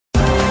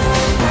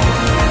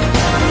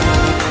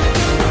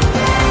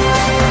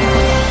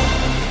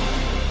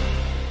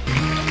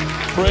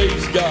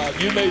Praise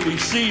God. You may be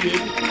seated.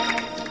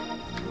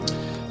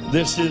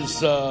 This is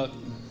going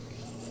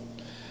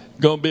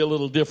to be a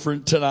little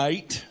different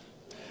tonight.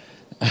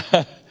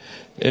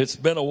 It's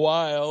been a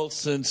while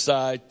since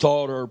I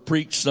taught or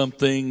preached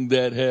something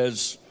that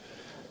has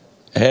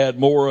had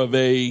more of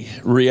a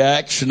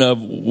reaction of,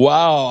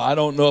 wow, I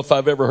don't know if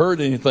I've ever heard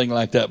anything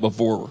like that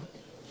before.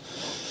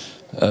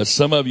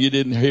 Some of you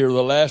didn't hear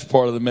the last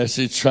part of the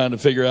message trying to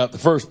figure out the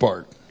first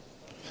part.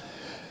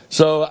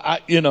 So,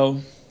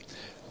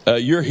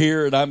 you're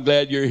here, and I'm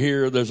glad you're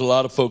here. There's a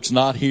lot of folks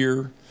not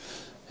here.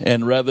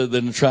 And rather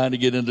than trying to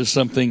get into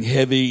something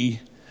heavy,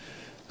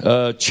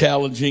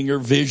 challenging, or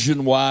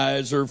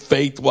vision-wise, or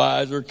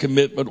faith-wise, or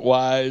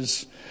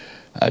commitment-wise,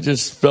 I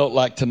just felt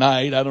like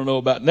tonight, I don't know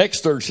about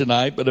next Thursday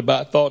night, but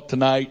I thought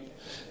tonight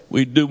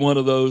we'd do one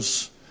of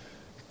those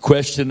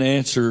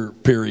question-and-answer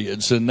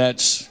periods. And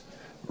that's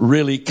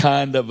really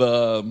kind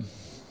of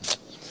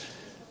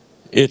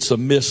it's a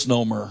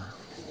misnomer.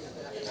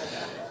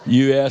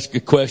 You ask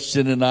a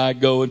question and I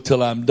go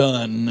until I'm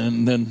done,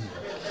 and then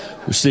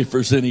we'll see if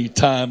there's any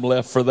time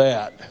left for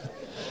that.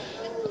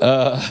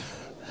 I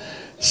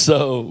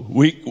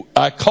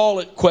call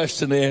it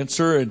question and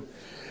answer, and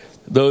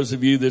those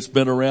of you that's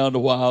been around a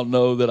while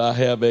know that I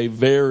have a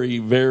very,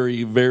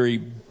 very, very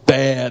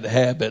bad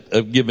habit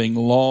of giving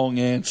long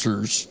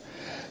answers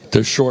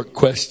to short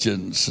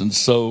questions. And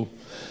so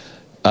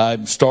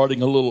I'm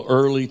starting a little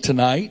early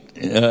tonight.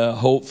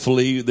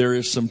 Hopefully there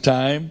is some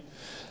time.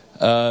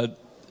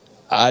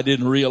 I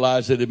didn't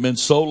realize it had been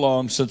so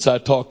long since I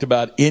talked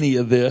about any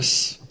of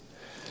this,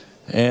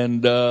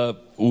 and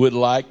would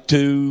like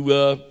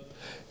to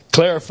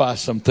clarify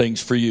some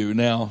things for you.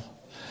 Now,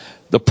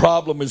 the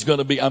problem is going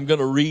to be, I'm going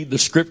to read the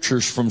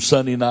scriptures from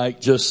Sunday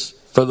night just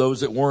for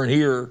those that weren't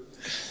here,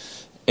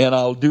 and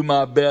I'll do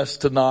my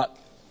best to not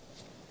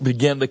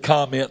begin to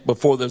comment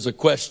before there's a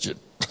question.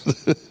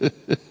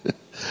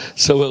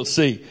 So we'll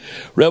see.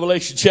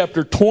 Revelation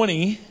chapter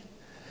 20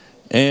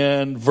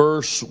 and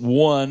verse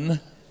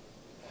 1.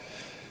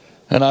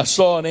 And I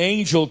saw an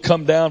angel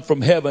come down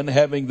from heaven,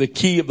 having the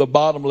key of the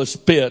bottomless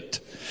pit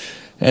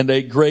and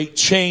a great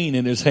chain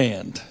in his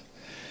hand.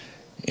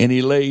 And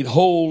he laid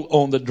hold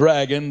on the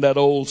dragon, that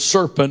old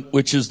serpent,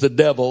 which is the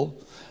devil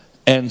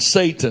and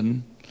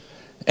Satan,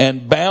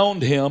 and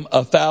bound him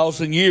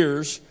 1,000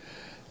 years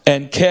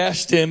and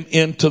cast him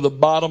into the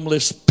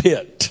bottomless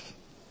pit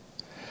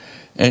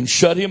and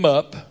shut him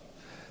up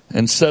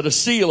and set a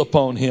seal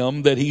upon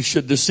him, that he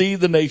should deceive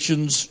the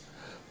nations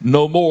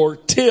no more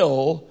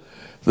till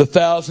the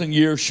 1,000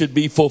 years should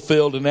be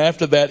fulfilled, and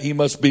after that he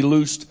must be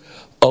loosed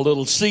a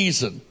little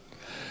season.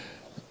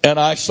 And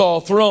I saw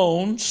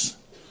thrones,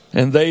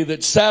 and they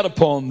that sat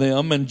upon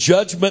them, and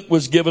judgment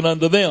was given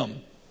unto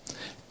them.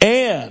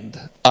 And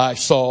I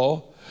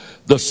saw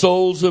the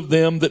souls of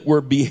them that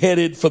were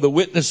beheaded for the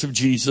witness of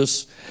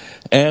Jesus,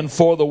 and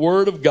for the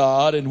word of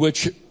God, and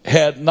which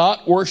had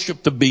not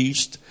worshipped the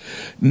beast,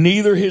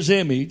 neither his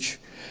image,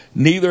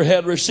 neither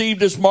had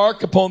received his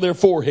mark upon their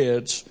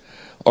foreheads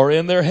or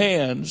in their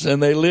hands,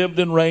 and they lived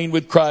and reigned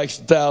with Christ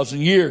 1,000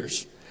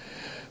 years.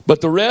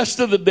 But the rest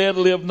of the dead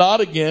lived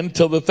not again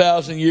till the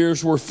 1,000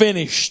 years were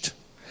finished.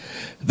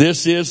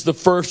 This is the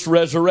first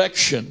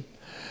resurrection.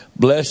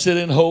 Blessed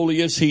and holy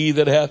is he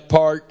that hath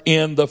part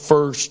in the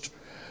first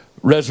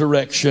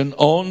resurrection.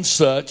 On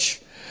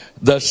such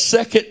the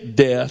second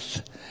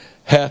death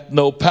hath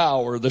no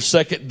power. The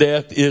second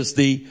death is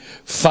the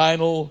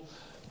final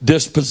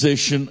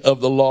disposition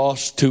of the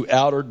lost to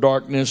outer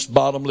darkness,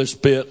 bottomless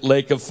pit,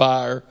 lake of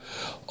fire.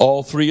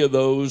 All three of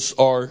those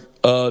are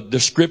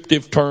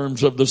descriptive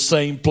terms of the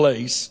same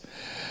place.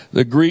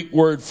 The Greek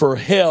word for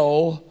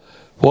hell,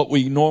 what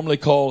we normally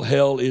call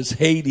hell, is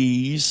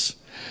Hades.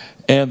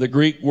 And the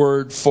Greek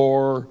word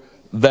for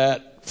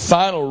that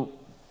final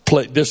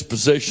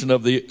disposition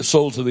of the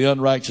souls of the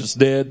unrighteous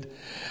dead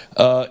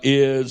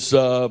is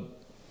Gehenna.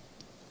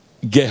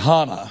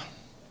 Gehenna.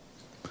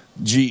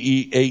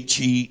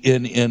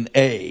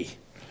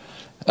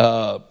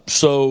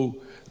 So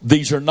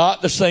these are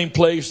not the same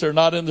place. They're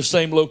not in the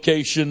same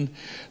location.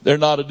 They're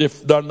not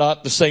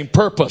the same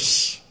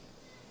purpose.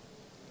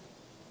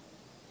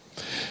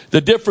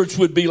 The difference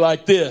would be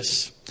like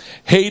this.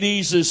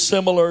 Hades is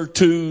similar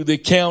to the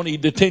county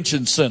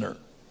detention center.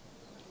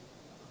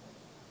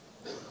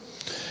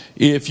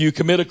 If you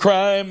commit a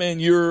crime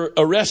and you're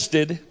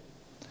arrested,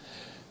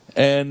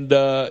 and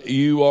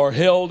you are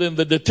held in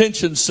the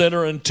detention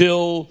center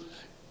until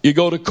you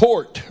go to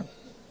court.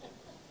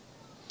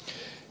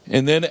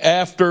 And then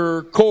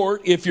after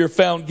court, if you're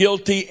found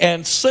guilty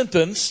and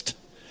sentenced,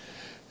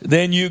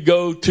 then you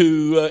go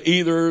to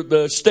either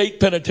the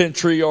state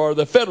penitentiary or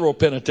the federal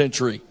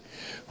penitentiary,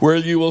 where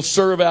you will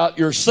serve out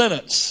your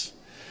sentence.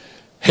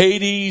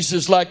 Hades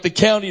is like the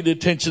county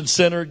detention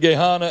center.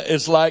 Gehenna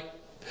is like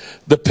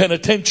the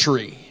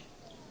penitentiary.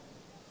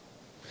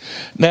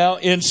 Now,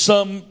 in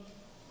some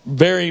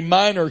very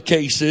minor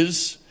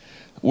cases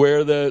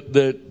where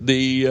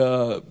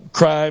the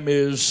crime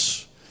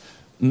is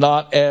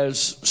not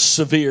as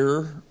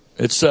severe,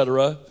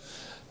 etc.,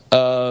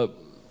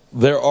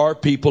 there are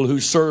people who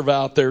serve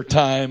out their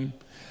time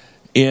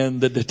in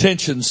the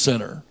detention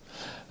center.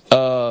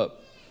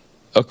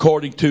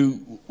 According to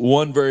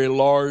one very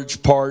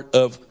large part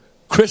of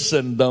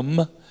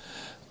Christendom,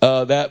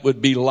 that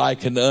would be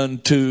likened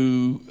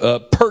unto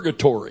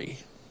purgatory,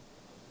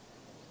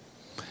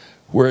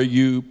 where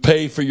you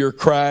pay for your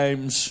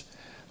crimes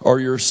or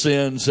your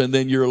sins and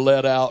then you're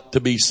let out to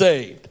be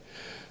saved.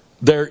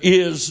 There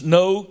is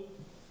no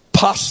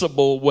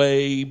possible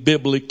way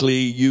biblically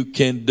you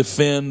can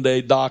defend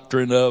a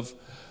doctrine of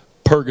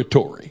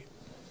purgatory.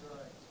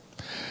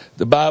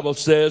 The Bible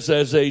says,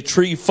 as a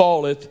tree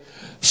falleth,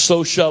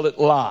 so shall it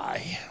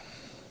lie.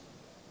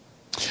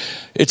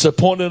 It's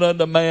appointed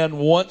unto man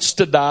once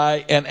to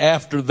die, and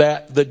after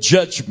that the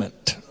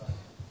judgment.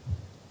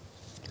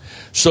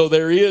 So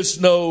there is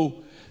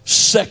no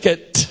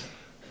second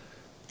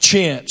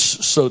chance,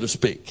 so to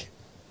speak.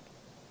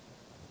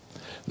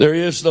 There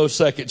is no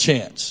second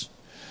chance.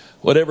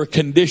 Whatever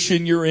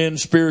condition you're in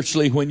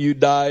spiritually when you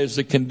die is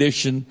the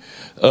condition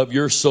of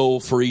your soul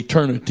for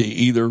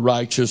eternity, either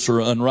righteous or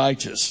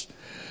unrighteous.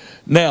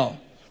 Now,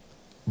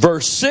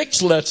 verse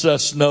 6 lets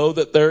us know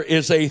that there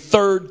is a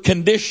third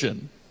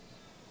condition,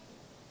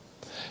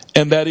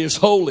 and that is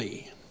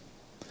holy.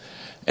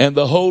 And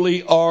the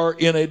holy are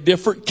in a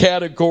different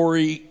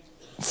category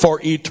for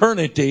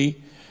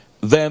eternity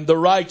than the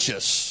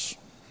righteous.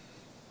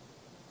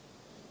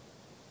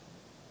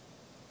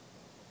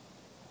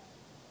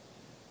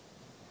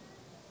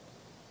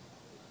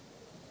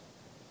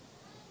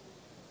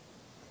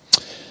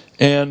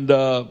 And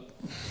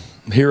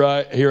here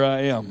I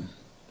am.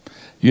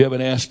 You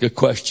haven't asked a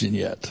question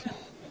yet.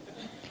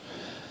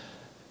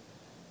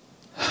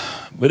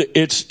 But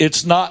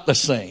it's not the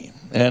same.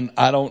 And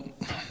I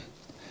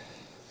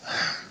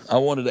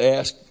wanted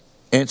to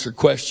answer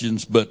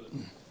questions, but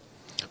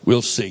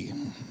we'll see.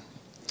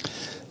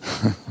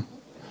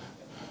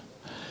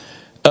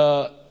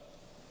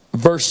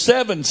 Verse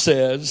 7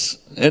 says,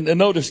 and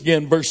notice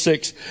again, verse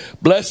 6,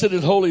 blessed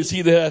and holy is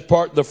he that hath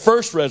part in the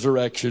first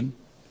resurrection.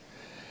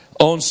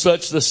 On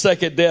such the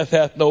second death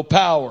hath no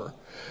power,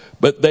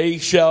 but they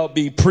shall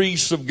be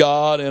priests of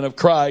God and of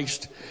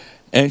Christ,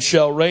 and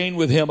shall reign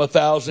with him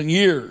 1,000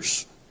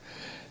 years.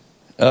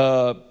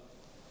 There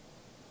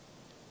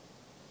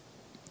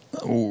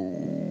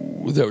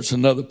was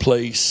another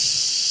place.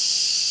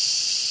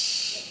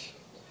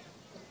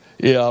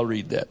 Yeah, I'll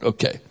read that.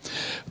 Okay.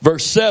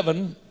 Verse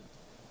 7,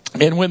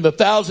 and when the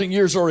 1,000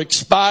 years are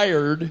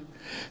expired,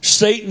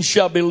 Satan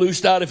shall be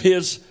loosed out of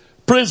his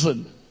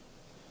prison,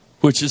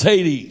 which is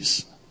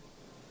Hades.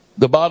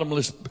 The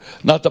bottomless,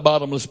 not the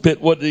bottomless pit.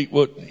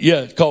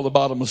 It's called the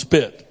bottomless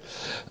pit.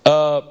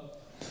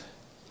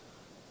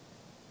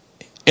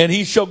 And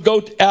he shall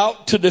go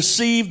out to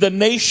deceive the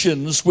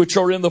nations which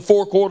are in the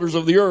four quarters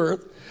of the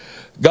earth,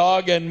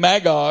 Gog and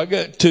Magog,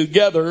 to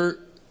gather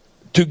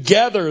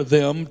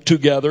them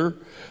together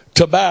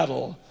to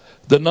battle,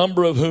 the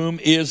number of whom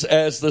is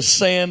as the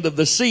sand of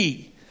the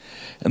sea.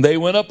 And they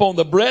went up on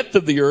the breadth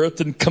of the earth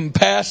and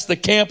compassed the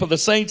camp of the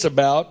saints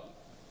about,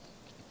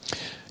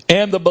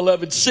 and the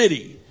beloved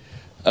city.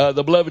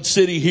 The beloved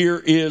city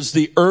here is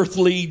the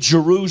earthly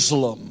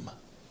Jerusalem.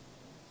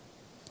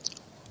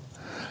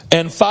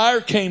 And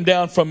fire came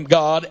down from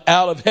God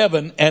out of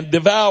heaven and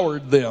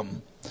devoured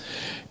them.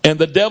 And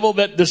the devil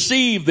that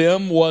deceived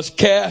them was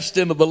cast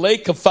into the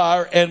lake of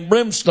fire and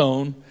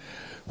brimstone,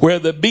 where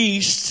the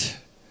beast,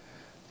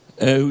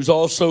 who's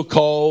also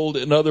called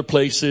in other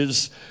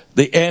places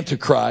the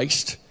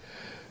Antichrist,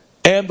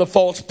 and the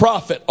false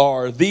prophet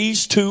are.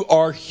 These two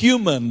are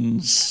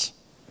humans.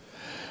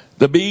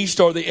 The beast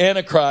or the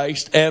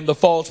Antichrist and the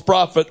false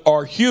prophet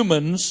are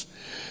humans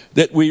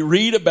that we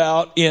read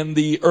about in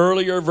the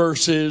earlier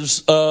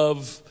verses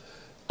of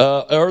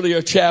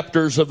earlier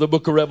chapters of the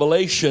book of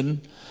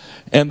Revelation.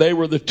 And they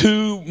were the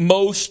two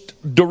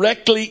most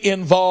directly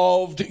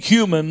involved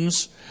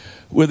humans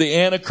with the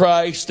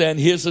Antichrist and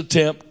his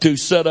attempt to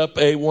set up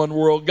a one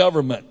world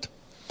government.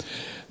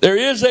 There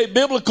is a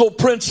biblical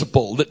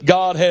principle that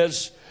God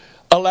has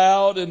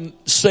allowed and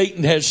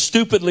Satan has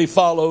stupidly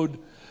followed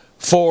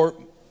for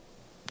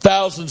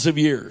thousands of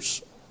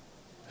years.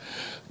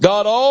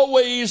 God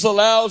always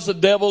allows the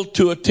devil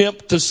to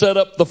attempt to set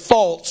up the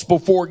false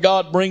before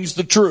God brings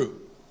the true.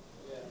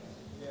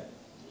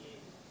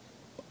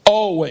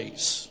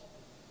 Always.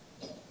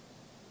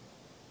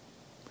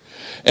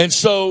 And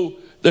so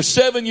the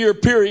 7-year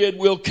period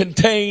will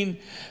contain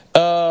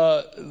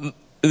the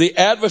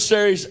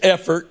adversary's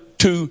effort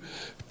to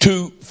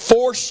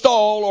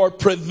forestall or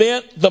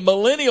prevent the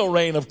millennial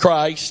reign of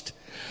Christ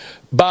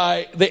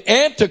by the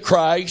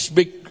Antichrist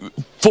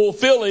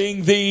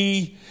fulfilling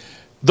the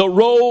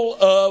role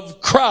of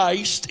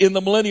Christ in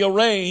the millennial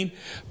reign,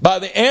 by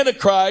the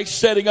Antichrist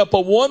setting up a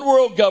one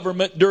world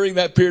government during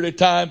that period of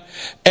time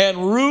and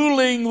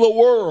ruling the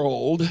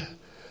world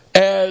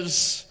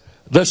as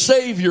the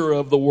savior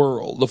of the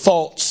world, the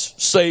false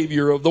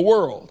savior of the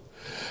world.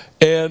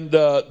 And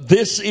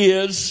this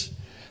is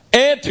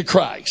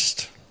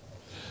Antichrist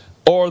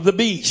or the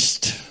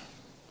beast.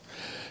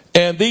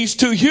 And these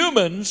two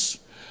humans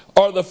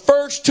are the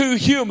first two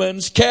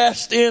humans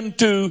cast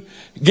into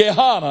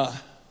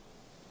Gehenna.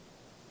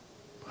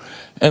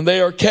 And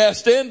they are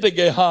cast into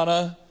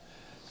Gehenna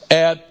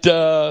at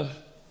the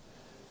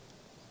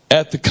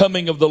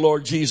coming of the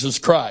Lord Jesus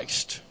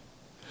Christ.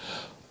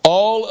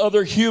 All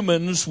other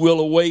humans will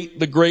await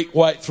the great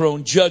white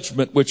throne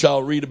judgment, which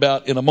I'll read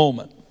about in a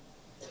moment.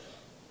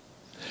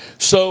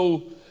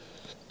 So,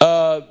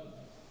 the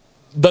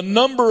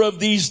number of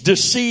these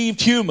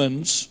deceived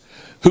humans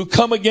who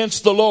come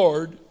against the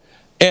Lord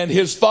and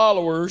his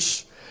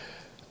followers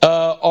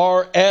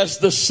are as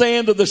the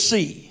sand of the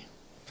sea.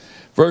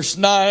 Verse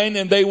 9,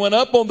 and they went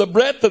up on the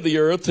breadth of the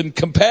earth and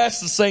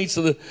compassed the saints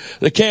of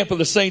the camp of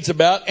the saints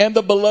about and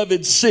the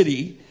beloved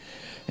city.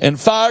 And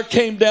fire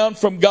came down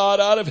from God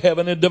out of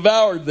heaven and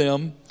devoured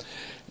them.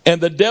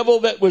 And the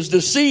devil that was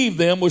deceived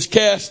them was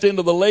cast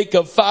into the lake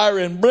of fire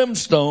and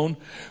brimstone,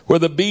 where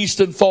the beast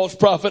and false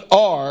prophet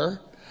are,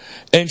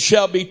 and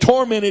shall be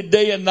tormented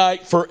day and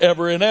night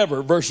forever and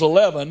ever. Verse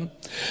 11,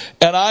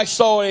 and I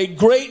saw a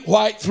great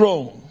white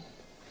throne,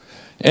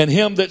 and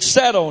him that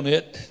sat on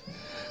it,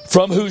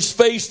 from whose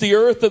face the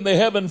earth and the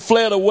heaven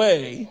fled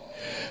away,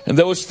 and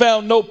there was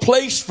found no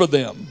place for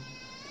them.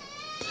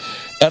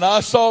 And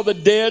I saw the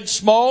dead,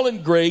 small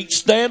and great,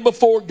 stand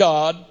before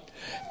God,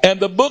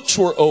 and the books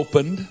were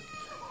opened,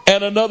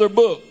 and another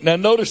book. Now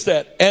notice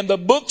that. And the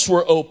books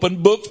were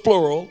opened, books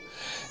plural,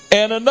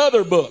 and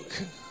another book.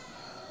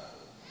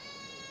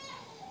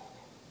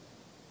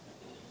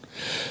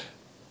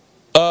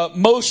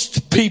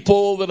 Most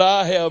people that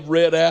I have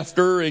read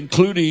after,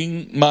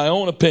 including my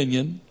own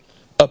opinion,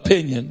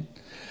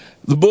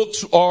 the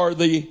books are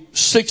the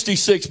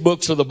 66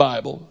 books of the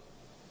Bible.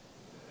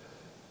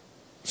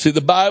 See,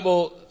 the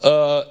Bible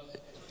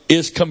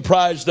is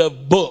comprised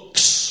of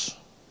books,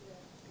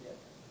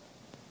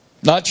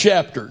 not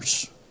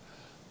chapters,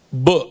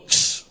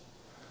 books.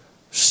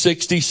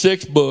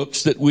 66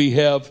 books that we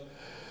have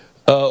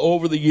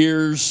over the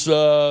years.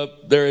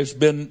 There has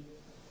been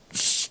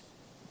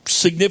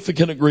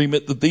significant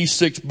agreement that these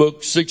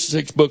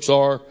 66 books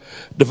are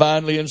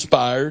divinely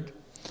inspired.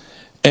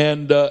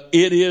 And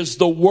it is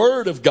the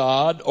Word of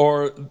God,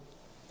 or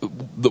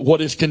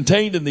what is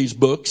contained in these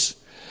books,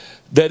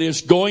 that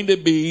is going to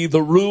be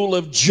the rule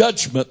of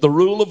judgment, the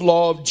rule of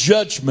law of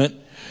judgment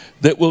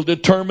that will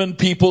determine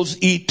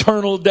people's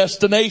eternal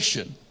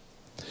destination.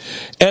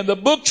 And the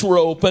books were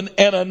open,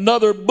 and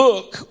another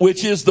book,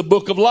 which is the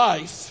book of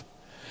life.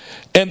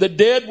 And the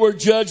dead were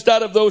judged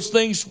out of those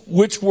things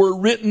which were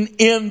written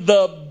in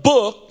the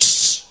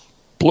books,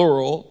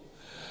 plural,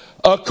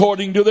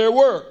 according to their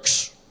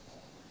works.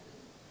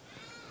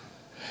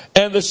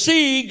 And the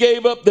sea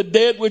gave up the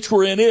dead which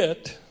were in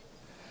it,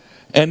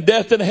 and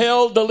death and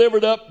hell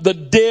delivered up the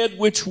dead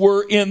which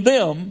were in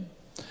them,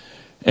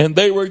 and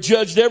they were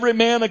judged every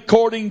man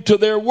according to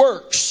their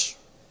works.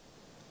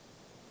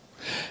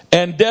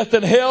 And death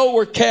and hell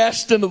were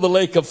cast into the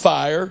lake of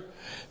fire.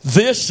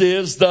 This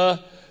is the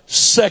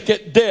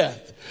second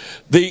death.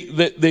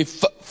 The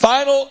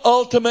final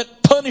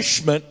ultimate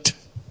punishment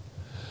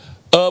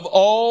of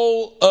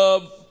all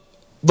of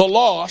the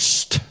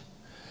lost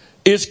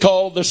is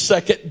called the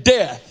second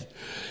death.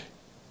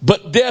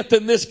 But death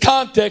in this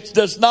context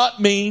does not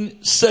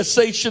mean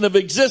cessation of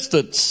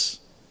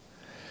existence.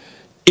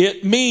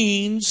 It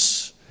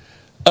means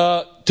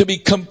to be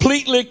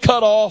completely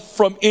cut off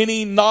from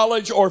any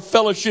knowledge or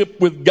fellowship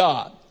with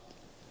God.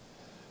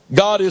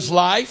 God is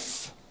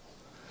life.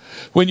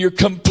 When you're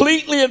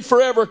completely and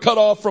forever cut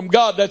off from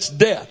God, that's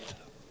death.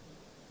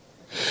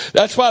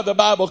 That's why the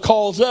Bible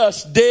calls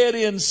us dead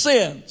in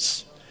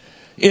sins,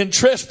 in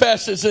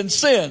trespasses and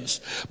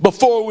sins.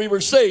 Before we were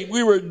saved,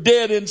 we were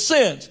dead in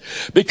sins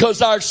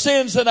because our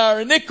sins and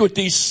our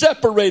iniquities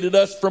separated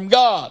us from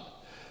God,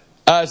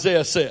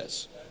 Isaiah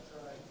says.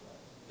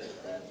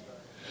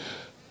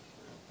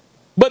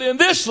 But in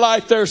this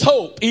life, there's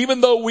hope.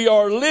 Even though we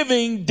are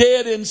living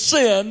dead in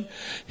sin,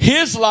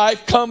 His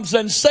life comes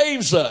and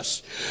saves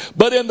us.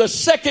 But in the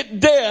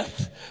second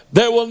death,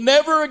 there will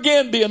never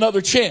again be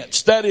another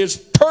chance. That is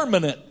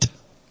permanent.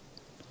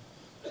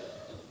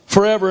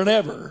 Forever and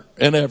ever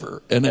and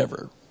ever and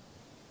ever.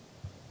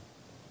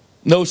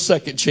 No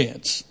second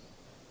chance.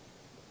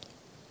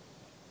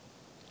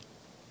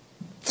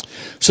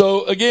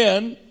 So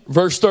again,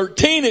 verse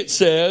 13 it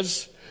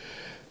says,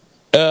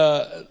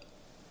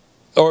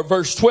 or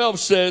verse 12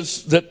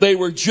 says that they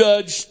were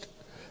judged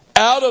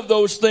out of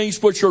those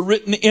things which are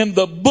written in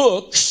the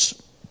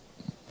books.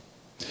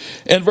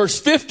 And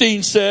verse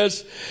 15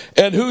 says,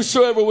 and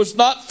whosoever was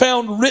not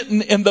found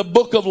written in the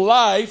book of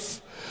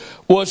life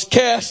was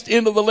cast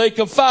into the lake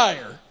of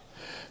fire.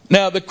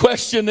 Now the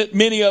question that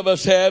many of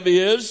us have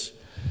is,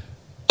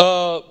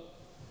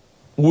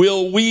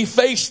 will we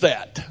face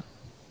that?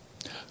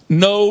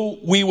 No,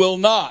 we will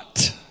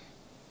not.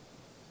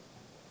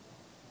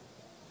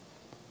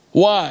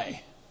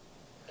 Why?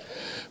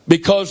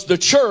 Because the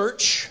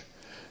church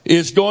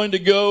is going to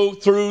go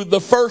through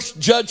the first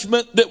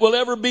judgment that will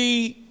ever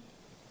be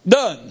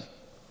done.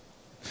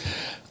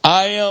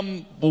 I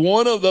am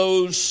one of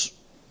those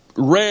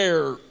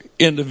rare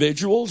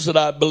individuals that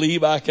I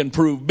believe I can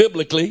prove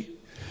biblically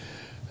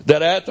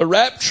that at the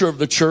rapture of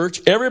the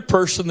church, every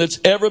person that's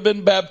ever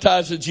been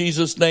baptized in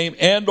Jesus' name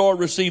and or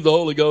received the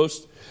Holy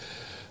Ghost,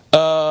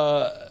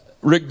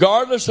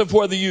 regardless of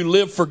whether you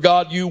live for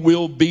God, you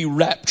will be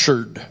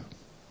raptured.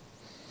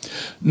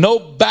 No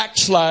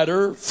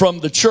backslider from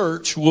the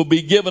church will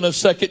be given a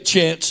second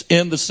chance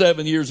in the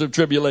 7 years of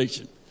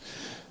tribulation.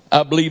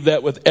 I believe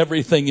that with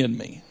everything in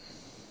me.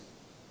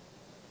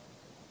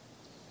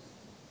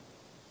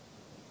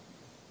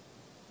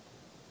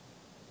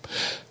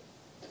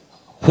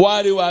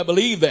 Why do I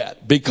believe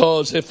that?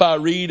 Because if I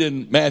read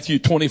in Matthew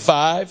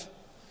 25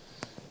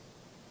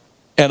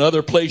 and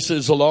other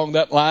places along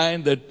that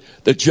line, that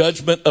the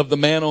judgment of the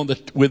man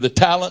with the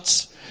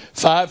talents,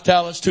 5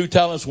 talents, 2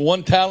 talents,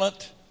 1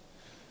 talent,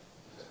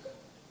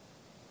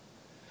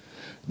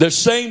 the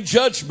same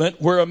judgment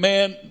where a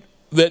man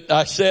that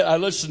I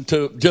listened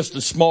to just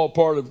a small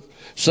part of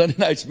Sunday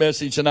night's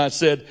message, and I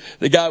said,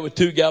 the guy with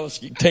 2 talents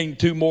contained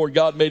 2 more.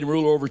 God made him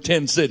ruler over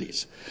 10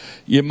 cities.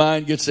 Your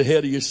mind gets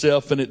ahead of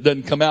yourself and it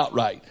doesn't come out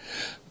right.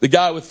 The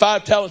guy with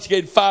 5 talents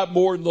gave 5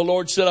 more, and the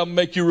Lord said, I'm going to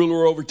make you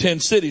ruler over 10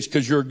 cities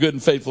because you're a good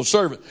and faithful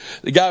servant.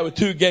 The guy with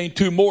 2 gained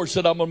 2 more,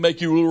 said, I'm going to make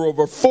you ruler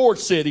over 4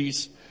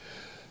 cities,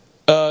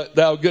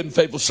 thou good and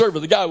faithful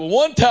servant. The guy with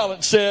 1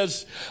 talent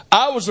says,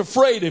 I was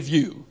afraid of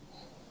you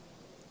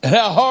and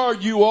how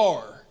hard you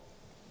are,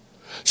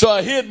 so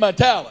I hid my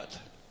talent.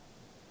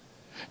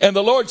 And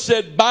the Lord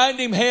said, bind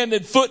him hand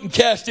and foot and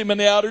cast him in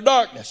the outer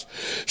darkness.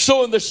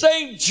 So in the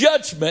same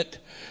judgment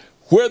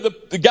where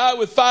the guy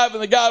with 5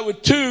 and the guy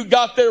with 2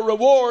 got their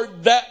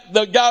reward, that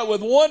the guy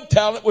with 1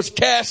 talent was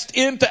cast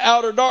into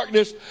outer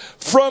darkness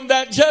from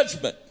that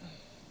judgment.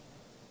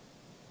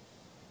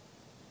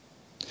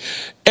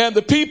 And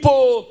the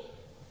people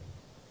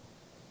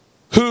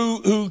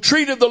who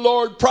treated the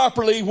Lord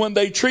properly when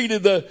they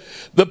treated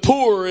the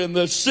poor and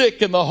the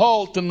sick and the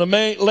halt and the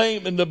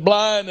lame and the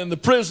blind and the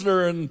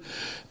prisoner and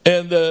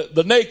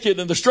the naked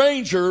and the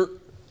stranger,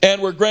 and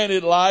were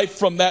granted life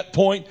from that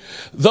point.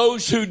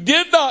 Those who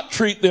did not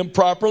treat them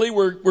properly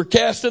were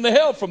cast into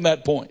hell from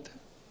that point.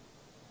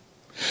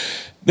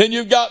 Then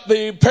you've got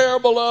the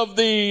parable of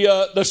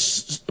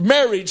the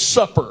marriage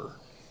supper,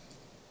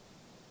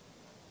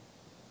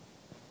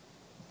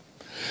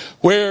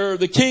 where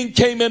the king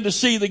came in to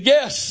see the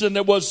guests, and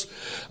there was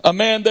a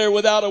man there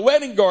without a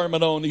wedding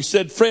garment on. He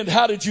said, friend,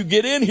 how did you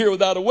get in here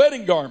without a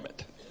wedding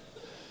garment?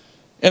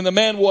 And the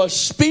man was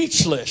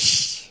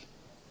speechless.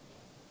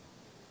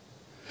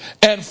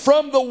 And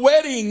from the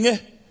wedding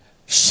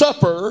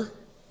supper,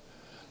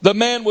 the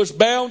man was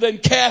bound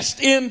and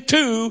cast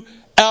into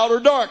outer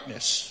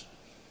darkness.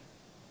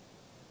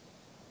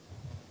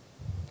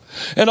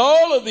 And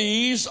all of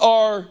these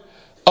are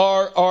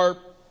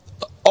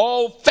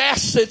all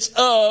facets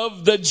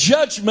of the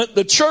judgment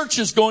the church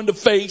is going to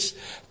face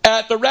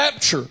at the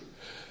rapture.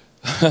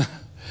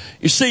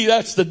 You see,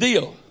 that's the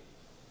deal.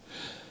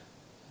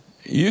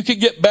 You can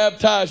get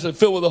baptized and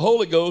filled with the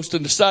Holy Ghost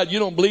and decide you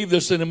don't believe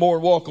this anymore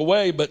and walk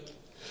away, but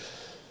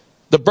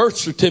the birth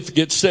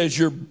certificate says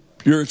you're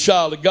a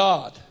child of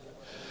God.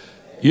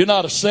 You're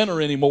not a sinner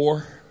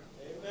anymore.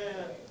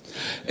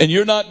 And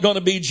you're not going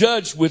to be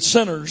judged with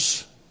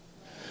sinners.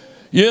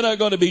 You're not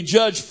going to be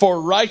judged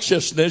for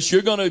righteousness.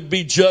 You're going to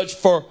be judged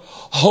for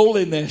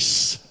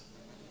holiness.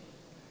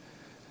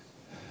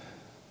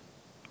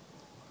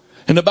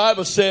 And the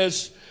Bible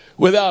says,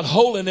 without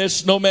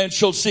holiness, no man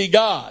shall see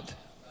God.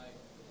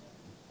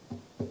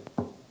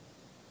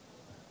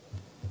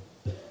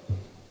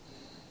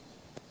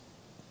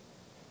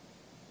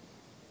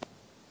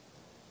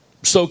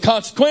 So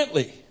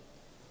consequently,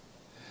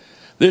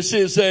 there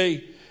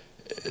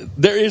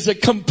is a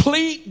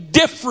complete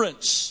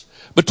difference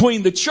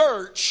between the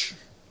church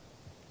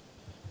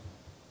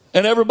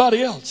and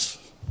everybody else.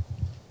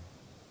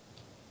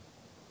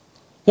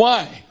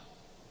 Why?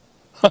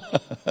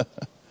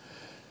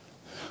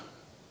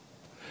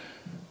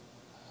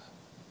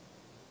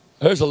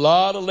 There's a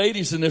lot of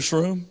ladies in this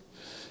room,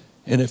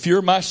 and if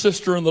you're my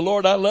sister in the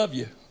Lord, I love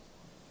you.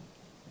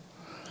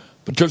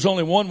 But there's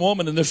only one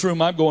woman in this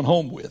room I'm going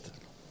home with.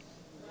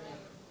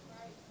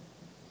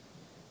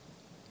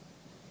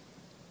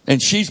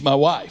 And she's my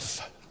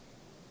wife.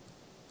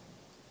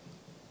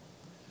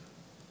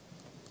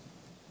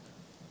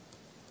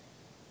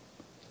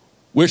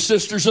 We're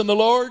sisters in the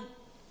Lord.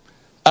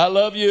 I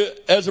love you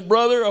as a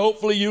brother.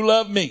 Hopefully you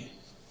love me.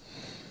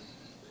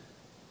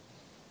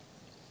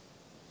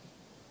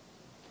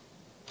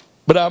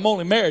 But I'm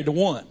only married to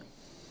one.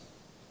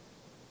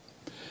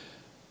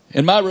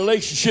 And my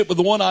relationship with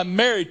the one I'm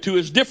married to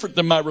is different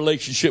than my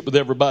relationship with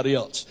everybody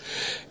else.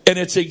 And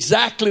it's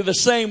exactly the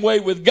same way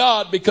with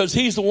God, because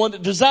He's the one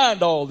that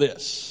designed all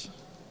this.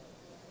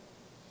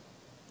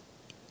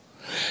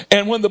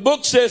 And when the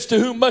book says, to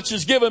whom much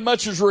is given,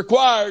 much is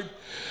required,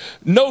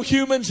 no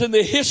humans in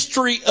the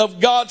history of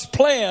God's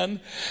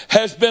plan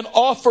has been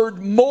offered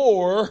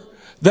more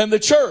than the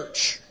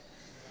church.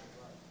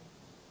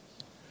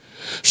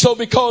 So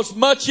because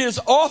much is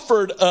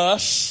offered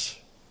us,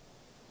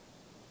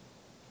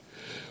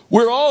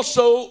 we're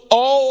also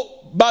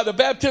all by the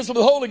baptism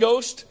of the Holy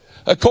Ghost,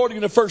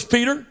 according to 1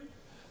 Peter,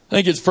 I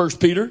think it's 1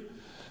 Peter,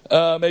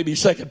 maybe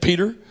 2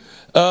 Peter,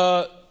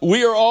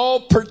 we are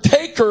all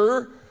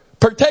partakers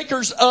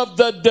of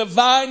the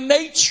divine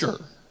nature.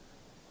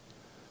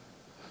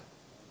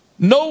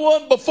 No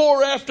one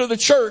before or after the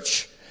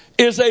church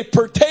is a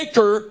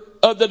partaker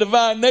of the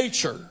divine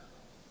nature.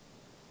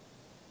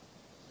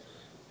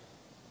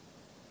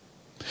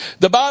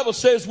 The Bible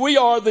says we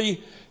are the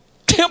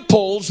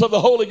temples of the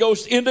Holy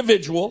Ghost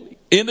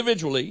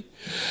individually,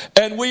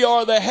 and we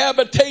are the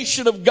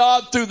habitation of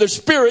God through the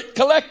Spirit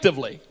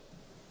collectively.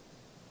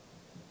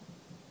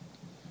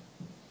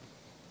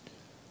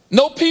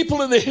 No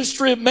people in the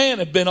history of man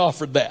have been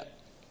offered that,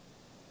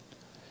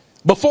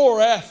 before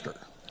or after.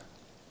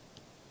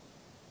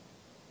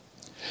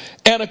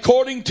 And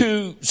according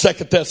to 2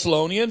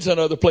 Thessalonians and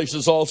other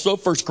places also,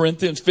 1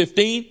 Corinthians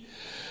 15,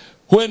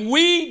 when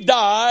we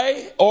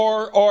die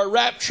or are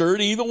raptured,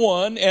 either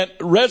one, and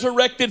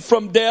resurrected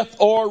from death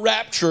or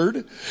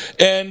raptured,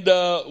 and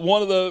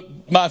one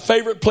of my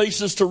favorite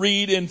places to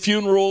read in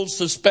funerals,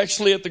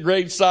 especially at the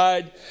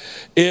graveside,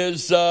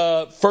 is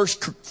 1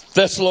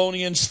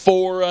 Thessalonians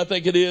 4, I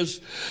think it is,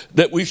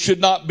 that we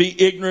should not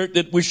be ignorant,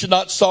 that we should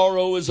not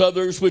sorrow as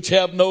others which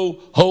have no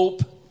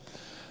hope.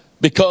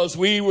 Because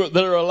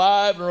that are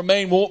alive and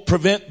remain won't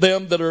prevent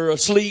them that are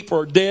asleep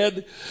or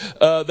dead.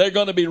 They're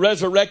going to be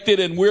resurrected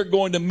and we're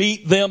going to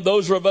meet them.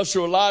 Those of us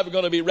who are alive are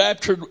going to be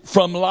raptured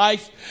from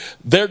life.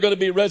 They're going to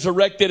be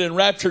resurrected and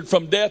raptured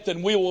from death,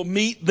 and we will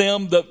meet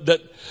them.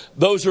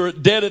 Those who are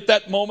dead at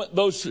that moment,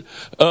 those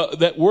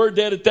that were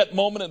dead at that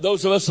moment, and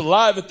those of us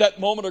alive at that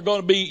moment are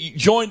going to be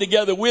joined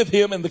together with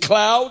him in the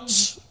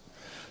clouds.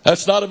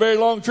 That's not a very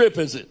long trip,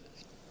 is it?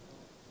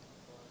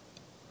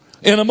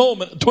 In a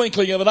moment, a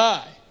twinkling of an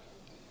eye.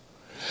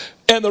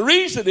 And the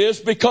reason is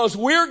because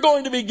we're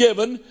going to be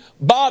given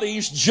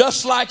bodies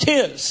just like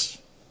his.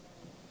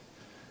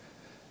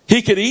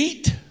 He could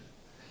eat,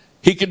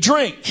 he could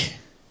drink,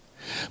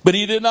 but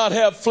he did not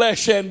have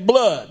flesh and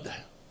blood.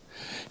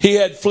 He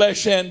had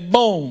flesh and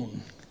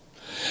bone.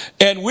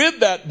 And with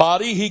that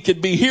body, he could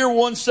be here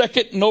one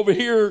second, and over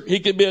here he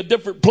could be a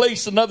different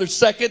place another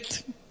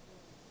second.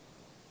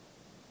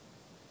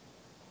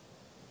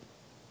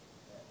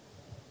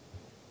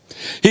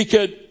 He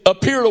could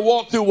appear to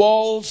walk through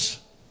walls.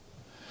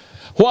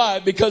 Why?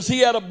 Because he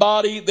had a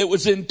body that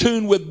was in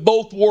tune with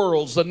both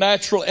worlds, the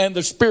natural and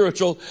the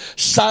spiritual,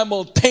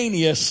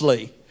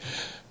 simultaneously.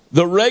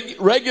 The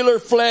regular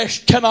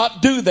flesh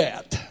cannot do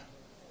that.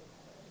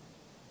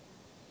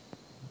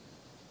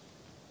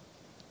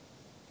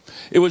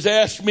 It was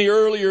asked me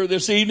earlier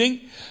this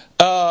evening,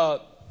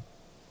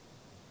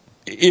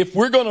 if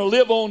we're going to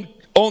live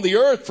on the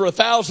earth for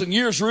 1,000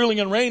 years ruling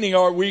and reigning,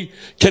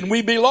 can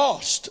we be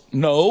lost?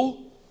 No.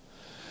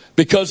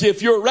 Because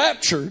if you're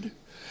raptured,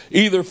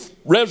 either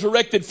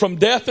resurrected from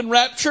death and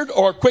raptured,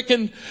 or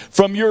quickened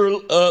from your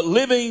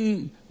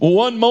living,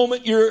 one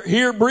moment you're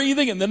here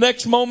breathing and the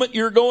next moment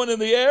you're going in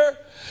the air,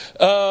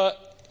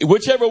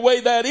 whichever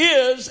way that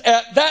is,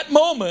 at that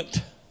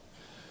moment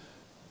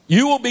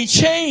you will be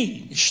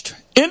changed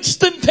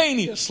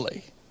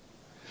instantaneously.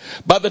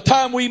 By the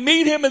time we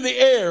meet him in the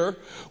air,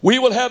 we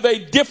will have a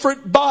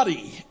different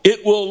body.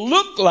 It will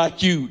look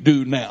like you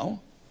do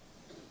now.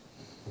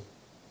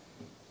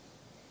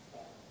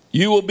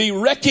 You will be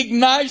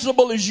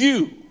recognizable as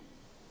you.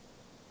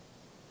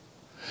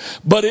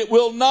 But it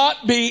will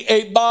not be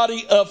a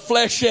body of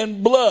flesh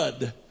and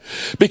blood.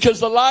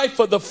 Because the life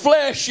of the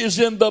flesh is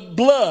in the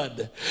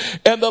blood.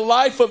 And the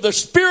life of the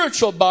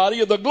spiritual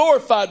body, or the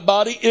glorified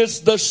body,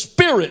 is the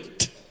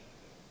spirit.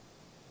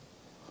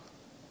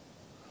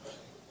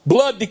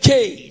 Blood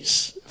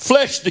decays.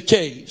 Flesh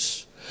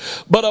decays.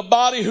 But a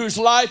body whose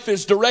life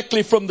is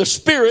directly from the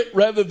spirit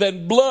rather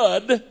than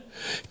blood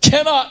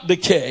cannot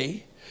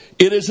decay.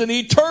 It is an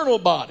eternal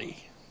body.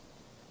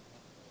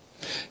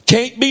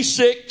 Can't be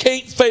sick,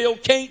 can't fail,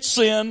 can't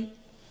sin.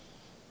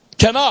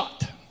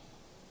 Cannot.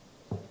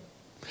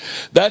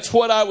 That's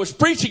what I was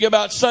preaching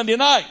about Sunday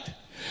night.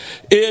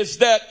 Is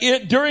that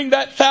during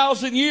that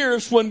 1,000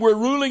 years when we're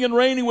ruling and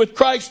reigning with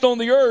Christ on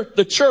the earth,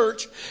 the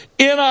church,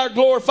 in our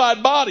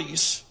glorified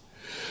bodies,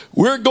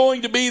 we're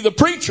going to be the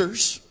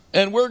preachers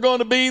and we're going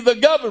to be the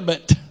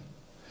government,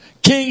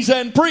 kings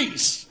and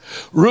priests.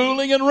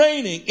 Ruling and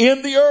reigning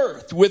in the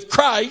earth with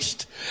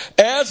Christ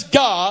as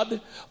God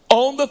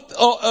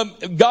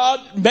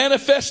God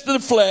manifested in the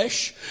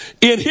flesh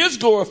in his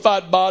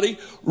glorified body,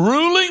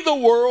 ruling the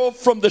world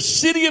from the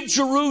city of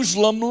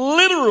Jerusalem,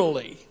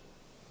 literally.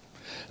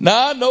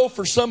 Now I know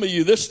for some of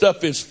you this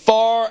stuff is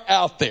far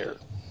out there.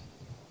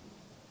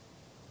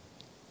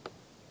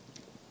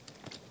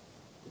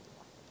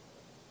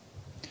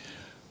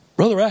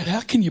 Brother Wright,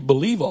 how can you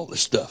believe all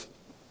this stuff?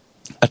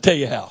 I tell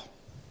you how.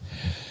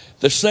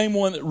 The same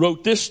one that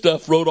wrote this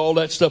stuff wrote all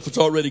that stuff that's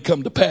already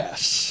come to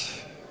pass.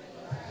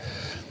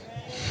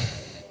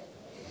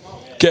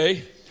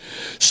 Okay?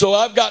 So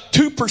I've got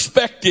two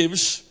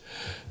perspectives.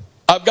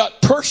 I've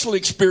got personal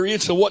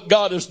experience of what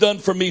God has done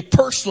for me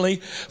personally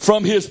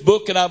from his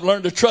book, and I've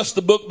learned to trust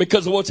the book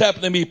because of what's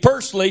happened to me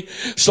personally.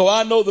 So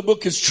I know the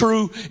book is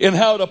true in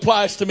how it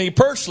applies to me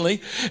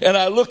personally. And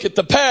I look at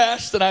the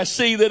past and I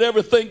see that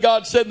everything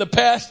God said in the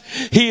past,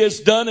 he has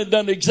done and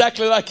done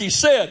exactly like he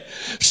said.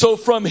 So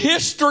from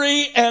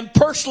history and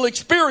personal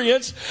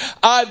experience,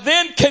 I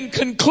then can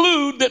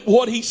conclude that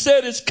what he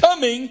said is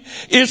coming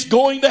is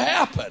going to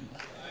happen.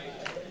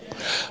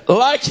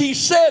 Like he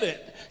said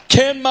it.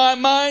 Can my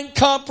mind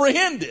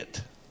comprehend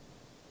it?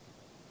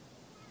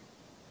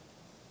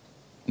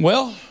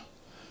 Well,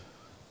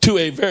 to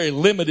a very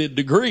limited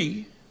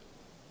degree.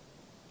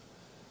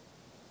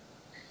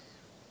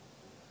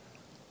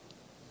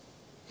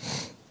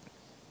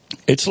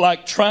 It's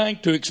like trying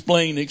to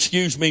explain,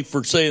 excuse me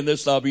for saying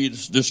this, I'll be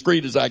as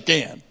discreet as I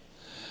can,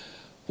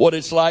 what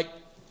it's like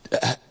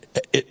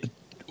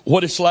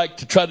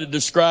to try to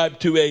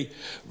describe to a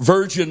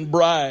virgin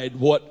bride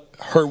what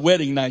her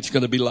wedding night's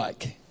going to be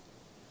like.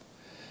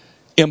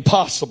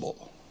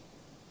 Impossible.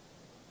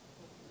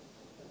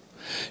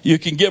 You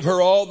can give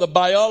her all the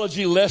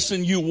biology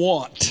lesson you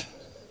want.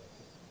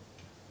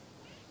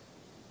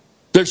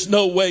 There's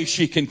no way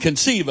she can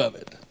conceive of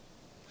it.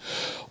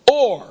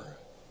 Or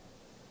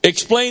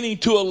explaining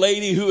to a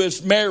lady who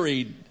is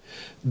married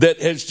that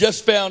has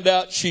just found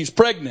out she's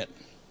pregnant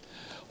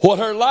what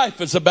her life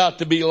is about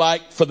to be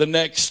like for the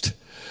next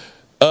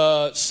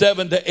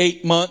 7 to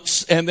 8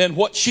 months, and then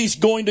what she's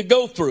going to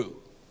go through.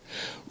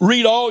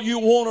 Read all you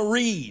want to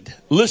read.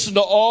 Listen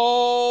to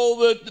all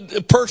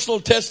the personal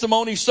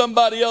testimony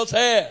somebody else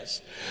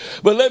has.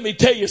 But let me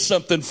tell you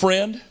something,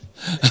 friend.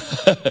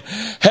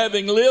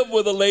 Having lived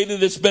with a lady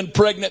that's been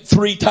pregnant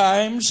 3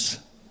 times,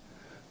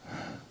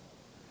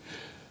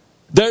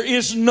 there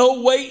is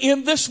no way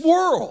in this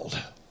world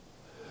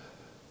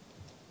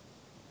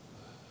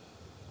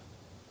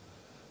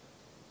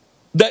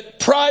that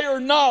prior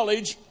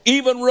knowledge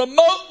even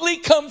remotely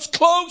comes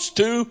close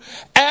to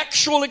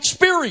actual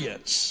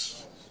experience.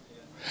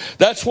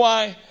 That's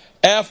why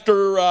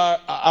after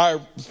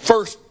our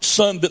first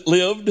son that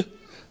lived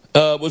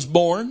was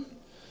born,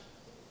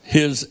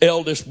 his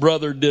eldest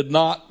brother did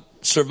not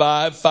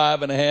survive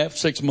 5.5,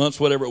 6 months,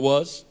 whatever it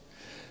was,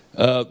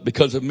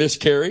 because of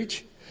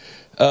miscarriage.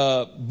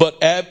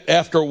 But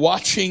after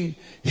watching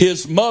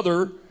his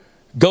mother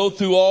go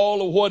through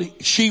all of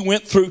what she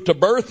went through to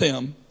birth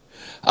him,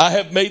 I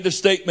have made the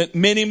statement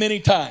many, many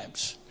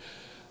times.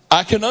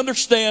 I can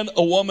understand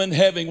a woman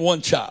having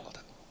one child.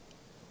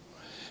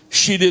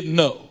 She didn't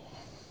know.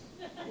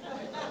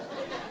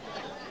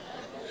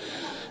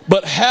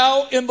 But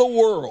how in the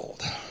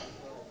world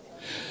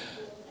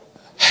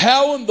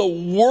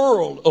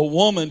a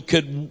woman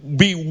could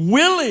be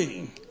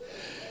willing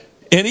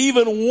and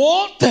even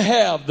want to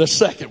have the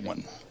second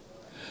one?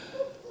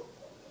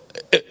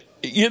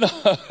 You know,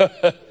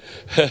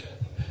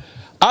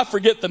 I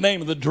forget the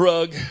name of the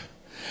drug.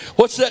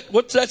 What's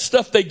that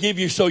stuff they give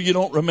you so you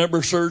don't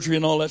remember surgery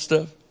and all that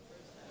stuff?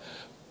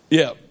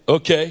 Yeah,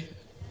 okay.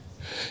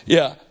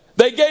 Yeah,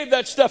 they gave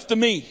that stuff to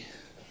me,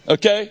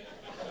 okay?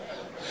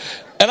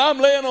 And I'm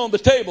laying on the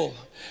table,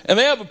 and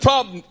they have a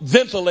problem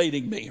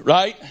ventilating me,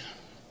 right?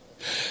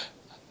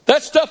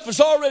 That stuff was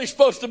already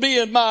supposed to be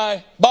in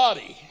my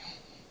body.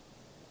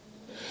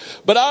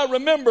 But I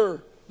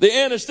remember the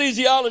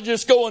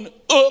anesthesiologist going,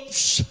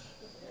 oops,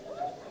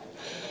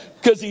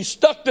 because he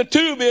stuck the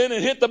tube in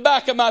and hit the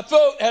back of my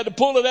throat, had to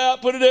pull it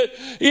out, put it in.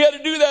 He had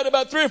to do that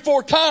about 3 or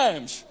 4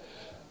 times.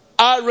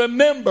 I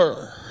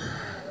remember.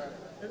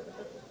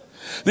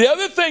 The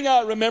other thing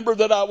I remember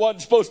that I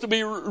wasn't supposed to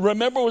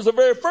remember was the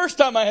very first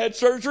time I had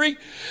surgery.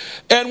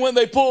 And when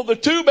they pulled the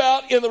tube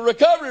out in the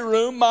recovery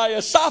room, my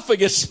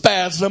esophagus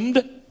spasmed.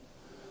 And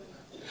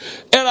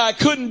I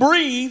couldn't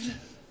breathe.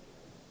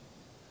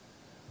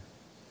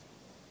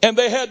 And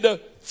they had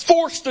to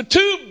force the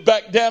tube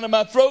back down in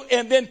my throat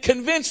and then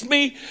convince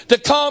me to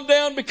calm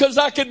down because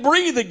I could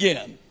breathe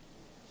again.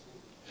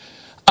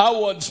 I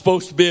wasn't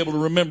supposed to be able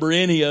to remember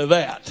any of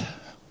that.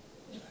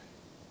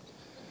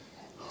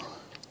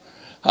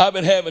 I've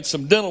been having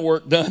some dental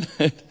work done,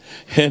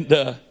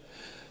 and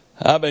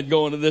I've been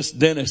going to this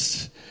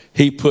dentist.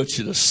 He puts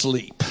you to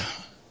sleep.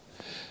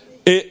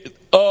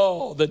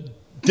 The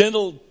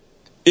dental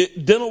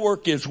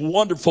work is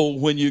wonderful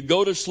when you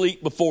go to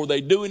sleep before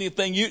they do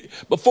anything,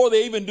 before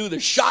they even do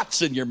the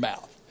shots in your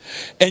mouth,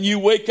 and you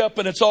wake up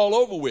and it's all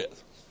over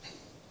with.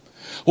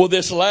 Well,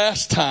 this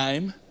last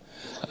time,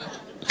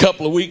 a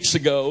couple of weeks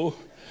ago,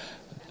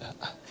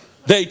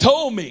 they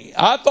told me,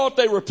 I thought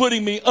they were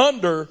putting me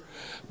under.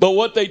 But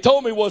what they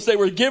told me was they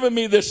were giving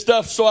me this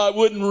stuff so I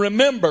wouldn't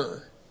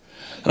remember.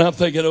 And I'm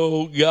thinking,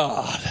 oh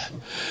God,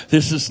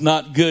 this is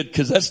not good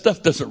because that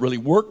stuff doesn't really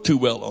work too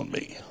well on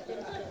me.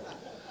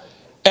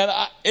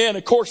 And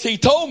of course he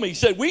told me, he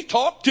said, we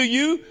talked to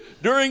you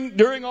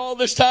during all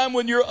this time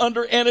when you're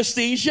under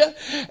anesthesia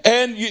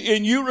and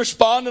you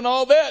respond and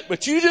all that,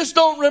 but you just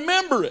don't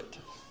remember it.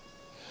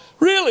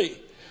 Really?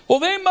 Well,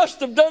 they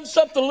must have done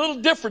something a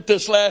little different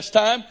this last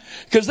time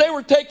because they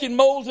were taking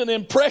molds and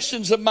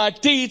impressions of my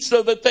teeth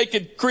so that they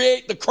could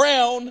create the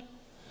crown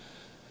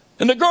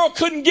And the girl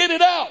couldn't get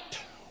it out.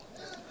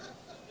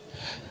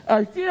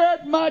 I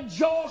had my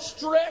jaw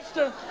stretched.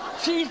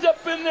 She's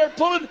up in there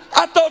pulling.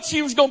 I thought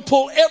she was going to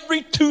pull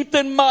every tooth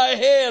in my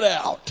head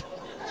out.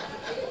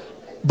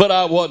 But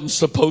I wasn't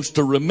supposed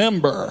to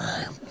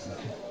remember.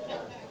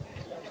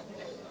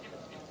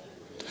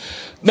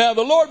 Now,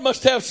 the Lord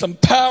must have some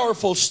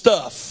powerful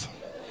stuff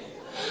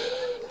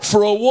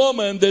for a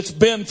woman that's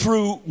been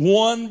through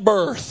one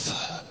birth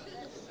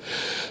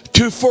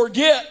to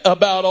forget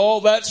about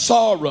all that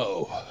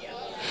sorrow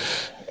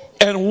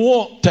and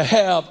want to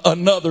have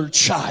another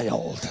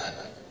child.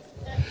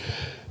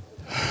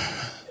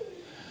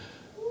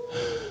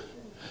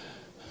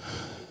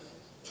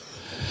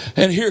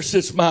 And here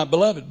sits my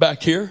beloved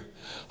back here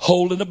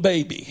holding a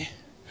baby.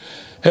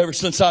 Ever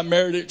since I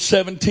married her at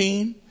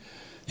 17,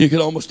 you could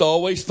almost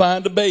always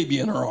find a baby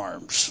in her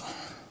arms.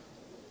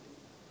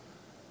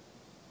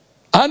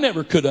 I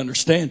never could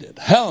understand it.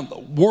 How in the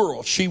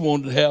world she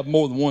wanted to have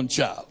more than one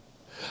child.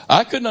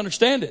 I couldn't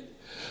understand it.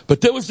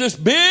 But there was this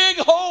big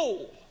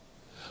hole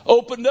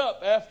opened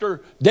up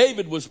after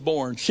David was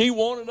born. She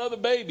wanted another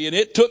baby, and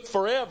it took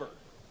forever.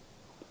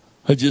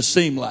 It just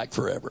seemed like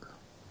forever.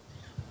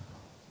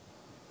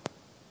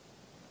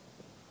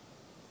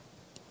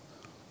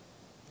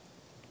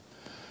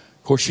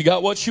 Of course, she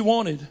got what she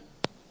wanted.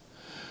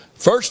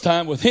 First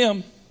time with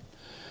him,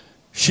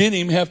 she didn't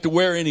even have to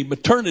wear any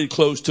maternity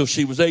clothes till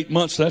she was 8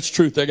 months. That's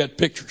truth. I got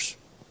pictures.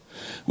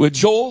 With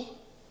Joel,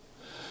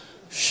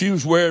 she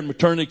was wearing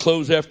maternity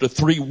clothes after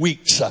 3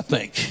 weeks, I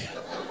think.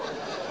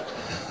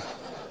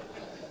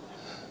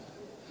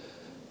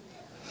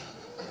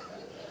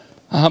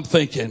 I'm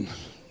thinking,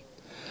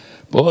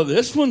 boy,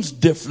 this one's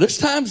different. This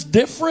time's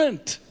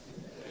different.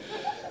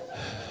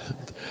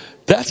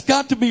 That's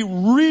got to be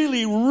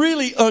really,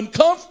 really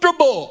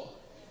uncomfortable.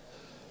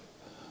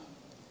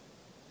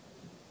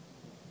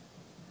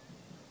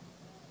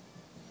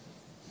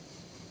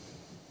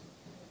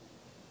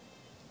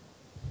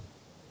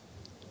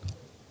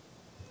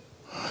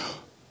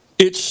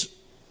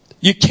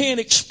 You can't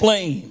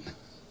explain.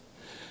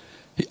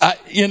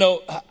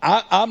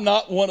 I'm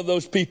not one of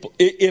those people.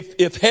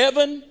 If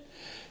heaven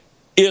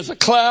is a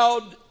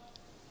cloud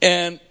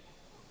and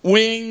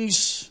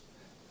wings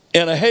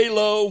and a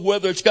halo,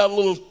 whether it's got a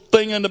little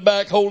thing in the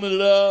back holding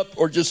it up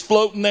or just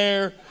floating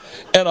there,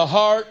 and a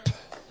harp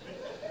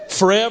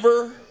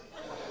forever,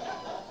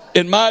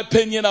 in my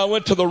opinion, I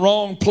went to the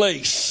wrong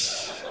place.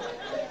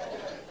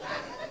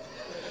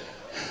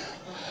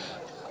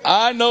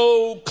 I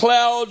know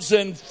clouds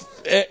and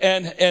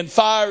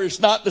fire is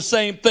not the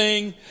same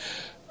thing,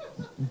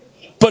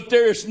 but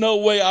there is no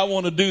way I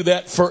want to do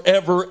that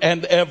forever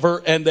and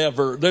ever and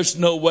ever. There's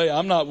no way.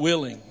 I'm not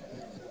willing.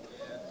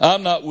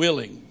 I'm not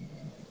willing.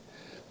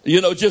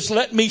 Just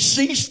let me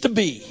cease to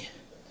be.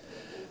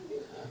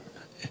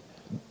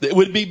 It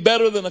would be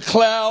better than a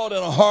cloud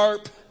and a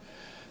harp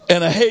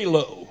and a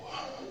halo,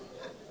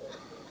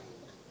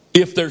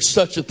 if there's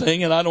such a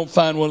thing. And I don't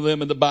find one of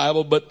them in the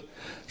Bible, but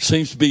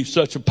seems to be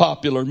such a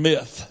popular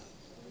myth.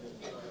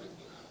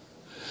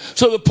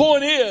 So the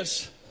point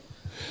is,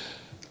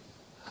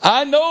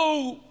 I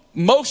know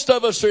most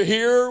of us are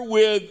here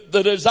with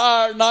the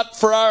desire not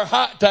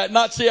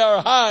see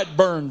our hide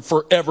burn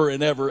forever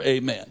and ever.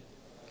 Amen.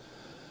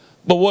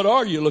 But what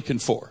are you looking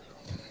for?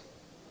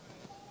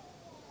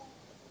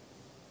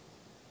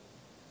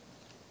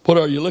 What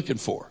are you looking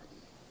for?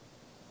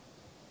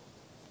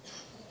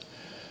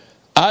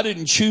 I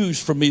didn't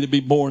choose for me to be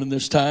born in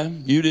this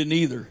time. You didn't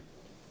either.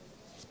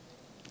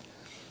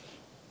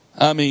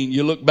 I mean,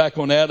 you look back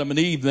on Adam and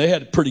Eve, they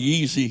had it pretty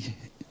easy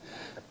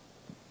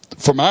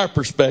from our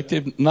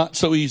perspective, not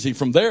so easy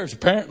from theirs,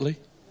 apparently.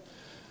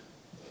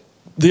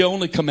 The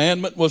only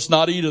commandment was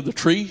not eat of the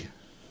tree.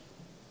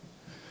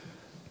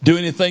 Do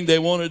anything they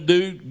wanted to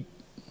do.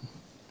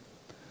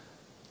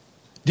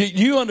 Did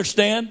you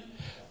understand?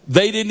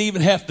 They didn't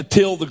even have to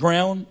till the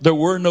ground. There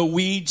were no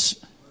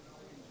weeds.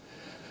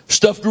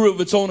 Stuff grew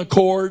of its own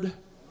accord.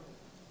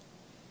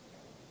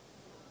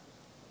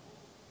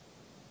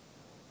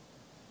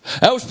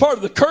 That was part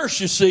of the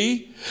curse, you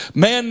see.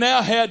 Man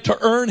now had to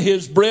earn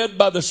his bread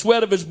by the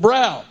sweat of his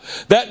brow.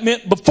 That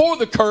meant before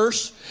the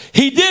curse,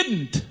 he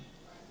didn't.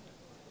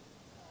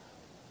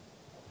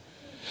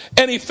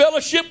 And he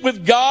fellowshiped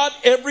with God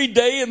every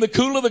day in the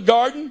cool of the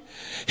garden.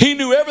 He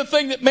knew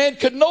everything that man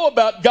could know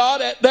about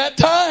God at that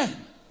time.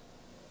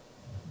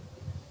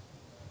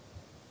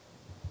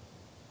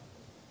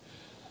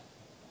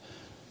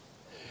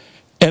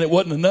 And it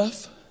wasn't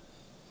enough.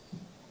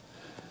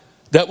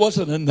 That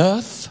wasn't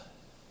enough.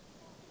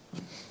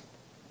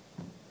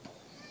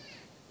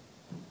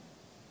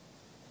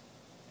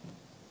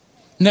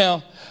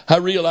 Now, I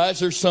realize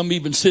there's some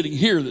even sitting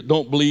here that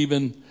don't believe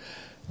in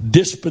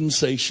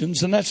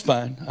dispensations, and that's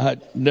fine. I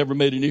never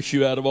made an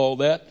issue out of all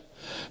that.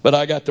 But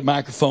I got the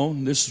microphone,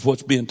 and this is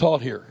what's being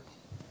taught here.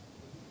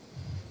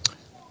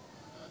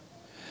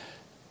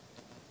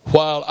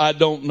 While I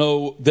don't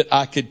know that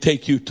I could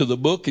take you to the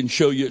book and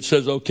show you, it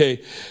says,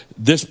 okay,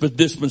 this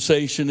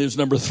dispensation is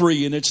number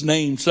 3 and it's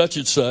named such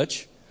and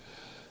such.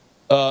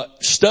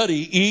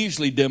 study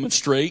easily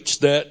demonstrates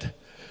that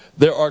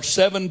there are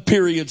 7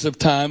 periods of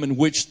time in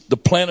which the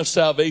plan of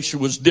salvation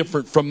was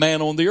different from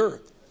man on the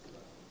earth.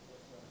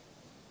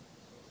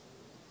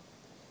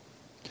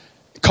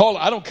 Call it,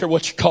 I don't care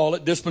what you call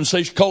it,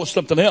 dispensation, call it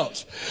something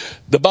else.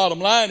 The bottom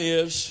line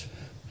is,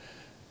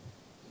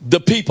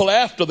 the people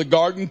after the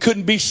garden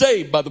couldn't be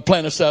saved by the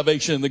plan of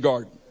salvation in the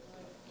garden.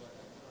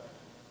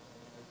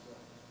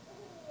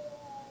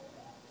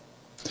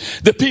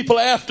 The people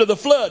after the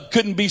flood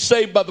couldn't be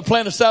saved by the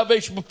plan of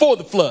salvation before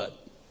the flood.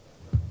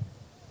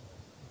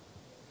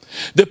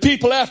 The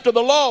people after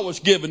the law was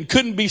given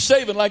couldn't be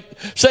saved like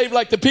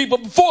the people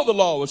before the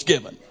law was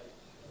given.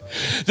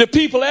 The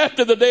people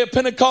after the day of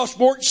Pentecost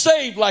weren't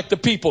saved like the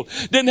people.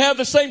 Didn't have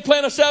the same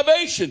plan of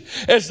salvation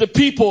as the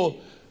people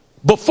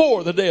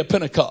before the day of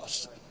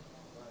Pentecost.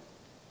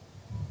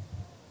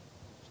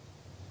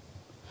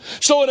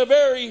 So in a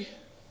very,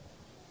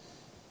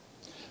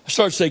 I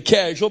started to say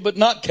casual, but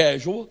not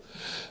casual,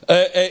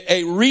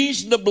 a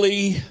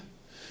reasonably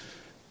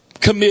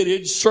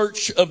committed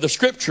search of the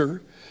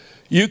Scripture,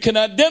 you can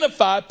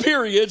identify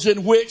periods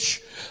in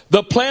which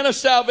the plan of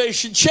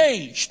salvation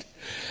changed.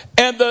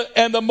 And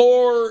the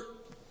more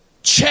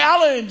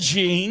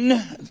challenging,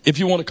 if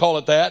you want to call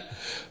it that,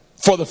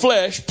 for the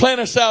flesh, plan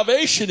of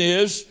salvation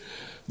is,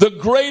 the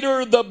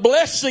greater the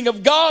blessing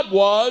of God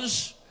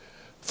was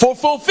for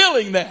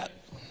fulfilling that.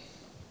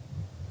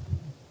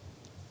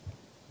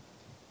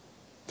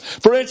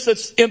 For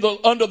instance,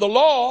 under the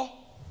law,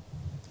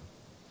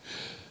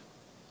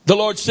 the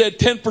Lord said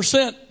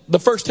 10%, the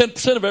first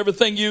 10% of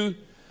everything you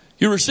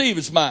receive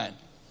is mine.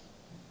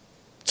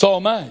 It's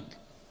all mine.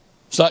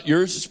 It's not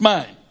yours, it's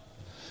mine.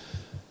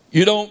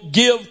 You don't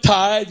give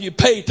tithe, you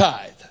pay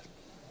tithe.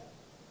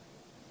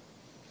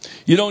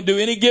 You don't do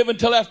any give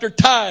until after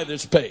tithe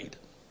is paid.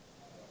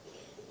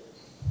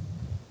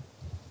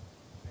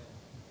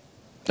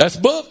 That's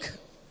book.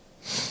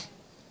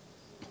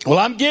 Well,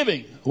 I'm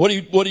giving. What do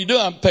you do?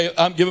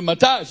 I'm giving my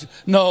tithes.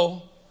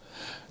 No,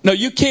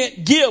 you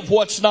can't give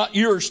what's not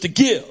yours to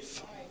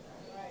give.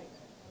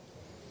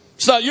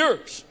 It's not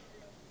yours.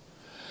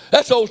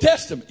 That's Old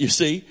Testament, you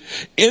see.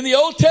 In the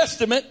Old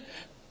Testament,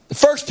 the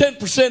first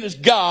 10% is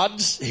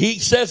God's. He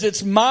says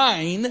it's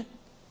mine.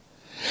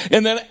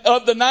 And then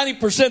of the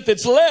 90%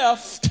 that's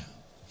left,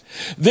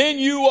 then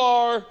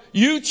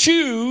you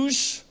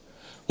choose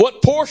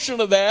what portion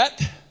of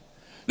that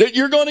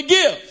you're going to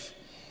give.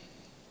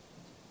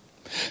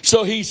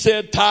 So he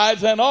said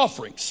tithes and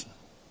offerings.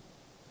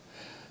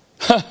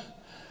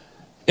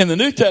 In the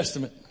New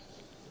Testament,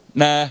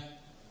 nah.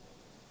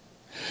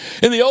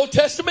 In the Old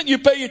Testament, you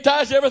pay your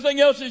tithes, everything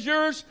else is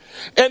yours,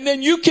 and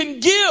then you can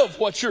give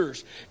what's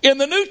yours. In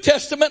the New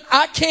Testament,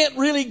 I can't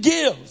really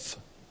give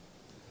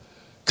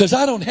because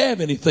I don't have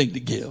anything to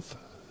give,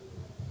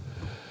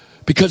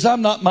 because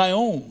I'm not my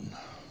own.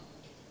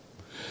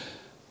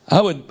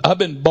 I've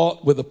been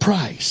bought with a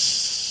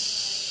price.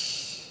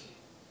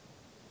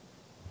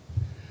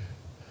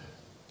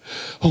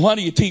 Well, why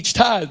do you teach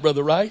tithe,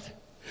 Brother Wright?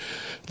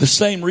 The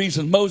same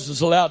reason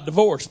Moses allowed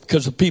divorce,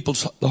 because of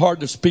the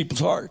hardness of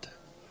people's heart.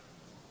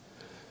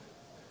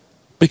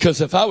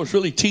 Because if I was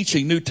really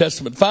teaching New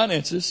Testament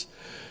finances,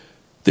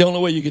 the only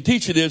way you can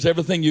teach it is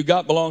everything you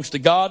got belongs to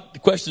God. The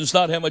question is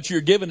not how much you're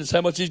giving, it's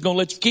how much He's going to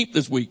let you keep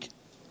this week.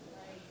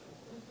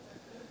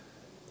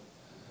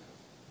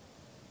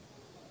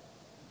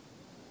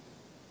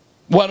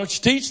 Why don't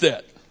you teach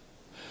that?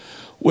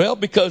 Well,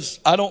 because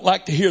I don't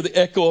like to hear the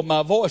echo of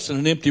my voice in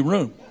an empty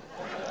room.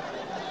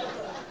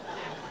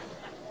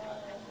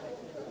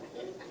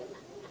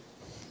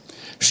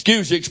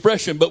 Excuse the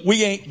expression, but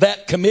we ain't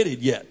that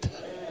committed yet.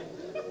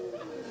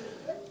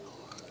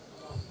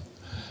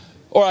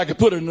 Or I could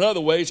put it in other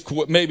ways,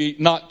 maybe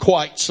not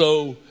quite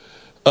so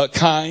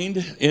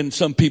kind in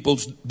some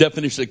people's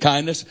definition of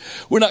kindness.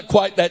 We're not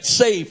quite that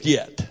saved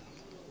yet.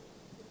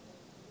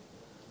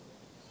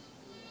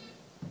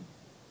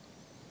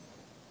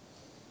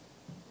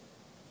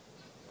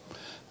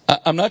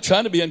 I'm not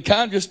trying to be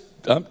unkind, just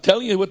I'm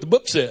telling you what the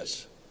book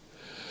says.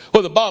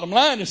 Well, the bottom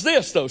line is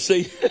this, though.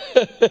 See,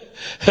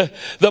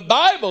 the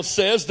Bible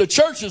says the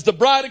church is the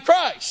bride of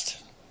Christ.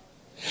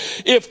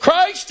 If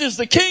Christ is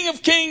the King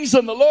of kings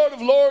and the Lord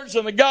of lords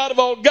and the God of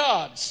all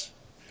gods,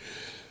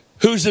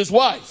 who's his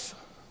wife?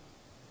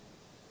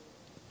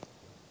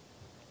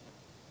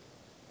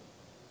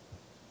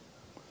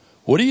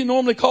 What do you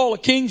normally call a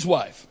king's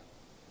wife?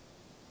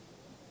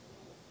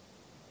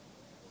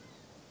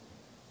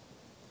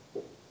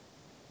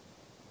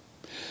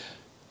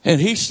 And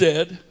he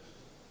said,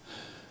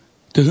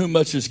 to whom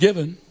much is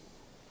given,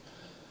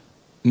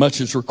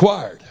 much is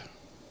required.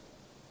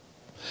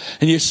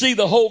 And you see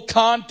the whole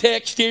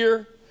context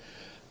here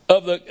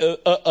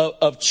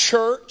of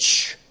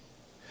church.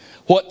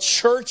 What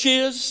church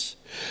is.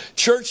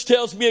 Church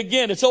tells me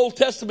again, it's Old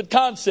Testament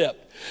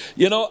concept.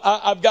 You know,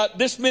 I've got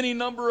this many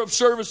number of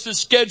services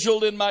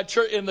scheduled in my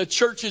church, in the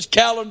church's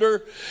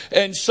calendar.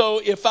 And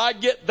so if I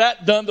get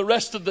that done, the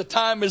rest of the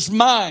time is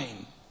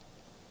mine.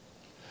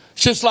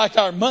 It's just like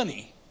our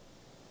money,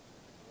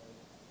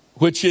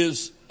 which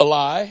is a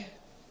lie.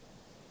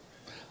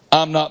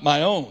 I'm not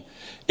my own.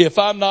 If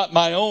I'm not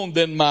my own,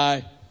 then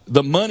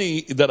the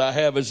money that I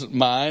have isn't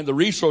mine. The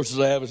resources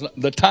I have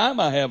the time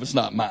I have is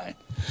not mine.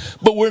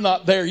 But we're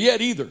not there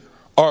yet either,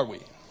 are we?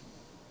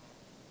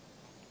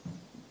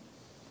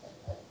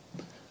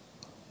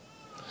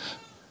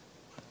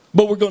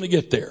 But we're going to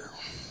get there.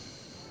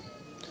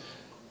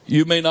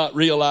 You may not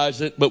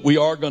realize it, but we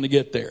are going to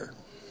get there.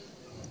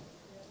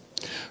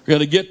 We're going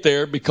to get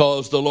there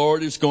because the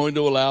Lord is going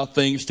to allow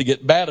things to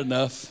get bad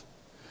enough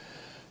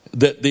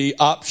that the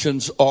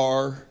options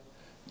are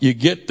you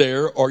get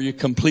there or you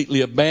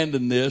completely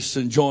abandon this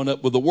and join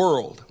up with the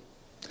world.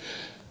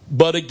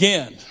 But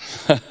again,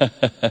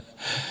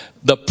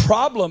 the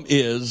problem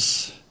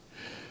is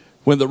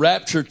when the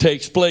rapture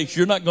takes place,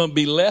 you're not going to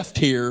be left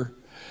here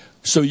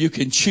so you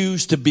can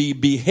choose to be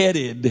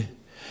beheaded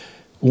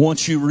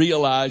once you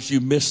realize you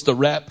missed the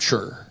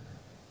rapture.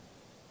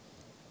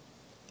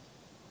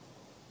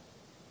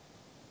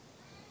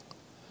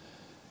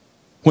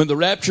 When the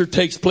rapture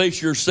takes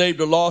place, you're saved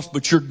or lost,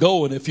 but you're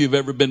going if you've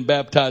ever been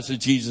baptized in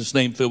Jesus'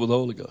 name, filled with the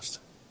Holy Ghost.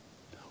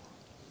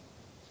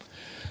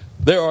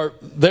 There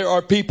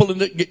are people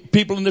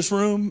in this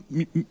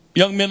room,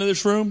 young men in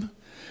this room,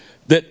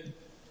 that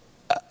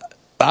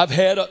I've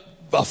had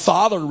a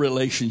father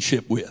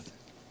relationship with.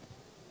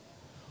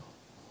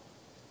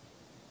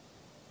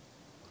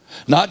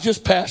 Not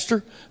just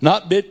pastor,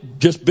 not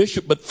just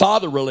bishop, but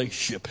father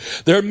relationship.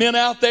 There are men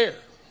out there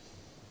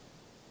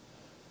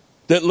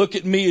that look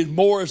at me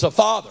more as a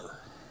father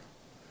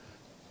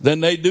than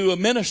they do a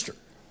minister.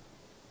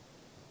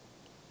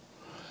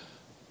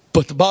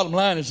 But the bottom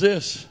line is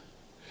this.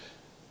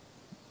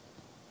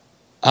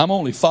 I'm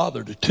only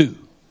father to two.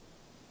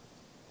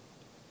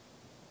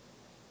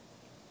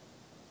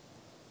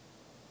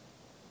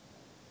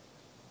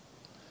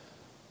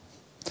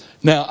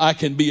 Now, I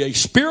can be a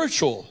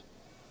spiritual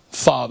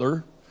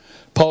father.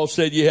 Paul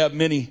said you have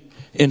many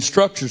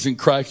instructors in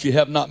Christ, you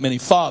have not many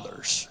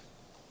fathers.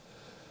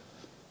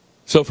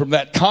 So from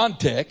that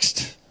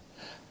context,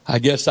 I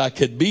guess I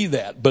could be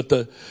that. But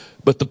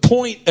the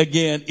point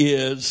again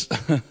is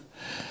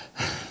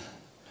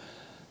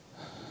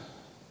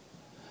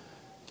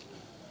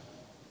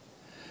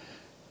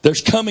there's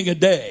coming a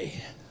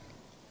day,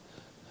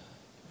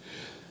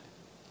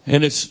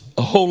 and it's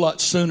a whole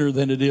lot sooner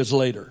than it is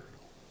later.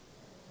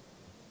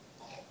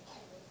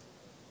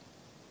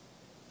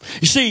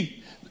 You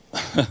see,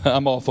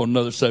 I'm off on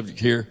another subject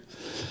here.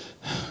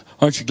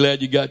 Aren't you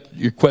glad you got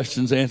your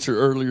questions answered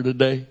earlier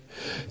today?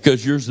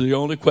 Because yours are the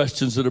only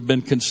questions that have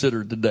been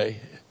considered today.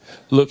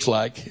 Looks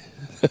like.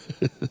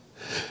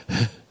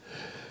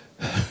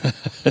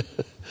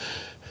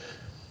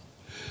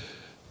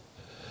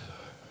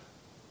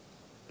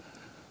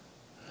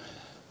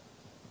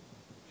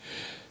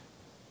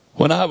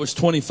 When I was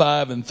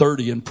 25 and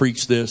 30 and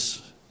preached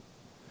this,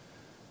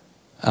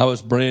 I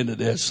was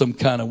branded as some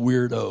kind of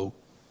weirdo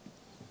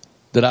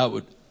that I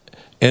would,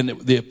 and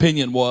the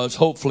opinion was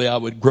hopefully I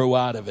would grow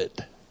out of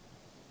it.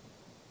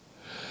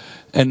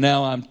 And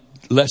now I'm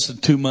less than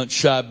 2 months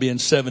shy of being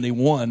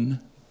 71.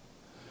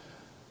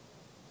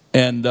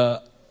 And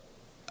I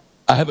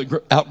haven't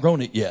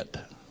outgrown it yet.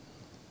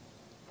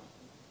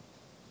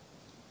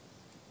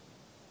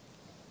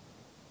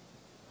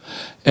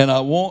 And I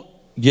won't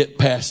get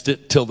past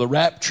it till the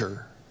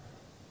rapture.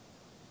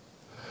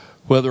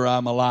 Whether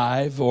I'm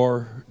alive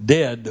or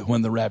dead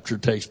when the rapture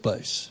takes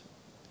place.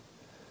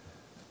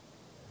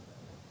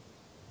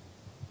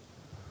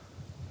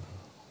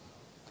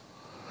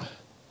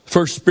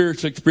 First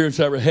spiritual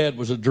experience I ever had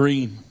was a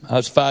dream. I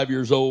was 5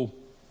 years old.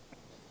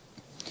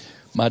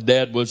 My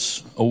dad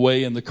was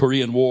away in the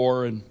Korean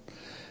War, and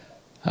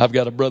I've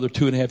got a brother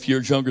 2.5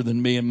 years younger than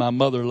me, and my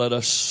mother let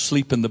us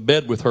sleep in the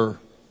bed with her.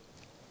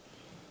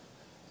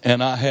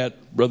 And I had,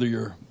 brother,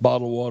 your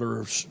bottled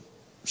water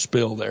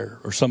spill there,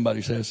 or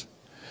somebody says.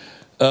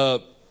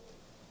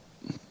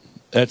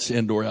 That's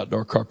indoor,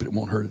 outdoor carpet. It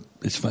won't hurt it.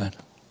 It's fine.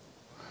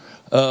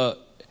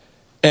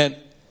 And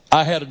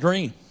I had a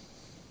dream.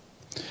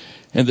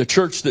 And the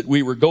church that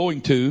we were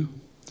going to,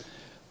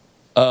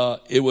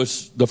 it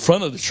was the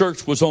front of the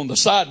church was on the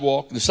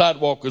sidewalk. The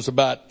sidewalk was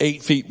about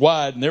 8 feet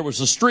wide, and there was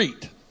a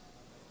street,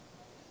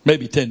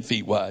 maybe 10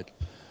 feet wide.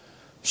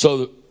 So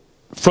the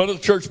front of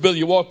the church building,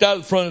 you walked out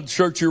of the front of the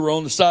church, you were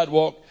on the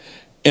sidewalk,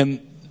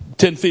 and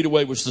 10 feet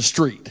away was the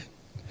street.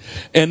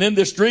 And in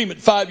this dream at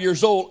 5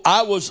 years old,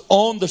 I was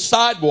on the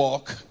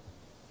sidewalk,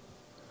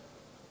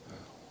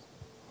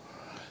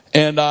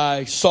 and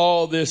I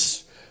saw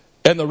this.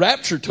 And the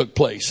rapture took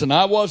place. And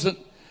I wasn't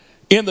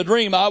in the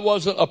dream. I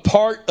wasn't a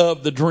part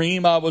of the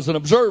dream. I was an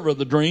observer of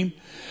the dream.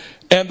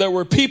 And there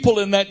were people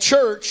in that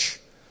church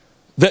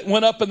that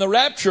went up in the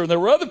rapture. And there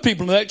were other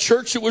people in that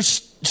church that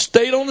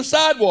stayed on the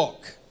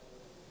sidewalk.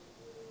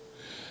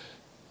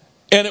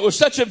 And it was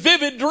such a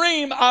vivid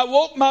dream, I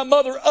woke my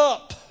mother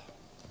up.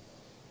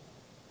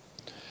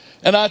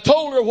 And I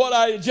told her what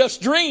I had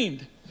just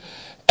dreamed.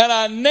 And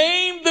I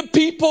named the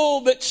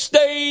people that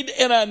stayed,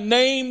 and I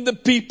named the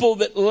people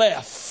that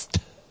left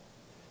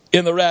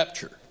in the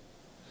rapture.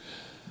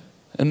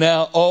 And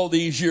now all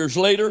these years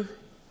later,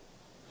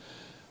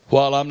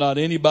 while I'm not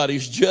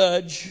anybody's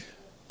judge,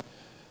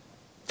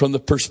 from the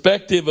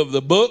perspective of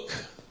the book,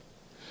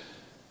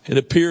 it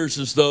appears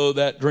as though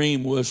that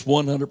dream was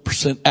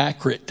 100%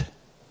 accurate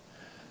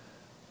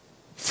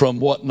from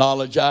what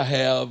knowledge I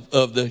have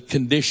of the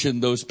condition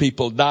those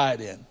people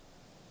died in.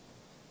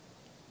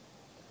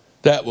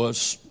 That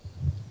was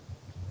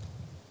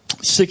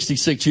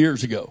 66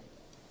 years ago.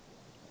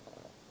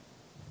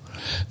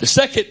 The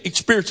second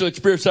spiritual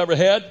experience I ever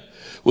had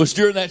was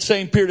during that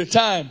same period of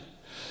time.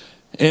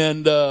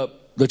 And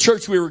the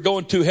church we were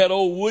going to had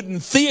old wooden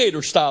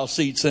theater style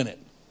seats in it.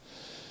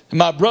 And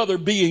my brother,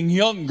 being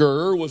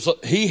younger,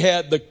 he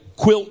had the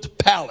quilt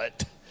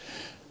pallet.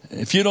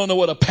 If you don't know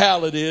what a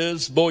pallet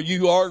is, boy,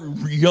 you are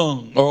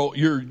young. Oh,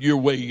 you're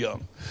way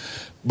young.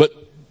 But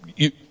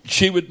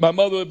my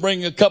mother would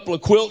bring a couple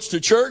of quilts to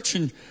church,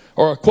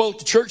 or a quilt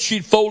to church.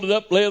 She'd fold it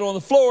up, lay it on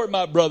the floor. And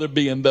my brother,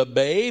 being the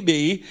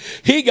baby,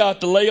 he got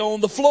to lay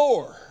on the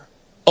floor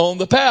on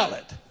the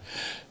pallet.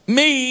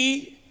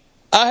 Me,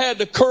 I had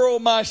to curl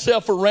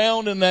myself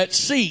around in that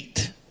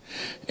seat.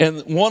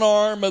 And one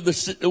arm of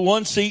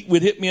one seat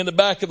would hit me in the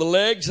back of the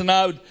legs, and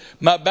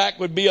my back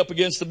would be up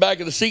against the back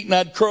of the seat, and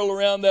I'd curl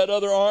around that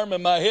other arm,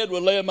 and my head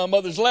would lay in my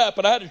mother's lap,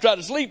 and I had to try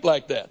to sleep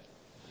like that.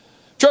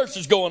 Church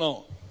is going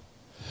on.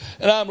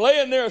 And I'm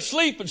laying there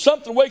asleep, and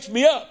something wakes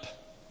me up.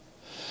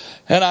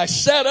 And I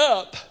sat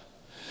up,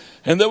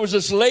 and there was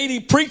this lady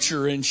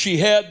preacher, and she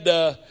had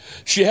a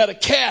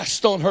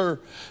cast on her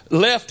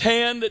left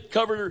hand that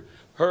covered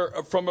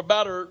her from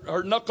about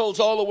her knuckles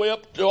all the way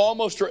up to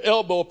almost her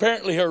elbow.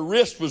 Apparently her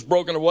wrist was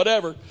broken or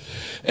whatever.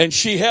 And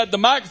she had the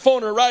microphone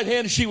in her right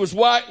hand, and she was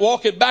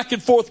walking back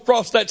and forth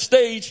across that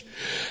stage.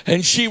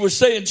 And she was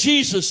saying,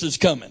 Jesus is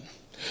coming.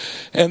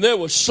 And there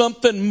was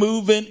something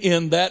moving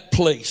in that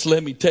place.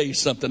 Let me tell you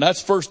something.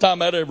 That's the first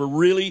time I'd ever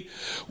really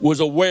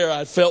was aware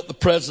I felt the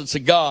presence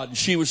of God. And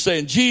she was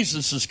saying,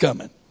 Jesus is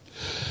coming.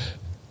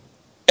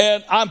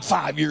 And I'm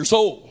 5 years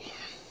old.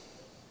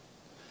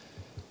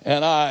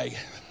 And I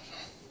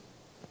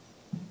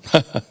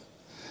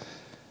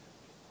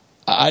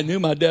knew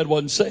my dad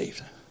wasn't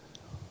saved.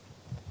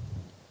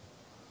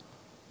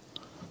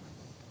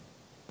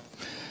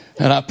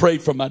 And I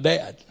prayed for my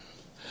dad.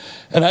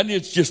 And I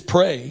didn't just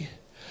pray.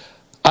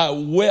 I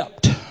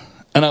wept.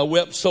 And I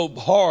wept so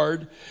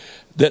hard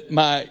that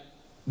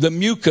the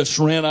mucus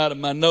ran out of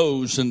my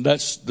nose. And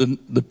that's the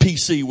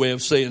PC way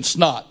of saying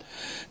snot.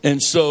 And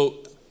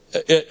so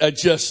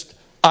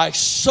I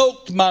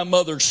soaked my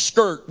mother's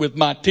skirt with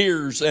my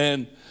tears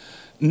and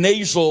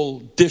nasal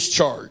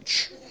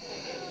discharge.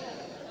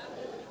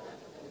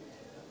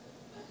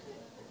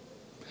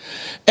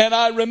 And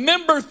I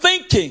remember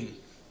thinking,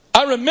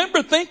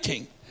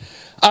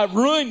 I've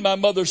ruined my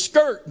mother's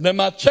skirt. And then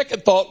my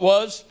second thought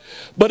was,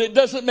 but it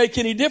doesn't make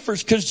any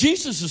difference because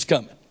Jesus is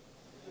coming.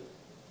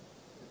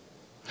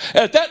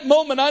 At that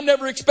moment, I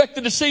never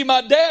expected to see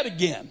my dad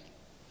again.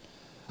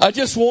 I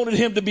just wanted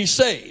him to be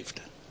saved.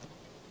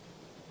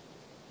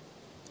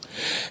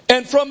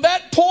 And from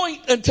that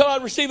point until I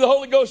received the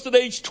Holy Ghost at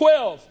age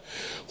 12,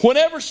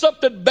 whenever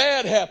something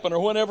bad happened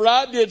or whenever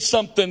I did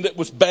something that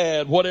was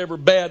bad, whatever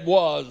bad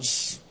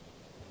was,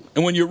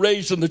 and when you're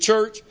raised in the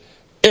church,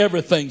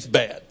 everything's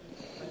bad.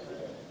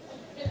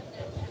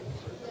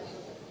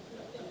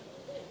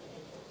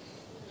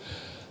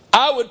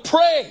 I would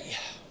pray.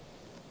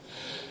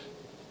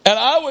 And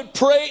I would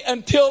pray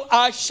until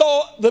I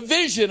saw the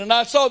vision. And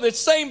I saw that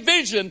same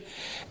vision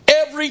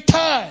every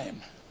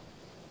time.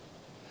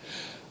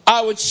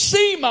 I would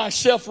see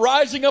myself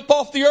rising up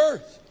off the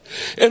earth.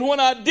 And when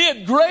I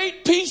did,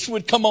 great peace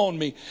would come on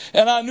me.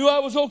 And I knew I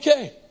was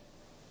okay.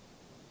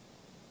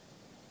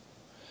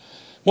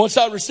 Once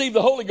I received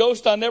the Holy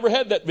Ghost, I never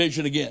had that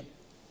vision again.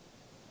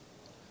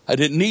 I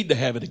didn't need to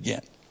have it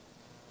again.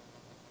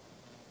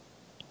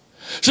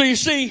 So you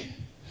see,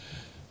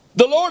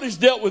 the Lord has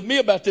dealt with me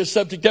about this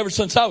subject ever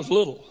since I was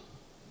little.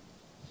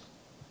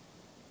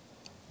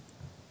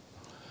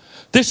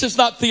 This is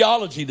not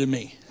theology to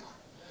me.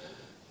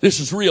 This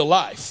is real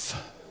life.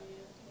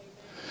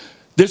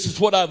 This is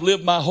what I've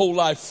lived my whole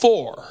life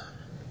for.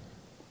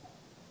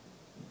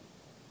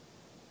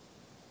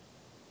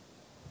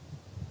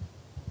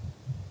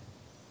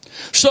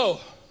 So,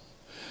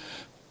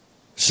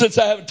 since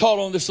I haven't taught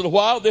on this in a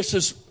while, this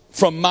is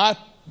from my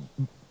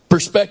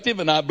perspective,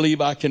 and I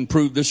believe I can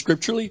prove this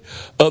scripturally.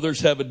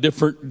 Others have a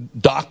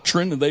different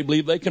doctrine, and they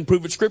believe they can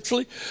prove it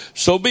scripturally.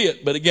 So be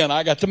it. But again,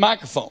 I got the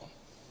microphone.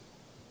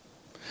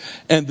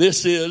 And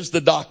this is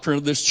the doctrine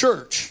of this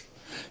church.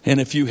 And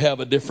if you have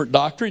a different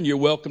doctrine, you're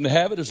welcome to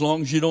have it as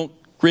long as you don't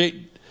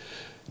create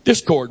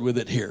discord with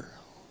it here.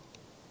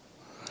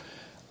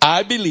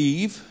 I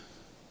believe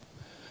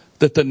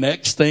that the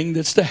next thing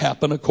that's to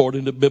happen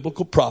according to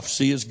biblical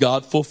prophecy is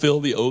God fulfill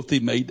the oath he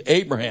made to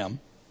Abraham,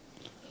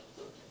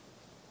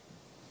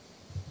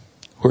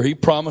 where he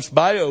promised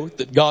by oath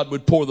that God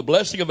would pour the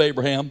blessing of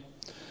Abraham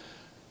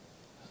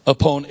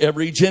upon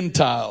every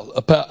Gentile,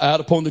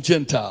 out upon the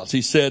Gentiles.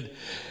 He said,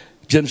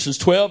 Genesis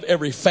 12,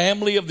 every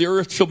family of the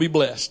earth shall be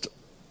blessed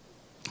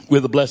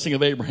with the blessing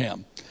of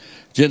Abraham.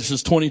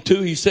 Genesis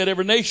 22, he said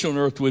every nation on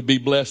earth would be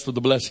blessed with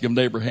the blessing of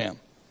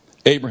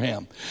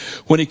Abraham.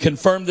 When he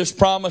confirmed this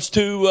promise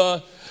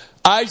to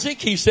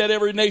Isaac, he said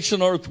every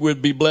nation on earth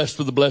would be blessed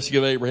with the blessing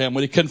of Abraham.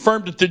 When he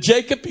confirmed it to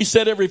Jacob, he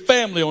said every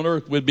family on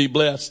earth would be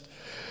blessed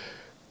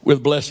with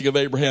the blessing of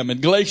Abraham.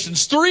 And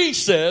Galatians 3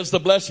 says the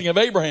blessing of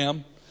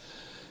Abraham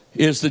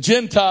is the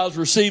Gentiles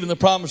receiving the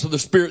promise of the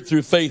Spirit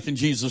through faith in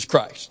Jesus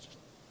Christ.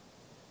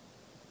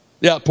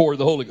 The outpouring of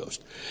the Holy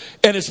Ghost.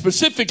 And it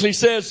specifically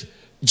says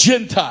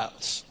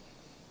Gentiles.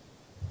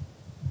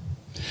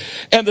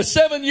 And the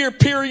 7-year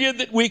period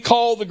that we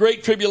call the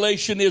Great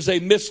Tribulation is a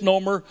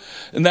misnomer.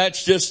 And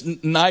that's just a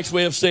nice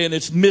way of saying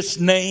it's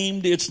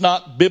misnamed. It's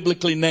not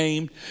biblically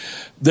named.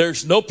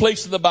 There's no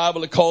place in the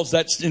Bible that calls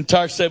that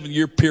entire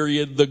 7-year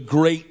period the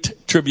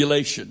Great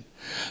Tribulation.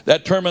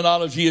 That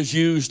terminology is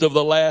used of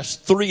the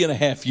last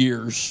 3.5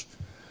 years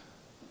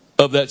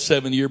of that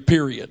 7-year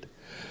period.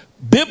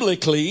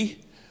 Biblically,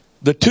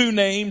 the two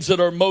names that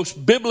are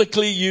most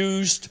biblically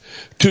used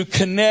to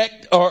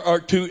connect or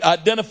to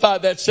identify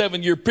that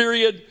 7-year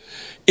period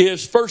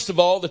is, first of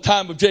all, the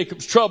time of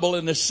Jacob's trouble.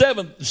 And the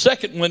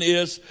second one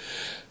is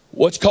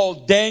what's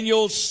called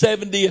Daniel's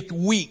 70th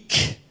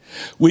week.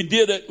 We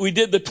did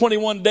the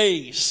 21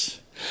 days.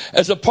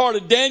 As a part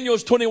of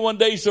Daniel's 21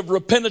 days of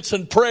repentance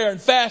and prayer and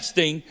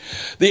fasting,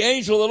 the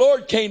angel of the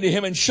Lord came to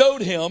him and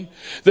showed him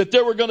that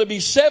there were going to be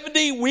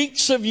 70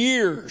 weeks of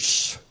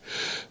years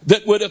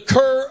that would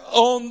occur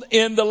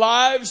in the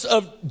lives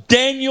of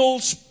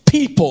Daniel's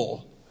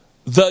people,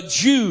 the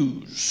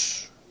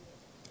Jews.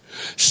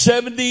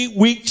 70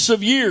 weeks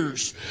of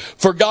years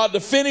for God to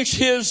finish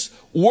his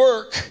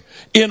work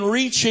in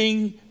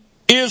reaching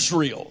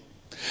Israel.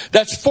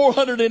 That's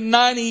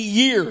 490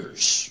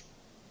 years.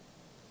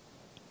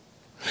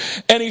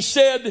 And he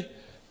said,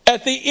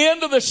 at the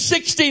end of the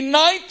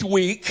 69th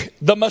week,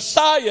 the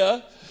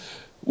Messiah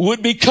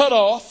would be cut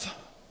off.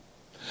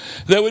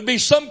 There would be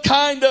some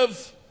kind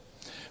of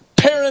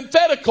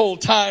parenthetical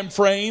time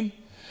frame.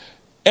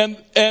 And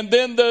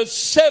then the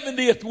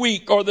 70th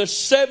week, or the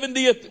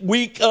 70th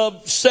week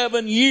of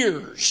 7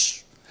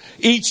 years,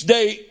 each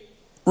day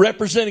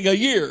representing a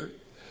year.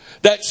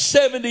 That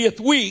 70th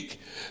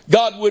week,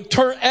 God would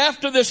turn,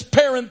 after this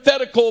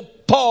parenthetical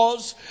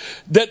pause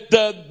that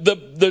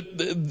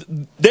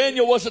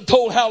Daniel wasn't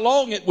told how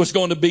long it was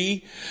going to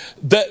be,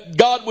 that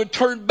God would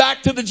turn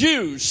back to the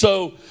Jews.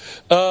 So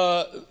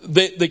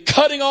the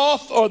cutting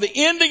off or the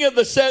ending of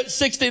the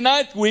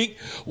 69th week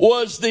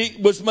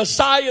was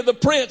Messiah the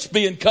Prince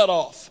being cut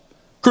off,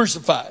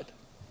 crucified.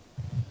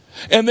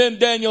 And then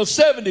Daniel's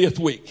 70th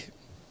week.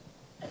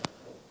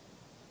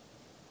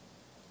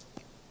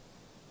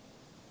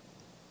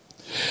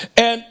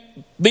 And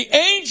the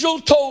angel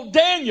told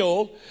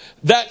Daniel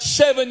that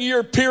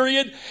 7-year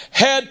period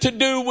had to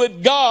do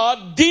with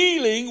God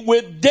dealing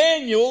with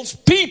Daniel's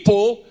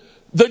people,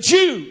 the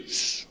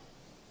Jews.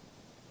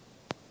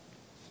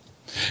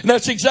 And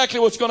that's exactly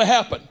what's going to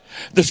happen.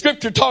 The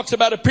scripture talks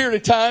about a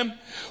period of time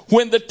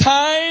when the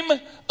time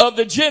of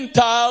the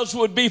Gentiles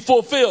would be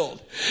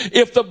fulfilled.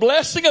 If the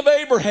blessing of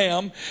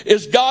Abraham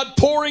is God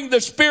pouring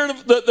the Spirit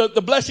of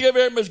the blessing of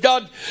Abraham is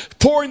God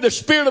pouring the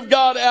Spirit of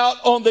God out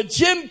on the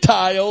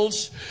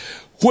Gentiles,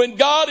 when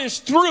God is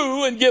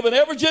through and given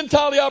every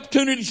Gentile the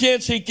opportunity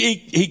chance he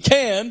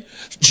can,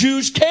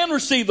 Jews can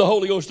receive the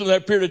Holy Ghost in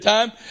that period of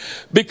time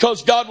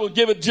because God will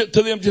give it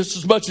to them just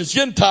as much as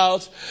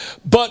Gentiles.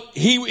 But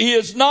he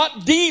is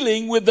not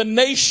dealing with the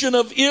nation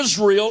of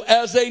Israel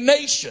as a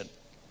nation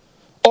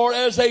or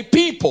as a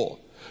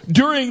people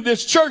during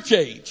this church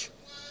age.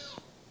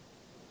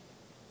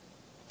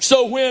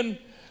 So when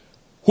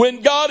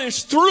God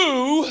is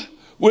through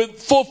with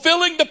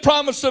fulfilling the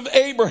promise of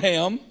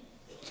Abraham,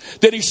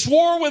 that he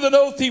swore with an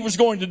oath he was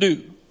going to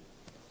do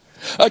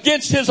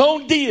against his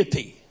own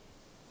deity.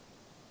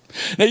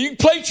 Now you can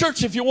play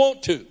church if you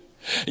want to.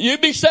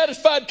 You'd be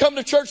satisfied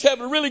coming to church,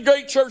 having really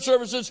great church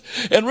services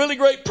and really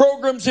great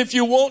programs if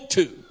you want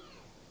to.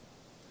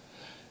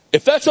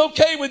 If that's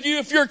okay with you,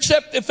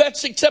 if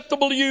that's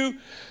acceptable to you,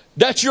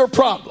 that's your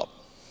problem.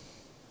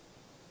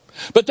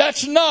 But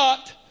that's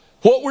not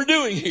what we're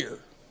doing here.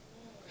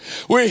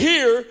 We're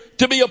here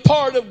to be a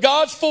part of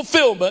God's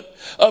fulfillment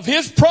of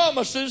his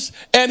promises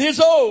and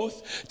his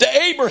oath to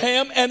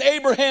Abraham and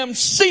Abraham's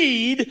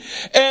seed.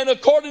 And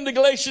according to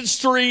Galatians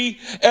 3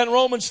 and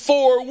Romans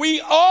 4, we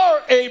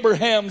are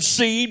Abraham's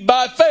seed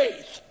by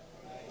faith.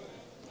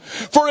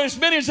 For as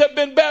many as have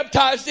been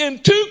baptized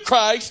into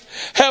Christ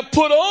have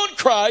put on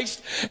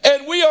Christ,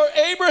 and we are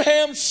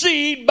Abraham's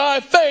seed by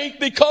faith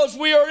because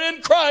we are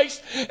in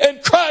Christ,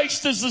 and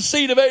Christ is the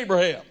seed of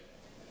Abraham.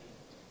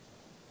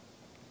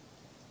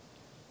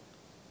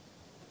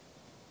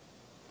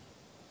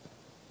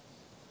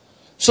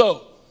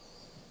 So,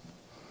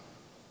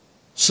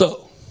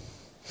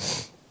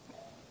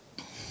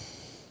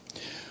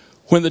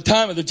 when the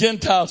time of the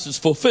Gentiles is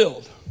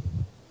fulfilled,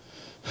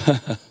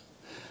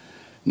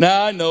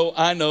 now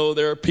I know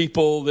there are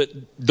people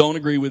that don't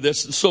agree with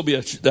this, and so be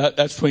it.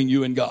 That's between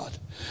you and God.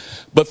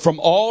 But from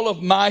all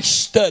of my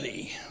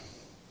study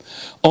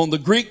on the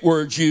Greek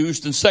words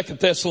used in 2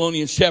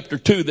 Thessalonians chapter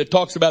 2 that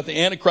talks about the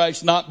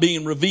Antichrist not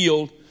being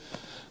revealed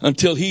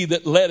until he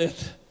that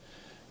letteth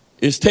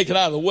is taken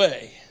out of the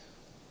way.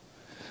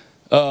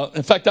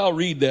 In fact, I'll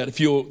read that if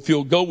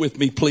you'll go with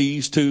me,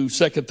 please, to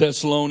 2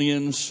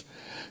 Thessalonians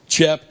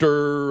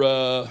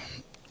chapter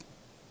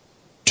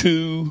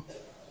 2.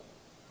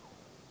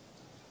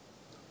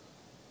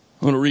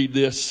 I'm going to read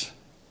this.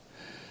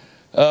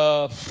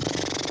 I'm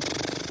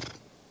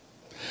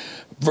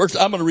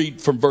going to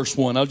read from verse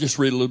 1. I'll just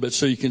read a little bit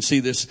so you can see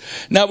this.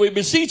 Now we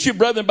beseech you,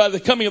 brethren, by the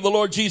coming of the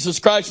Lord Jesus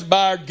Christ and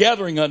by our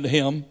gathering unto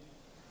him.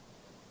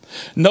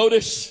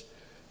 Notice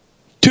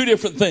two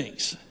different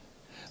things.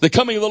 The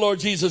coming of the Lord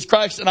Jesus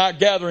Christ and our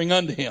gathering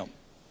unto him.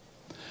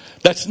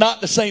 That's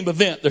not the same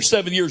event. They're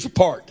 7 years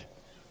apart.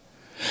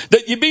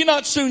 That ye be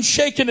not soon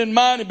shaken in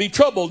mind and be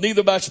troubled,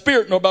 neither by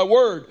spirit, nor by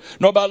word,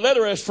 nor by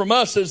letter as from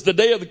us, as the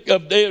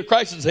day of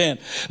Christ's hand.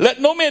 Let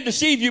no man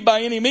deceive you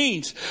by any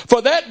means. For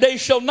that day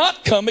shall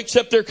not come,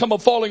 except there come a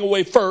falling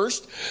away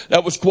first.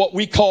 That was what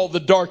we call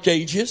the dark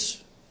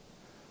ages.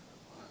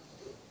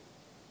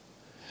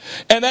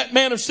 And that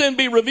man of sin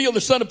be revealed,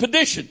 the son of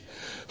perdition,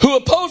 who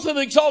opposeth and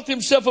exalteth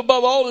himself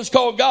above all that is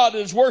called God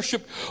and is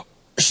worshipped,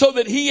 so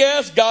that he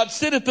as God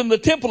sitteth in the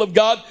temple of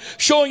God,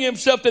 showing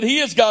himself that he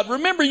is God.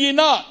 Remember ye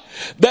not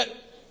that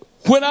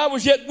when I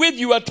was yet with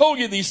you, I told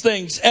you these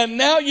things. And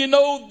now you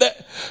know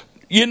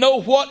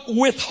what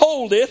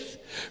withholdeth.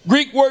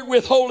 Greek word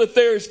withholdeth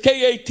there is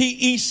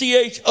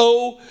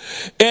K-A-T-E-C-H-O.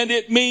 And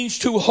it means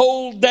to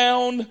hold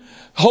down,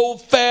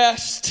 hold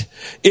fast.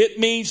 It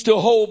means to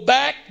hold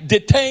back,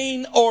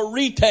 detain, or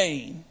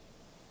retain.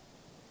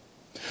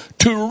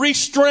 To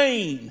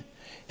restrain,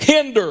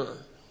 hinder.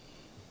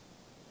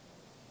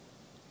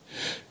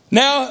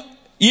 Now,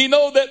 ye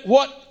know that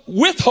what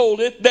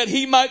withholdeth, that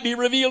he might be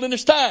revealed in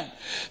his time.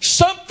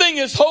 Something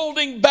is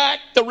holding back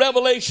the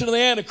revelation of the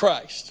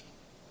Antichrist.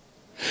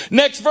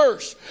 Next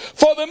verse.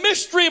 For the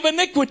mystery of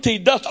iniquity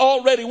doth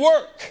already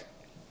work.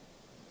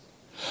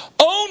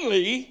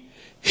 Only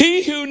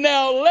he who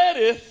now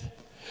letteth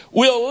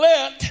will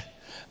let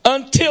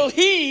until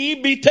he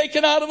be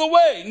taken out of the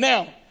way.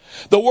 Now,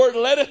 the word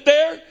letteth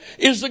there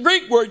is the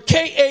Greek word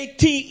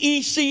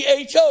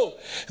K-A-T-E-C-H-O.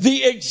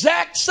 The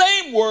exact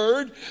same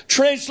word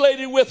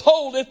translated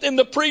withholdeth in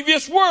the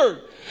previous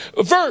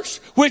verse,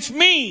 which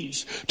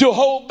means to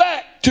hold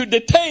back, to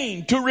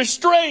detain, to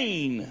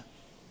restrain,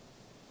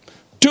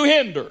 to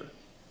hinder.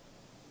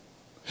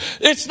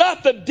 It's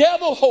not the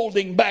devil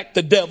holding back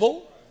the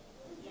devil.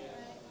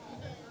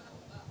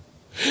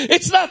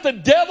 It's not the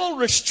devil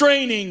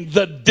restraining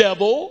the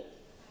devil.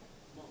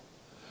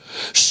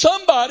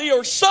 Somebody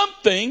or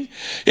something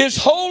is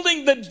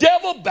holding the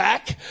devil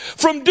back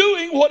from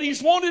doing what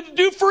he's wanted to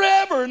do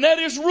forever, and that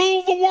is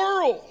rule the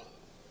world.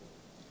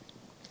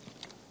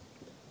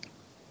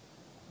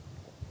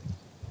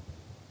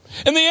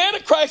 And the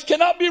Antichrist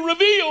cannot be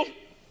revealed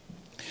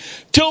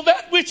till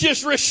that which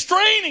is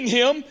restraining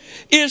him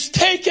is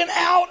taken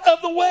out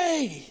of the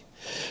way.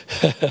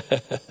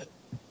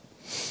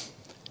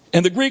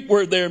 And the Greek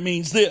word there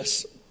means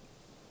this.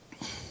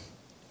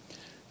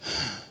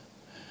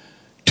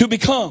 To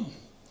become,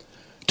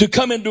 to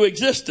come into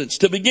existence,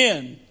 to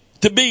begin,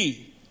 to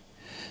be.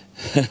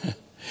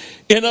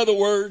 In other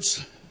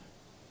words,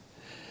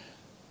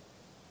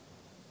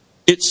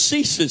 it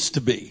ceases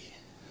to be.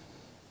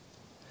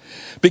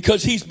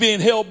 Because he's being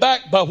held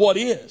back by what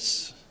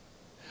is,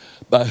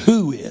 by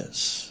who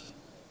is.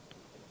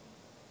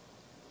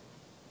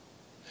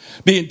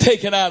 Being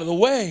taken out of the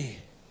way.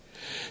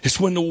 It's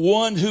when the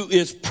one who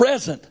is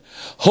present,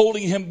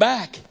 holding him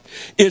back,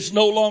 is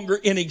no longer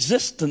in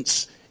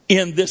existence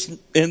in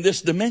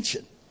this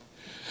dimension.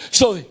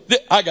 So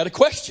I got a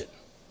question.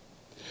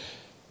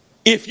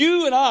 If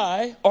you and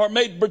I are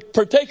made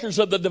partakers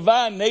of the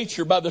divine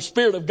nature by the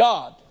Spirit of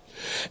God,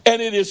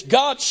 and it is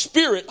God's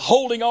Spirit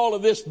holding all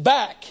of this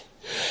back,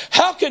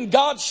 how can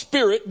God's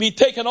Spirit be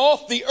taken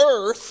off the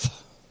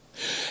earth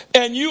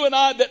and you and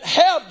I that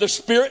have the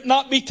Spirit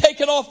not be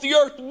taken off the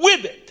earth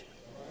with it?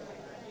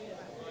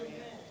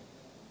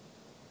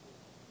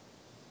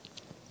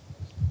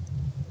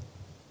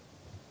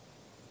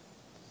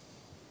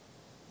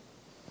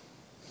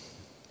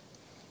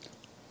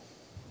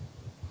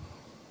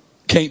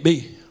 Can't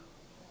be.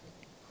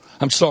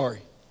 I'm sorry.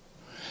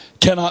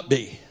 Cannot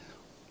be.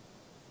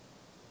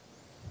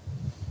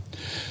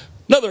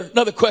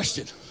 Another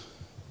question.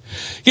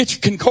 Get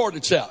your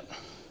concordance out.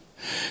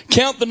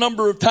 Count the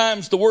number of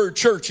times the word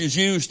church is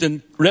used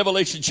in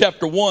Revelation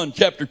chapter 1,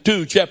 chapter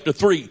 2, chapter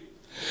 3.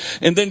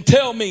 And then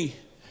tell me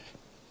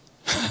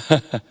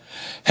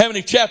how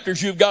many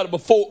chapters you've got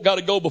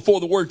to go before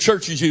the word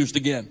church is used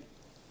again.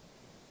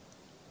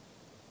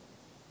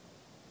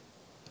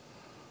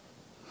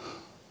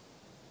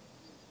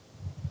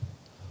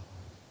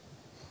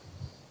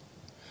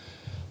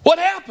 What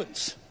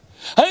happens?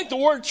 I think the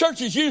word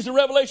church is used in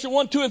Revelation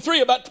 1, 2, and 3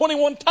 about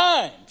 21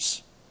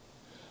 times.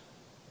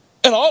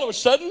 And all of a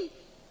sudden,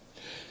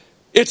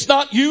 it's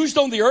not used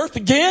on the earth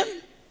again?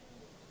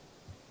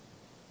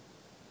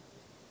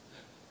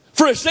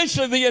 for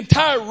essentially the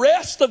entire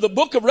rest of the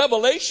book of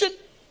Revelation?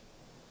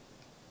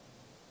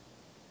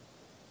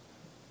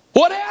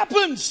 What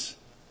happens?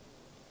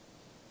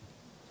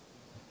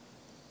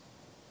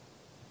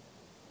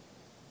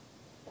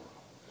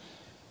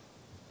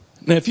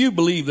 Now, if you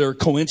believe there are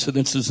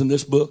coincidences in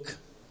this book,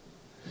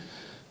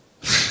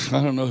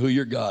 I don't know who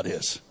your God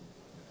is.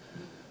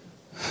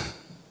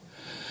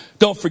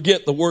 Don't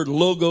forget the word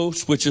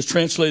logos, which is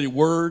translated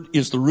word,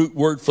 is the root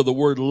word for the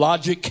word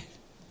logic.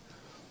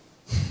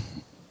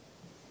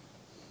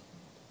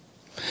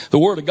 The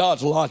word of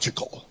God's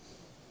logical.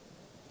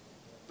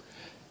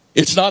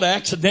 It's not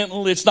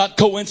accidental. It's not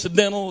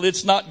coincidental.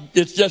 It's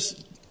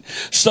just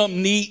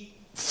some neat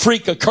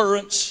freak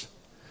occurrence.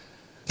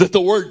 That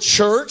the word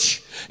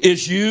church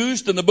is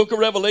used in the book of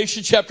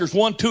Revelation chapters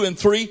 1, 2, and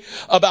 3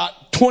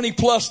 about 20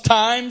 plus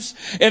times.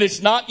 And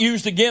it's not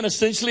used again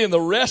essentially in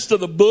the rest of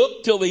the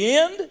book till the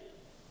end.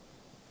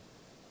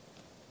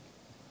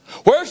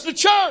 Where's the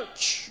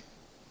church?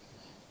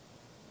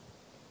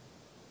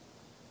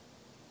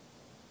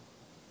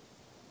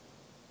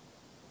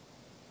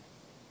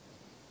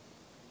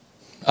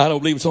 I don't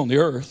believe it's on the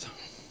earth.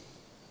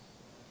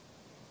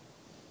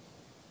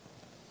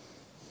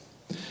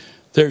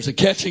 There's a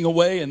catching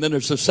away and then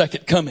there's a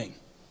second coming.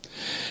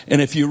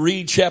 And if you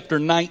read chapter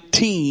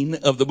 19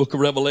 of the book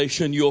of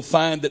Revelation, you'll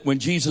find that when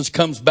Jesus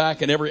comes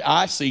back and every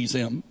eye sees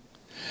him,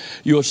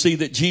 you'll see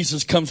that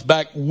Jesus comes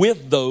back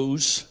with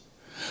those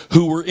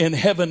who were in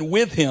heaven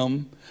with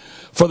him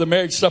for the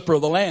marriage supper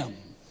of the Lamb.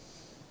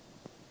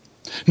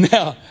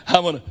 Now,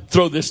 I'm going to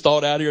throw this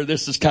thought out here.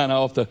 This is kind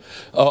of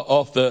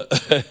off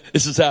the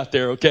this is out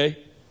there, okay?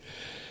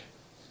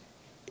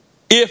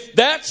 If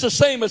that's the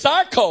same as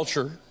our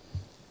culture,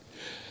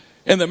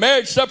 and the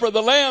marriage supper of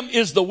the Lamb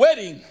is the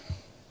wedding,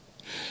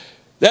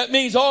 that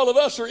means all of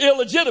us are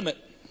illegitimate.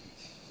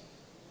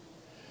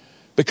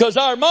 Because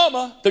our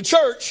mama, the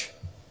church,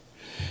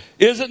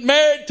 isn't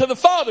married to the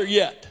Father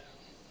yet.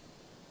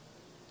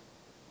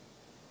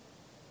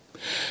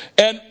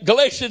 And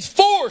Galatians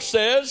 4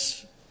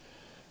 says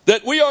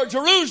that we are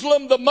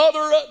Jerusalem,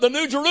 the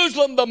new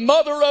Jerusalem, the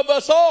mother of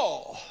us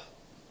all.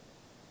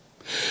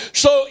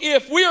 So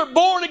if we are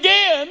born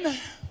again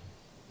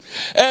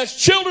as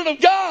children of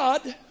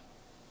God,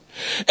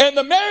 and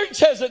the marriage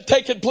hasn't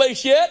taken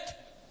place yet,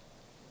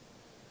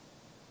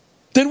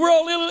 then we're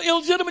all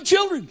illegitimate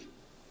children.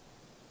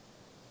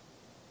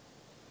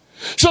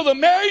 So the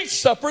marriage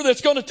supper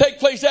that's going to take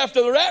place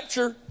after the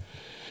rapture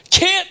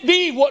can't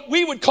be what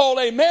we would call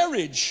a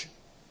marriage.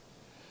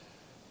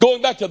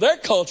 Going back to their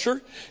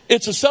culture,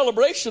 it's a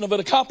celebration of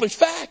an accomplished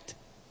fact.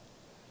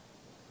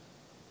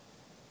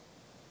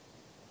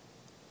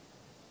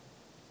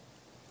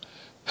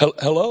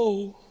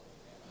 Hello?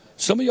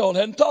 Some of y'all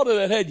hadn't thought of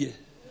that, had you?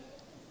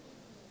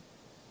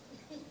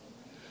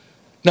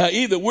 Now,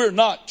 either we're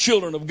not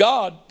children of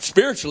God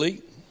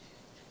spiritually,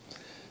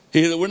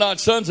 either we're not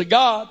sons of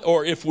God,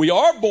 or if we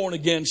are born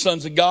again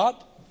sons of God,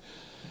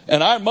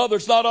 and our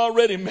mother's not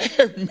already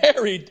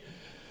married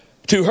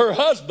to her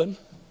husband,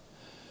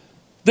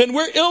 then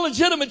we're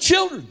illegitimate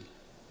children.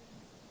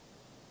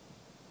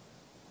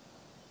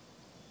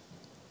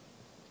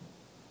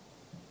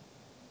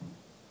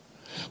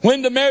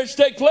 When did marriage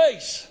take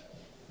place?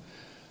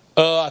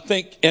 I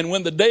think, and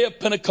when the day of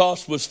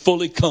Pentecost was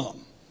fully come.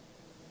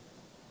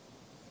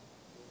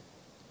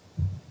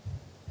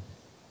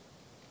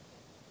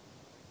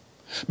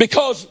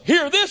 Because,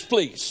 hear this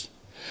please.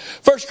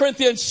 1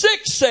 Corinthians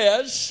 6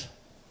 says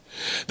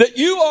that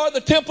you are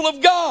the temple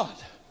of God.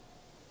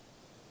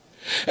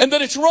 And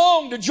that it's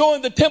wrong to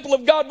join the temple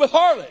of God with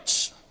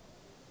harlots.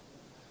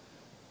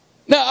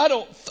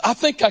 Now, I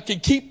think I can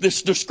keep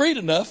this discreet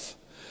enough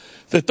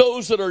that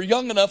those that are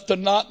young enough to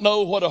not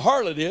know what a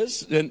harlot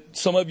is, and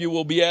some of you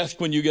will be asked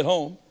when you get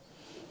home.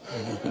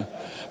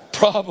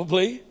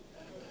 Probably.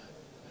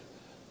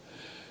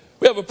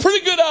 We have a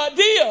pretty good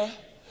idea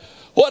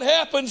what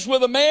happens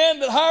with a man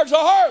that hires a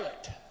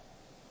harlot.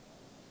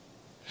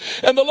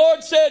 And the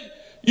Lord said,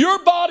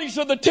 your bodies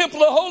are the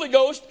temple of the Holy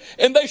Ghost,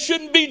 and they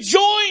shouldn't be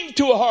joined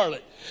to a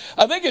harlot.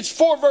 I think it's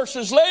 4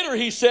 verses later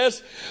he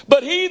says,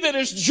 but he that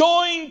is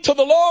joined to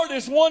the Lord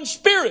is one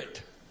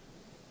spirit.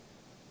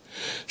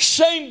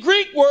 Same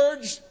Greek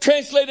words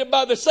translated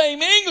by the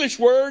same English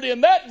word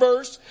in that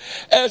verse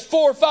as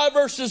 4 or 5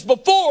 verses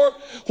before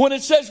when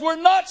it says we're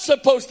not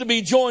supposed to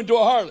be joined to a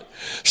harlot.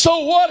 So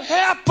what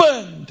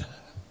happened?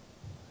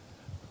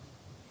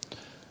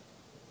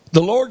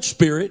 The Lord's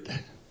Spirit,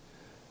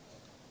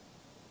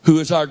 who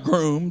is our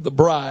groom, the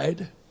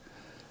bride,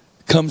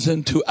 comes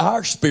into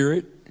our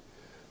spirit,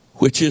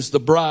 which is the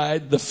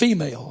bride, the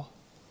female,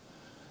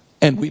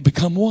 and we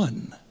become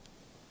one.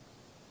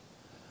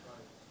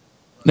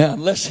 Now,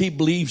 unless he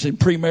believes in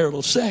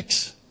premarital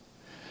sex,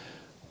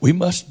 we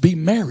must be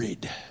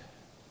married.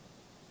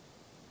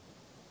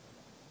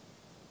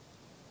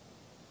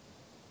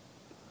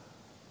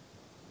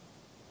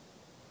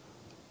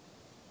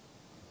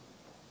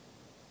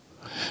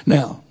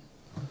 Now,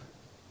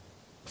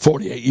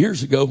 48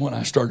 years ago when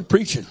I started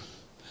preaching,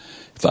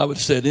 if I would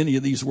have said any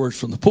of these words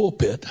from the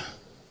pulpit,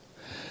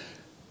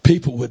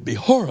 people would be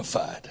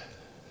horrified.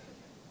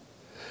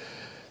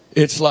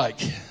 It's like,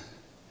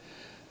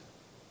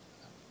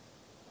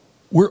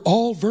 we're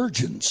all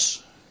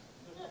virgins.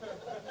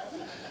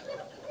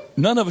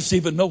 None of us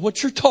even know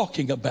what you're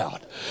talking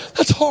about.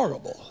 That's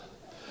horrible.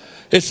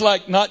 It's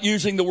like not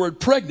using the word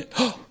pregnant.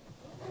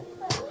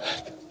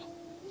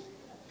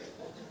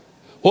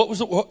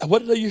 What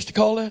did they used to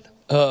call that?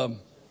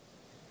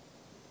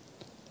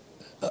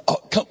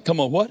 Come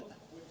on, what?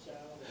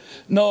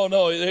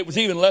 No, it was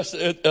even less.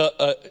 In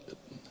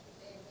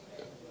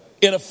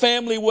a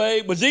family way,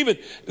 it was even.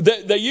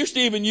 They used to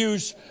even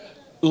use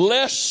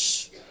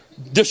less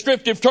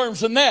descriptive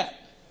terms than that.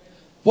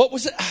 What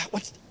was it?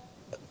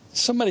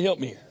 Somebody help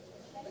me here.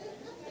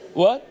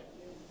 What?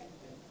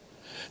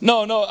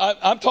 No,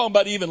 I'm talking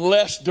about even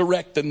less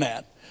direct than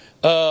that.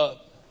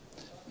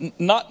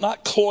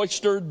 Not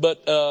cloistered,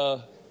 but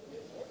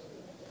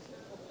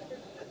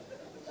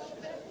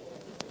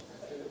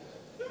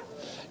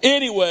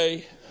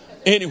anyway.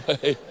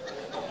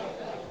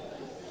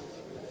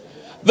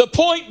 The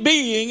point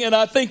being, and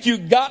I think you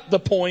got the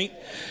point,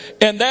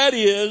 and that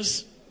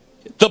is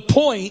the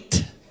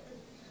point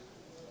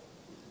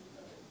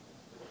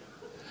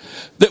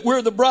that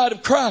we're the bride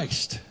of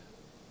Christ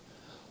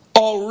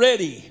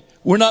already.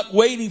 We're not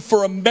waiting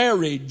for a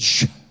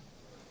marriage.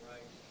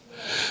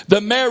 The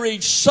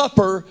marriage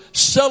supper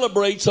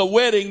celebrates a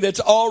wedding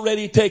that's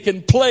already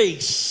taken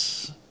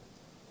place.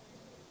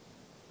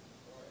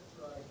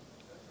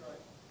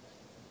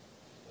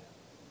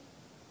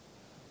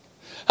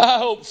 I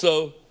hope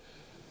so,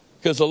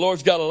 because the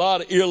Lord's got a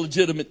lot of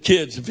illegitimate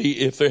kids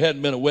if there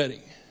hadn't been a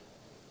wedding.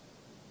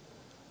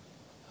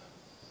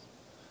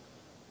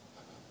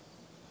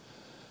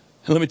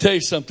 And let me tell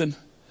you something.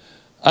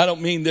 I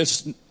don't mean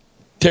this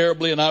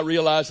terribly, and I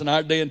realize in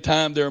our day and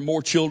time there are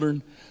more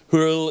children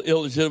who are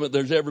illegitimate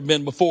than there's ever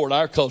been before, in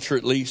our culture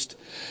at least.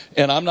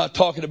 And I'm not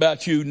talking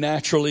about you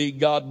naturally.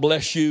 God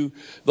bless you.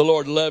 The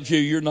Lord loves you.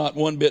 You're not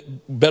one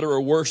bit better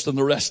or worse than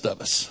the rest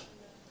of us.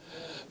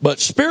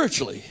 But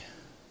spiritually,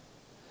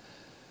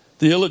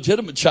 the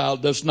illegitimate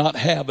child does not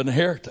have an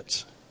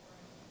inheritance.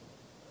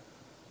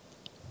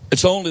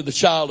 It's only the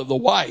child of the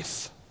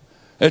wife.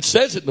 It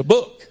says it in the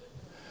book,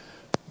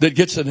 that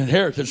gets an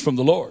inheritance from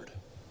the Lord.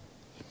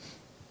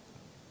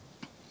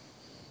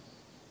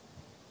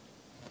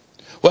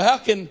 Well, how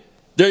can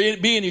there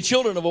be any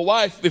children of a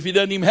wife if he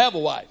doesn't even have a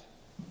wife?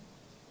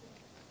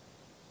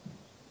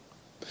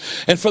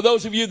 And for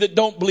those of you that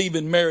don't believe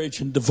in marriage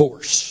and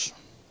divorce,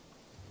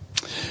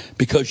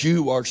 because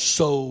you are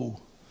so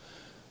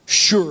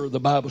sure the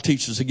Bible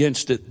teaches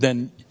against it,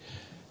 then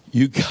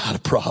you got a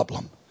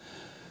problem.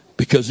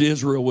 Because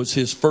Israel was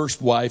his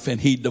first wife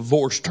and he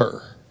divorced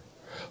her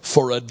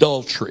for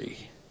adultery.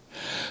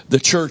 The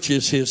church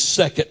is his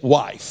second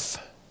wife.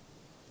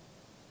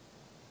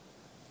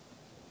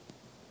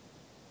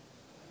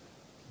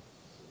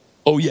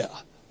 Oh yeah.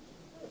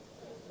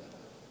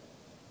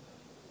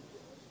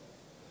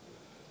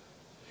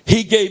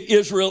 He gave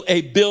Israel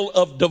a bill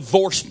of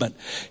divorcement.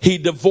 He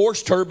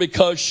divorced her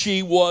because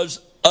she was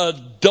an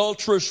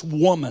adulterous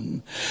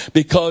woman,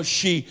 because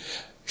she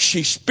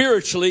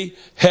spiritually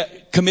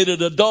had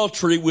committed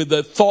adultery with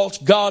the false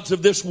gods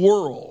of this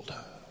world.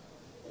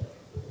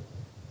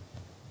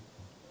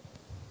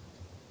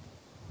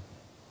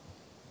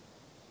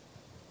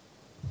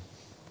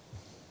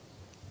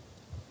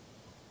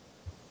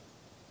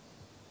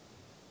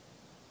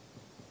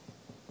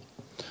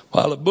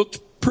 Well, the book's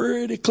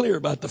pretty clear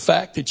about the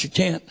fact that you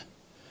can't,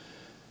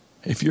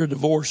 if you're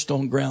divorced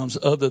on grounds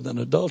other than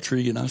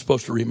adultery, you're not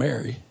supposed to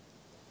remarry.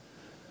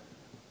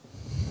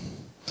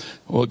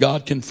 Well,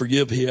 God can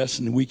forgive, yes,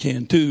 and we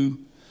can too,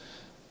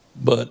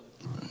 but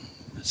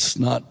it's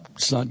not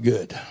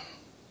good.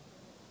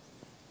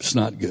 It's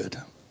not good.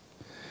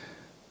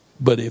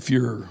 But if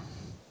you're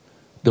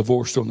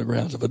divorced on the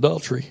grounds of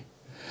adultery,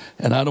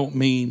 and I don't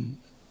mean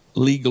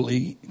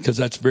legally, because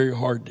that's very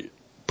hard to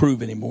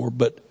prove anymore,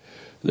 but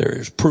there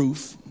is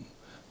proof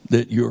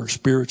that your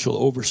spiritual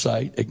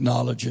oversight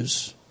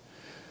acknowledges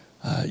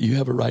you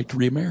have a right to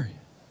remarry.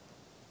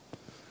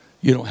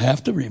 You don't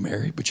have to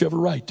remarry, but you have a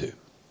right to.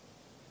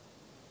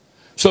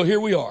 So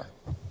here we are.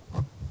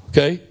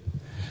 Okay?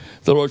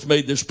 The Lord's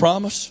made this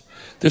promise.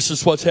 This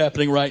is what's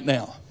happening right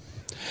now.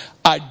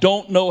 I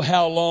don't know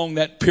how long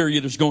that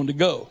period is going to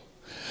go,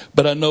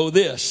 but I know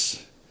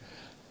this.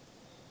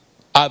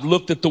 I've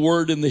looked at the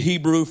word in the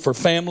Hebrew for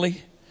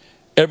family,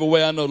 every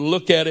way I know to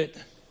look at it.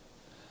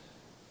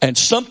 And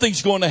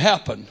something's going to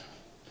happen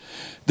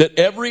that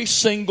every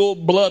single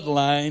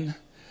bloodline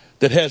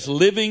that has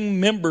living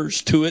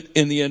members to it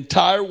in the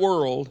entire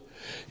world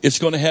is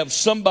going to have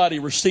somebody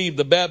receive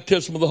the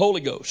baptism of the Holy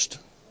Ghost.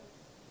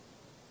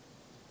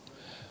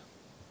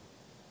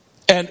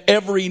 And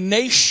every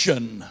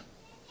nation.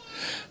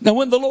 Now,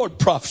 when the Lord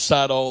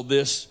prophesied all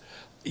this,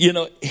 he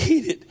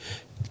did.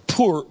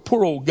 Poor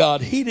old God,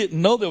 he didn't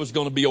know there was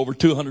going to be over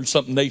 200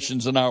 something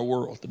nations in our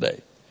world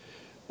today.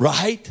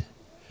 Right?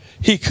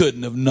 He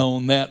couldn't have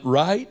known that,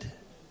 right?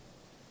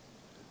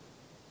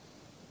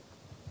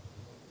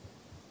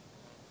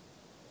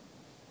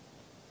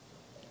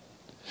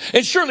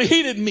 And surely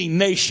he didn't mean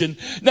nation.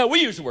 Now,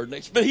 we use the word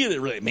nation, but he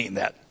didn't really mean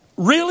that.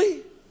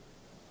 Really?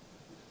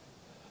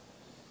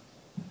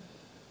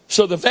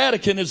 So the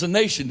Vatican is a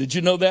nation. Did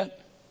you know that?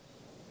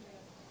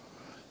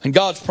 And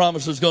God's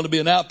promise there's going to be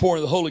an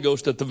outpouring of the Holy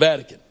Ghost at the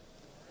Vatican.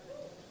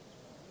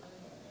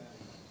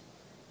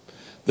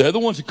 They're the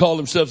ones who call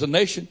themselves a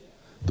nation.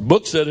 The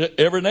book said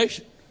every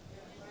nation.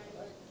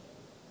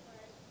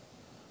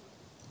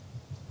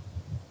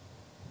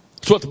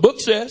 That's what the book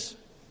says.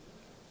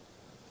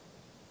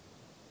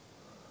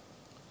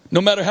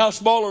 No matter how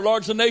small or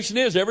large the nation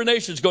is, every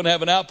nation is going to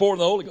have an outpouring of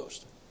the Holy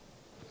Ghost.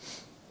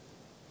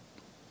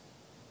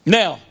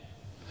 Now,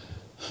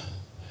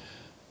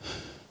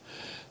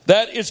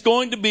 that is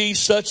going to be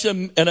such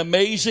an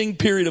amazing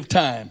period of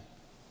time.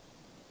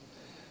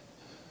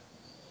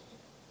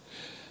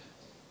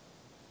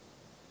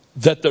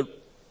 That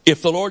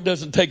if the Lord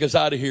doesn't take us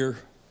out of here,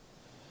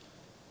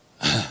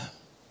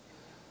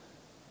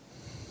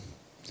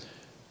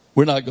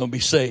 we're not going to be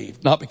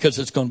saved. Not because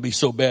it's going to be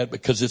so bad,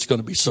 because it's going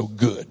to be so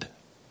good.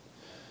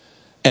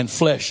 And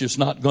flesh is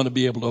not going to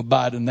be able to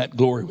abide in that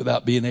glory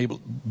without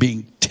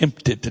being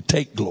tempted to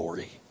take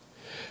glory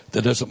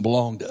that doesn't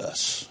belong to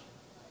us.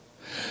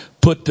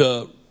 Put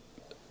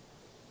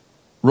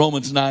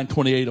Romans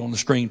 9:28 on the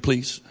screen,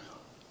 please.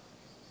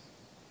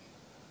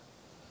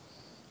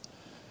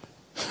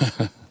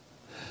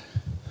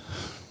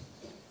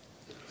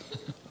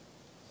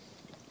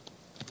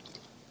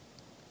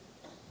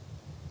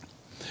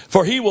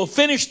 For he will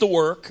finish the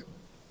work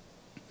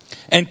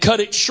and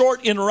cut it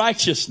short in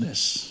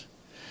righteousness,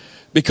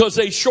 because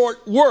a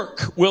short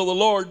work will the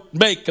Lord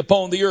make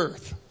upon the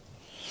earth.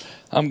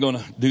 I'm going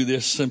to do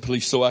this simply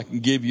so I can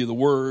give you the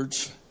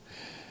words.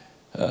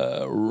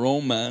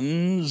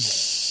 Romans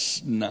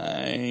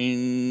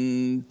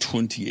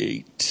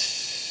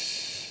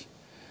 9:28.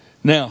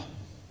 Now,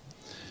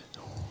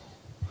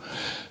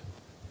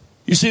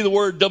 you see the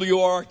word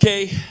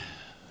W-R-K?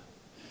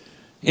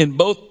 In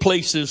both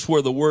places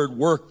where the word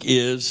work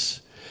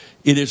is,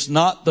 it is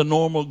not the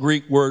normal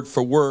Greek word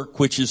for work,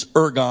 which is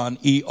ergon,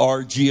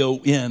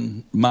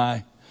 E-R-G-O-N,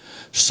 my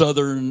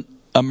Southern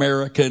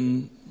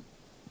American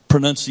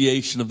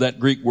pronunciation of that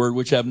Greek word,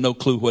 which I have no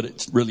clue what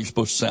it's really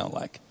supposed to sound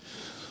like.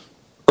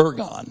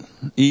 Ergon,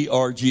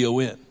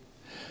 E-R-G-O-N.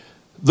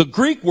 The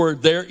Greek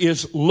word there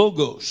is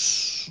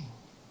logos,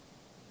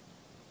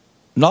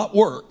 not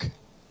work.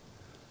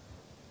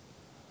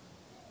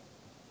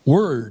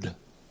 Word.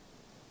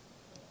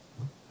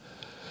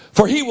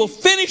 For he will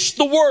finish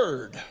the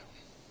word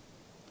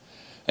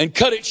and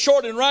cut it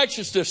short in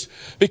righteousness,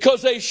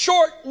 because a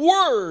short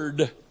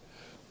word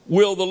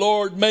will the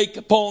Lord make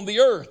upon the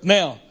earth.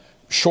 Now,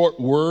 short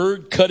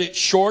word, cut it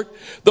short.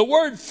 The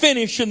word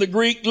finish in the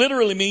Greek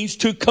literally means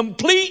to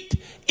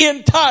complete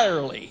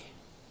entirely,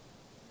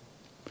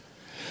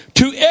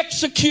 to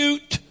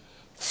execute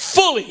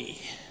fully.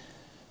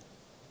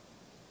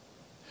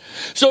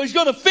 So he's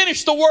going to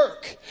finish the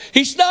work.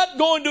 He's not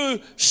going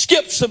to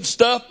skip some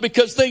stuff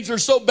because things are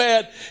so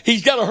bad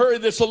he's got to hurry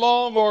this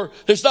along, or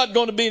there's not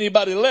going to be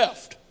anybody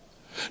left.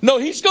 No,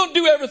 he's going to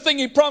do everything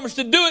he promised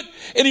to do it,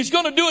 and he's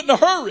going to do it in a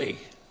hurry.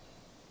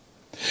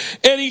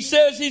 And he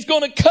says he's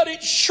going to cut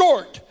it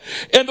short.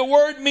 And the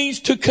word means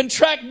to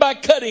contract by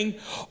cutting,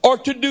 or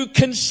to do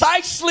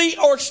concisely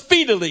or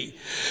speedily.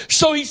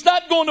 So he's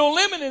not going to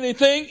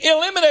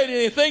eliminate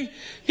anything.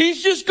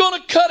 He's just going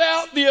to cut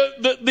out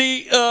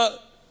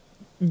the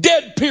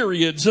dead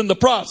periods in the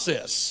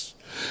process,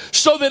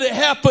 so that it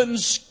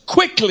happens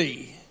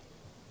quickly.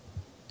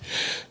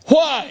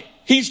 Why?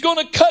 He's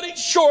going to cut it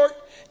short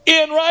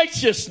in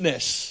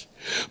righteousness,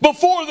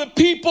 before the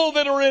people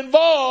that are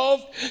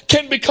involved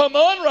can become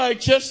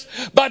unrighteous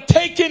by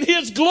taking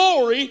his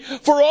glory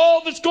for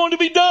all that's going to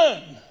be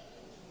done.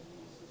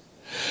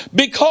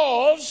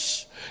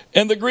 Because,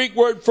 and the Greek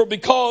word for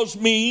because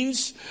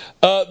means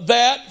so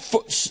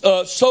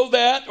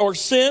that, or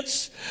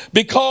since,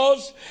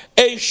 because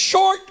a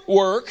short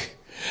work,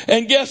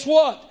 and guess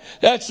what?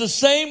 That's the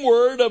same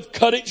word of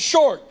cut it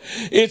short.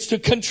 It's to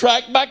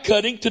contract by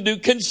cutting, to do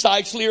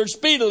concisely or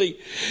speedily.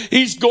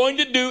 He's going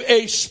to do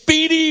a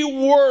speedy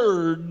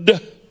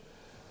word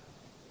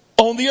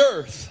on the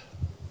earth.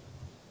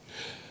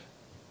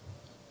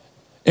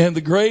 And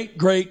the great,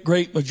 great,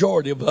 great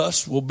majority of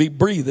us will be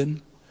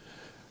breathing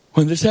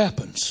when this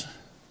happens.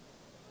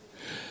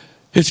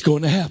 It's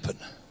going to happen.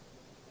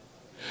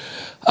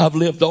 I've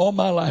lived all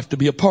my life to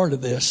be a part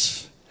of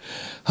this.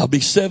 I'll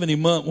be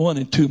 71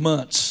 in 2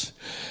 months.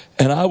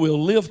 And I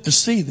will live to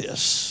see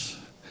this.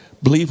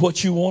 Believe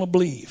what you want to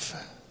believe.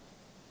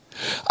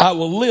 I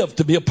will live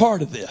to be a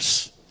part of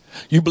this.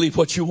 You believe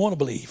what you want to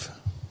believe.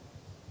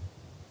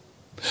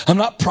 I'm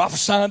not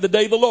prophesying the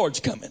day the Lord's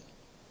coming.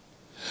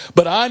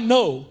 But I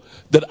know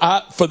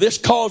that for this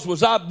cause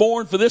was I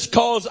born, for this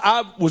cause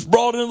I was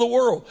brought into the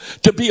world,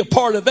 to be a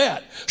part of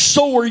that.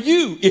 So are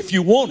you, if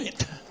you want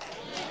it.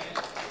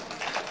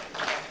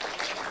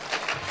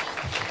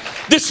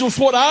 This is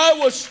what I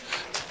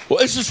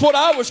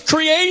was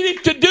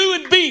created to do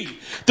and be,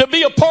 to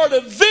be a part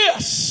of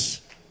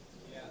this.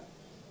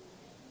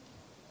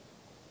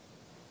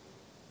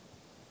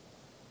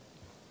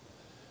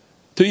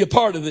 to be a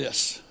part of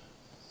this.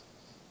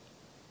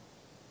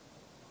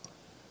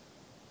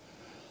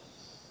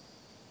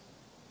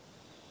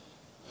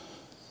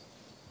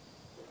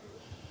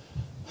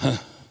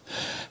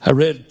 I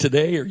read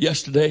today or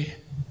yesterday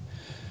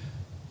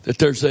that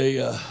there's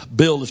a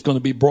bill that's going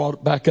to be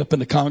brought back up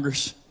into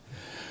Congress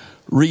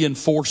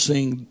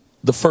reinforcing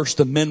the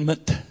First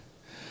Amendment,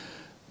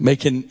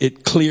 making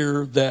it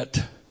clear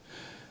that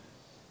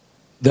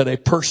a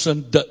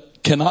person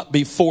cannot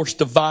be forced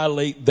to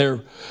violate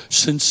their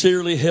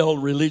sincerely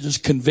held religious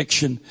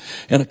conviction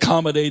and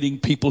accommodating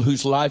people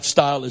whose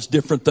lifestyle is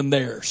different than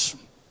theirs.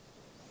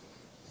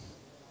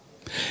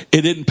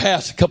 It didn't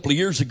pass a couple of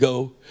years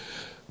ago,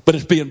 but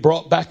it's being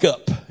brought back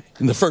up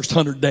in the first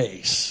 100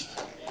 days.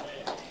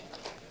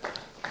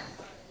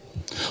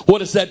 What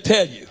does that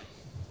tell you?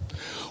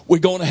 We're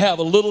going to have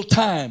a little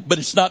time, but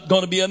it's not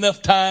going to be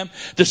enough time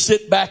to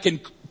sit back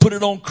and put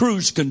it on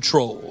cruise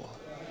control.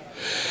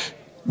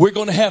 We're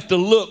going to have to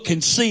look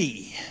and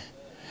see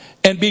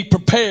and be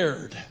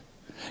prepared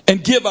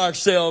and give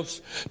ourselves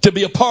to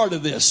be a part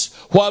of this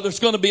while there's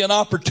going to be an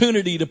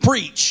opportunity to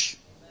preach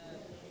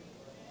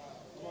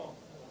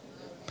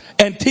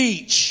and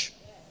teach.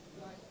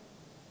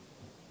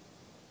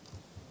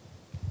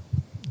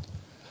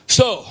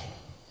 So,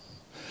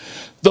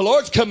 the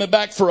Lord's coming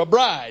back for a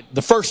bride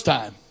the first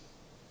time.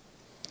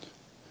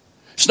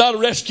 It's not a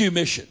rescue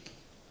mission.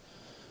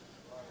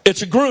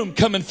 It's a groom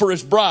coming for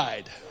his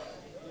bride.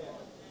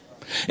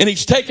 And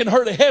he's taking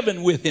her to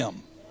heaven with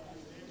him.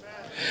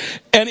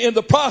 And in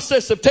the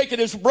process of taking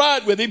his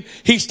bride with him,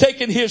 he's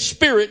taken his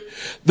spirit,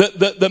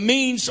 the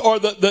means or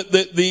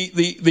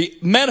the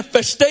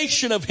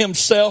manifestation of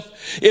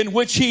himself in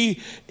which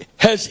he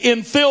has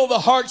infilled the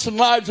hearts and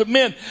lives of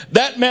men.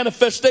 That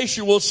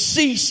manifestation will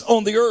cease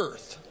on the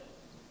earth.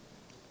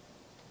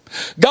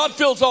 God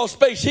fills all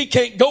space. He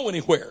can't go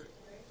anywhere.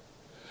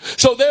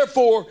 So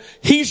therefore,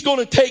 he's going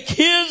to take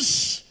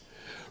his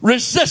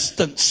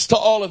resistance to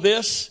all of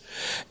this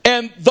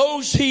and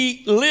those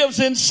he lives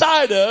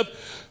inside of,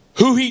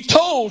 who he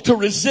told to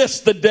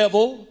resist the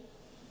devil.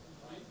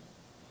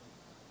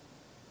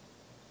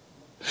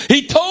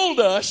 He told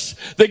us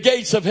the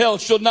gates of hell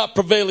shall not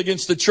prevail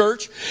against the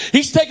church.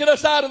 He's taken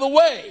us out of the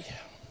way.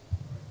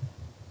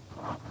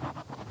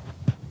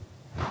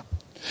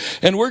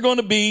 And we're going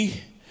to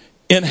be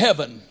in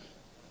heaven.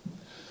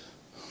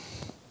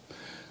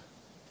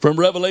 From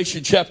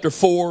Revelation chapter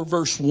 4,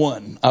 verse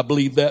 1. I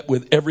believe that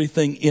with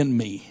everything in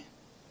me.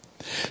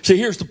 See,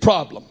 here's the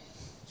problem.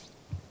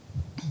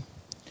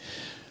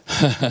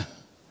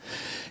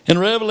 In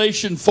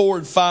Revelation 4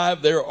 and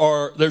 5,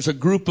 there's a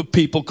group of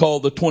people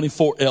called the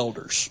 24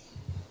 elders.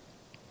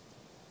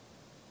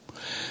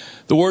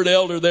 The word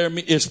elder there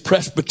is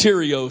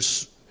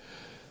presbyterios,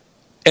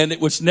 and it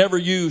was never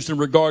used in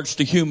regards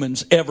to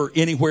humans ever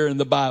anywhere in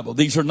the Bible.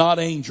 These are not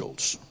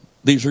angels.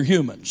 These are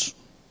humans.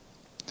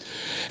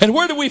 And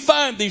where do we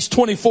find these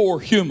 24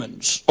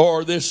 humans,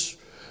 or this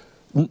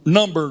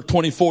number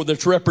 24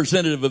 that's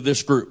representative of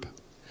this group?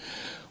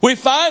 We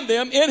find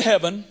them in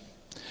heaven,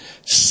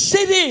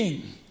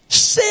 sitting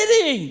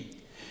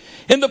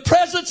in the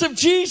presence of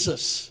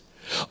Jesus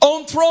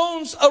on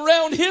thrones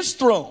around his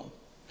throne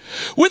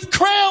with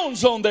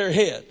crowns on their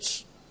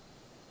heads.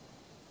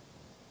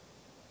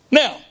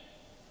 Now,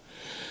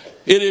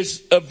 it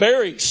is a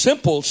very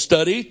simple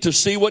study to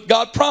see what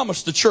God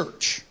promised the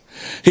church.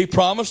 He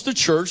promised the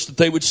church that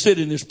they would sit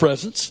in his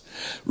presence,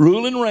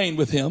 rule and reign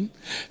with him,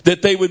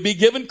 that they would be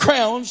given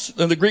crowns,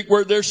 and the Greek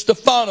word there is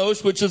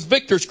Stephanos, which is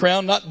victor's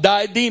crown, not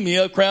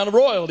diademia, a crown of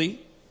royalty.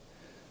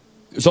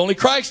 Because only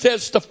Christ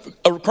has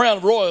a crown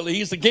of royalty.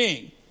 He's the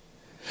king.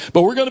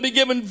 But we're going to be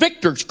given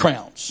victor's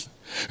crowns.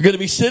 We're going to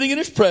be sitting in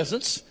his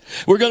presence.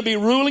 We're going to be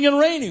ruling and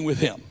reigning with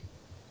him.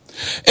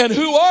 And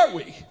who are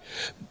we?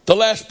 The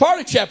last part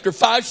of chapter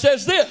 5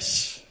 says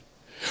this.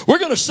 We're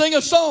going to sing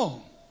a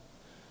song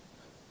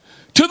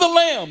to the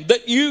Lamb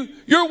that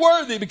you're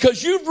worthy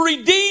because you've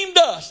redeemed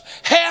us.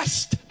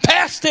 Past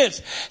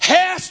tense.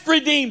 Hast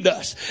redeemed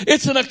us.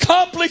 It's an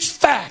accomplished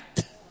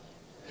fact.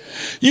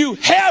 You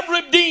have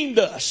redeemed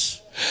us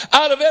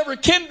out of every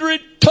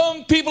kindred,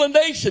 tongue, people, and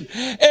nation.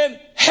 And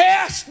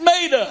hast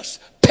made us,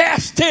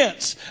 past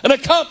tense, an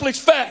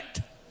accomplished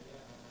fact,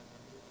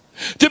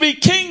 to be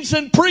kings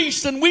and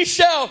priests, and we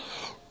shall,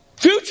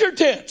 future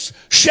tense,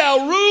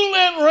 shall rule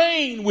and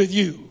reign with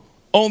you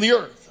on the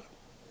earth.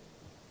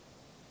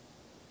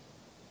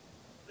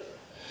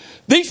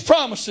 These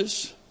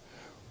promises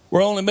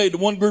were only made to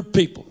one group of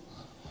people.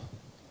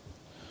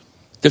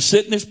 To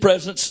sit in his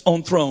presence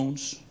on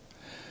thrones,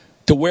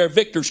 to wear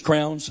victor's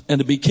crowns, and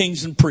to be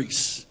kings and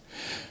priests.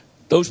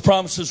 Those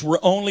promises were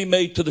only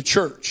made to the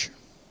church.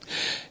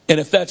 And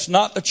if that's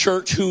not the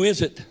church, who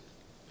is it?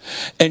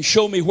 And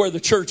show me where the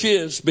church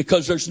is,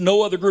 because there's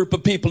no other group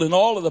of people in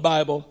all of the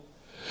Bible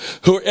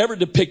who are ever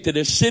depicted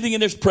as sitting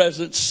in his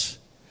presence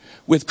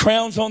with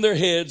crowns on their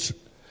heads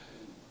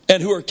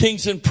and who are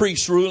kings and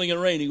priests ruling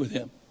and reigning with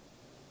him.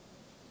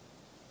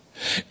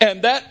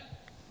 And that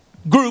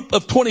group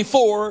of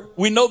 24,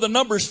 we know the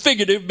number is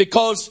figurative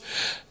because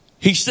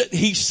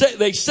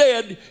They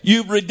said,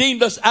 you've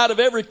redeemed us out of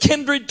every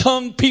kindred,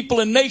 tongue, people,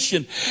 and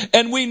nation.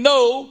 And we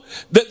know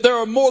that there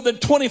are more than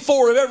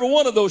 24 of every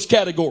one of those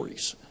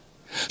categories.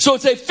 So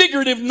it's a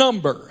figurative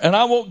number. And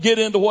I won't get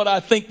into what I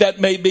think that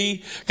may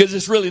be, because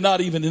it's really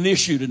not even an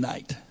issue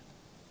tonight.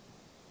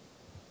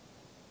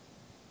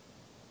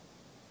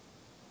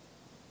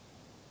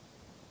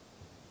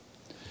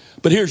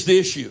 But here's the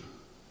issue.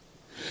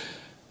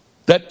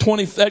 That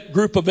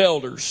group of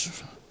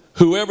elders,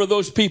 whoever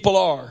those people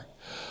are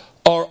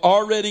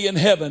already in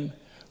heaven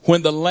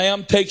when the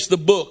Lamb takes the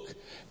book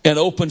and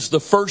opens the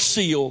first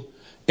seal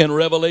in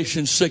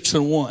Revelation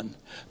 6:1.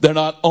 They're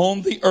not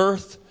on the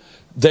earth,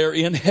 they're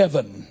in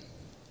heaven.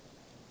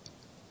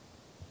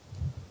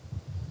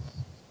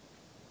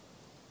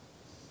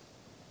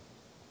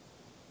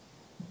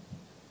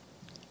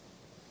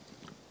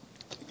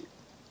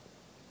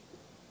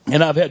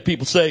 And I've had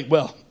people say,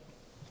 well,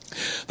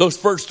 those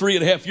first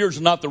 3.5 years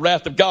are not the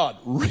wrath of God.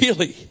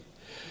 Really?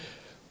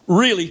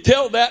 Really?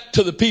 Tell that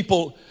to the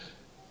people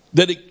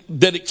that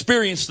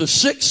experienced the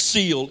sixth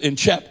seal in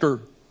chapter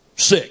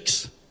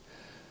 6.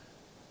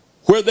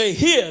 Where they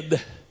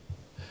hid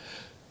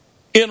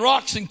in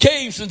rocks and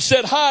caves and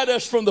said, hide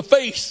us from the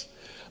face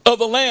of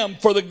the Lamb,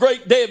 for the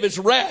great day of his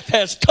wrath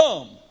has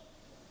come.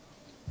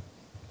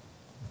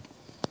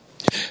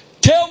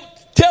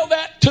 Tell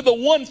that to the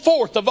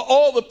 1/4 of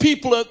all the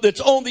people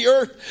that's on the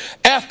earth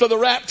after the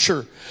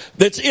rapture,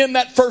 that's in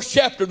that first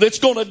chapter, that's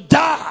going to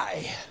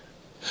die.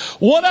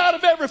 1 out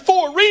of every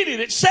 4. Read it,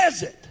 it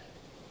says it.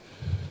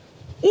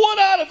 1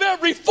 out of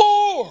every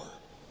 4.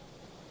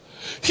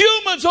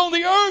 Humans on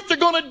the earth are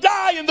going to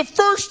die in the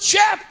first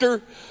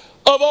chapter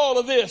of all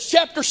of this.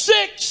 Chapter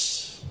 6.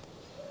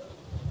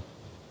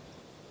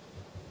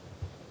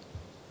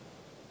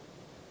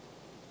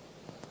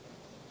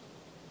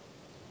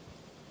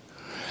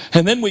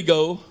 And then we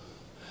go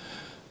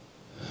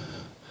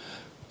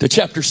to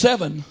chapter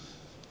 7,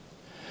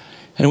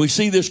 and we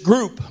see this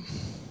group.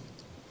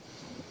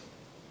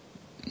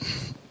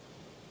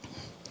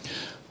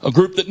 A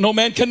group that no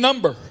man can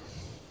number.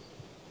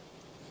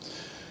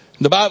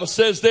 The Bible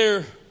says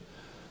they're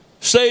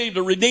saved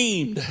or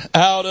redeemed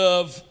out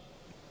of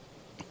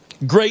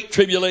great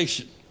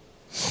tribulation.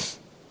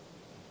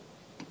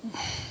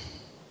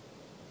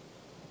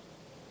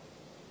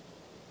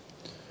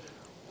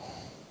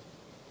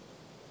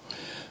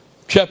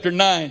 Chapter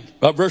 9,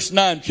 verse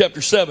 9,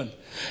 chapter 7.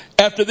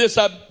 After this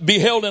I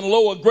beheld, and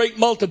lo, a great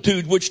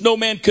multitude, which no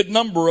man could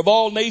number, of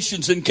all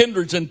nations and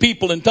kindreds and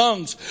people and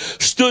tongues,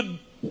 stood.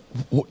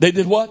 They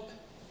did what?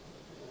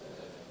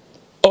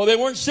 Oh, they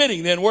weren't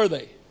sitting then, were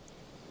they?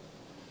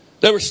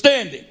 They were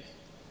standing.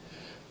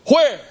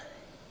 Where?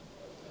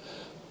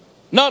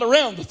 Not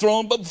around the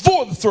throne, but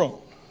before the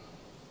throne.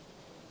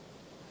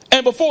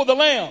 And before the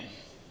Lamb,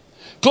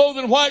 clothed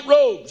in white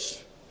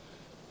robes.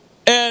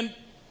 And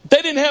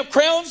they didn't have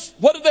crowns.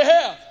 What did they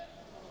have?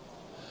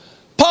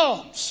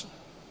 Palms.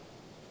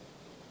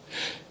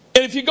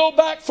 And if you go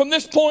back from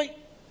this point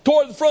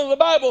toward the front of the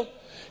Bible,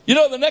 you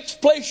know the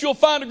next place you'll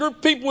find a group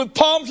of people with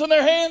palms in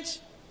their hands?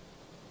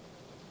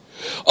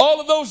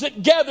 All of those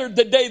that gathered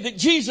the day that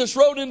Jesus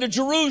rode into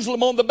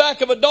Jerusalem on the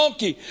back of a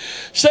donkey,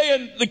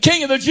 saying, the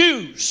King of the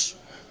Jews.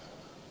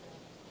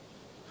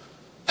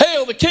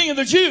 Hail, the King of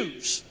the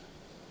Jews.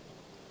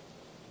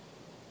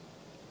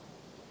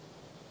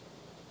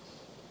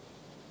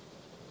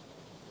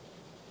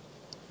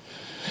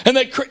 And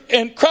they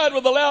cried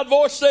with a loud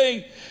voice,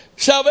 saying,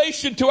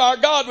 salvation to our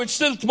God, which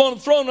sitteth upon the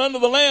throne under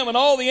the Lamb. And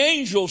all the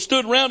angels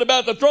stood round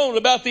about the throne,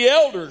 about the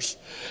elders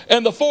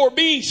and the 4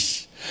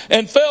 beasts,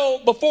 and fell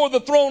before the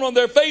throne on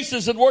their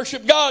faces and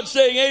worshiped God,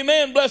 saying,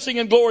 amen, blessing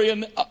and glory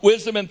and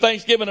wisdom and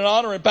thanksgiving and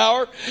honor and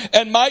power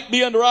and might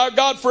be unto our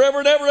God forever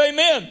and ever,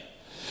 amen.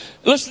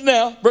 Listen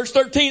now, verse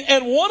 13.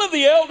 And one of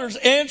the elders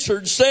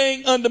answered,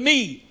 saying unto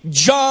me,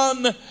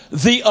 John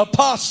the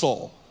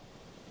apostle.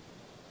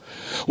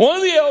 One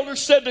of the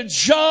elders said to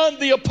John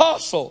the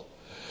apostle,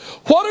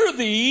 what are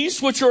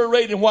these which are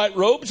arrayed in white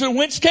robes, and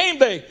whence came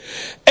they?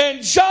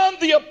 And John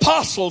the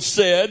apostle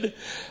said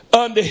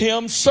unto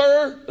him,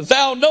 sir,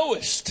 thou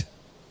knowest.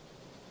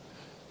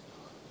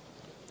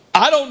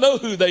 I don't know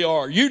who they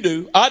are. You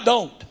do. I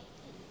don't.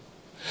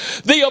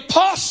 The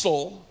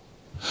apostle,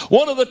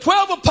 one of the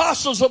 12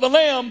 apostles of the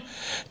Lamb,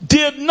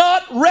 did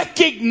not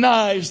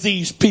recognize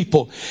these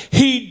people.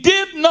 He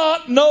did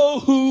not know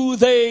who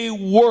they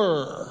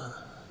were.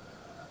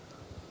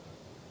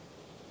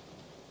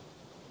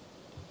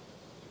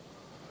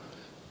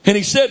 And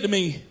he said to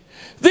me,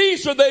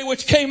 these are they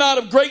which came out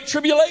of great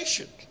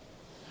tribulation,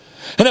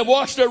 and have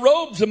washed their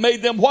robes and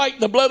made them white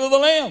in the blood of the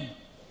Lamb.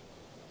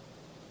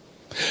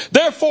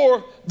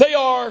 Therefore they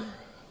are,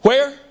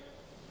 where?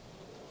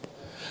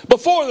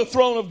 Before the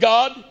throne of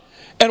God.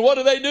 And what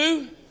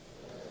do?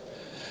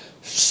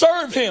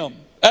 Serve him.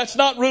 That's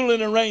not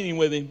ruling and reigning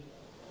with him.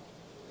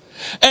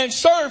 And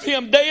serve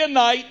him day and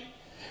night,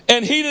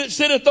 and he that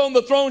sitteth on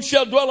the throne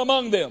shall dwell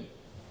among them.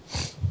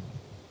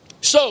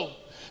 So,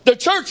 the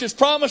church is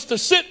promised to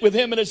sit with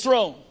him in his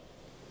throne.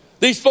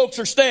 These folks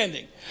are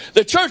standing.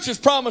 The church is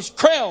promised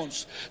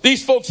crowns.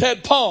 These folks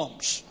had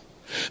palms.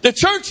 The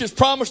church is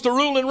promised to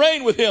rule and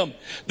reign with him.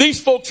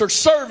 These folks are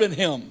serving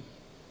him.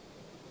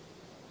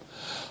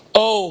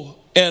 Oh,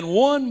 and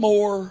one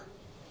more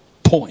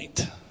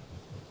point.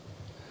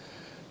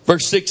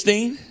 Verse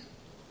 16.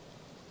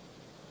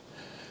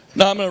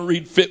 Now I'm going to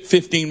read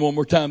 15 one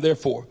more time.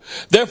 Therefore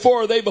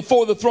are they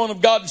before the throne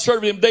of God and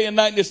serve him day and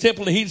night in his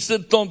temple, and he that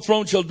sitteth on the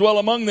throne shall dwell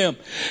among them.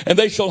 And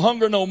they shall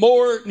hunger no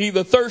more,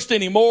 neither thirst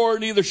any more,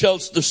 neither shall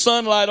the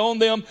sun light on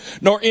them,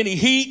 nor any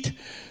heat.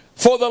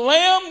 For the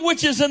Lamb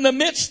which is in the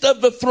midst of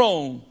the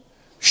throne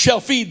shall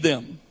feed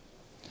them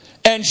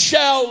and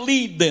shall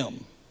lead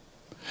them.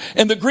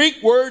 And the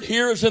Greek word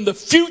here is in the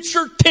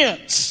future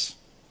tense.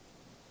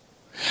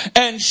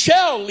 And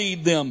shall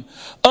lead them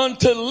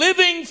unto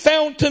living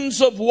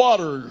fountains of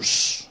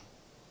waters.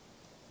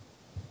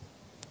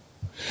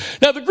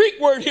 Now the Greek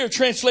word here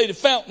translated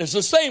fountain is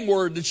the same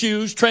word that's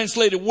used,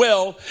 translated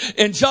well,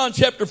 in John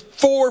chapter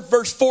 4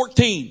 verse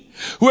 14.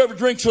 Whoever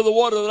drinks of the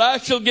water that I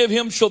shall give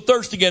him shall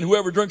thirst again.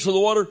 Whoever drinks of the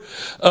water,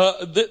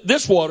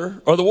 this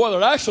water, or the water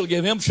that I shall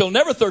give him, shall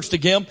never thirst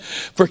again,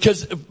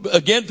 because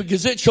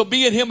it shall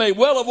be in him a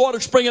well of water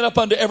springing up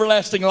unto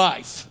everlasting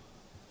life.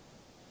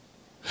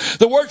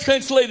 The word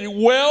translated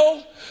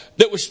well,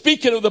 that was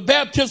speaking of the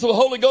baptism of the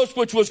Holy Ghost,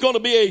 which was going to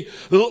be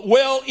a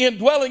well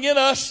indwelling in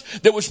us,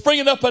 that was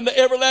springing up unto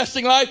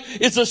everlasting life,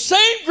 is the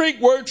same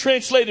Greek word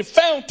translated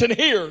fountain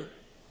here.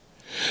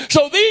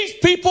 So these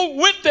people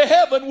went to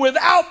heaven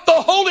without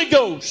the Holy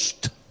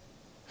Ghost.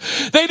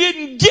 They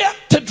didn't get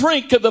to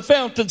drink of the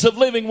fountains of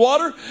living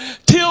water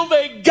till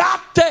they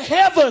got to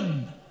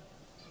heaven.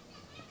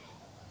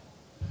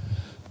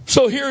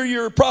 So here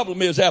your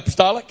problem is,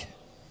 apostolic.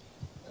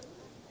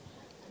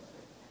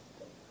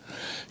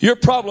 Your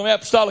problem,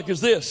 apostolic,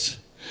 is this.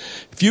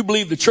 If you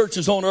believe the church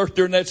is on earth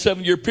during that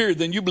 7-year period,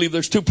 then you believe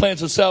there's two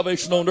plans of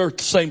salvation on earth at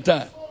the same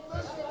time.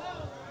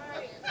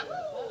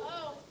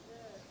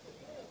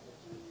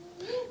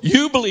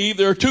 You believe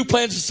there are two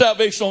plans of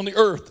salvation on the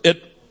earth.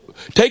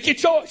 Take your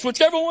choice,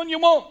 whichever one you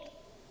want.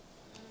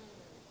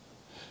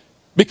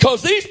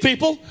 Because these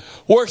people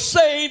were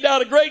saved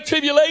out of great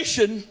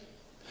tribulation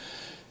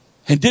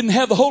and didn't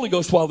have the Holy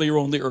Ghost while they were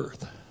on the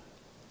earth.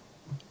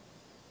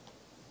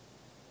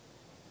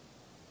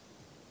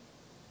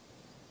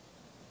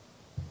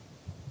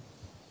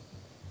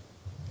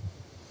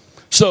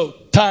 So,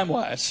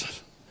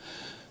 time-wise,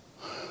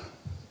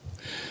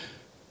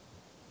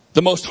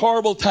 the most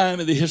horrible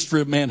time in the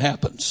history of man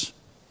happens.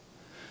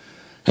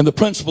 And the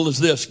principle is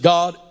this: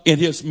 God, in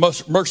his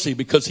mercy,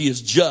 because he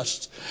is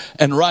just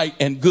and right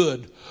and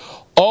good,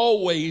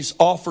 always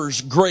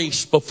offers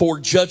grace before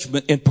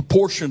judgment in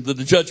proportion to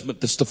the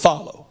judgment that's to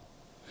follow.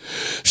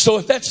 So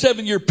if that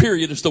 7-year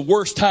period is the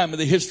worst time in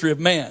the history of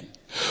man,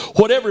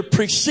 whatever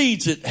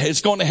precedes it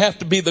is going to have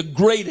to be the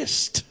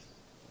greatest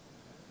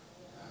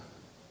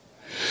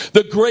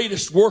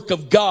work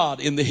of God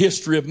in the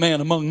history of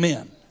man among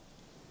men.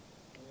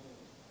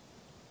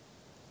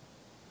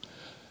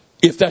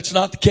 If that's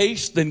not the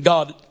case, then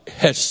God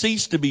has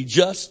ceased to be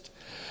just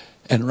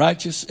and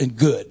righteous and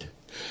good.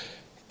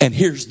 And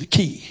here's the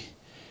key.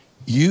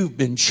 You've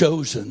been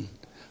chosen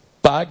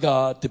by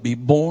God to be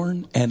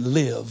born and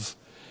live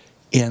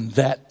in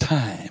that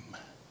time.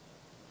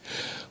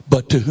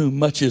 But to whom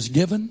much is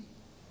given,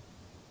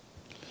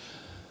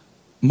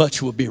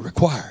 much will be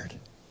required.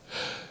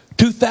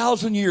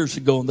 2,000 years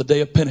ago on the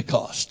day of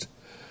Pentecost,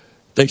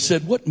 they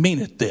said, "What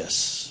meaneth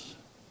this?"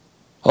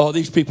 "Oh,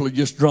 these people are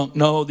just drunk."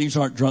 "No, these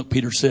aren't drunk,"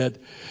 Peter said.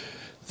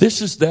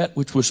 "This is that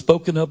which was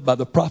spoken of by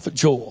the prophet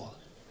Joel."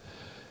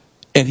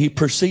 And he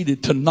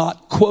proceeded to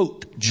not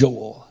quote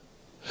Joel,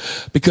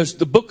 because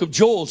the book of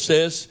Joel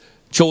says,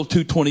 Joel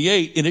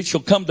 2:28, "And it shall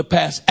come to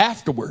pass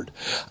afterward,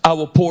 I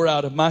will pour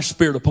out of my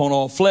spirit upon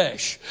all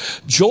flesh."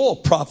 Joel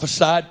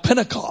prophesied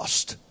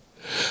Pentecost.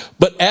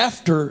 But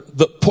after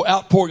the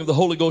outpouring of the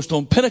Holy Ghost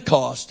on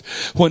Pentecost,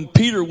 when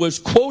Peter was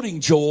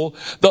quoting Joel,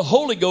 the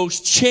Holy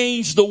Ghost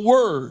changed the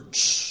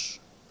words.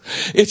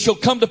 "It shall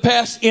come to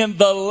pass in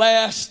the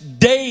last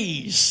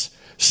days,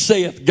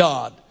 saith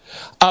God,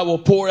 I will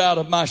pour out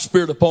of my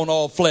spirit upon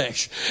all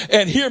flesh."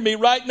 And hear me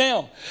right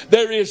now.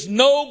 There is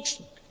no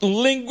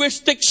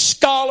linguistic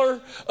scholar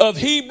of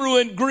Hebrew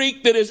and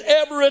Greek that has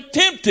ever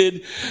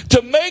attempted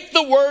to make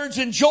the words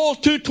in Joel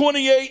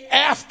 2:28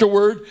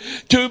 afterward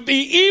to be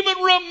even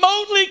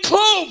remotely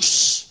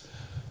close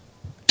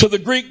to the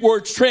Greek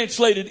words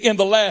translated "in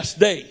the last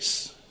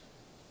days."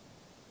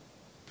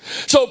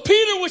 So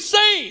Peter was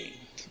saying,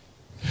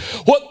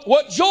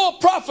 what Joel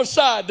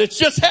prophesied that's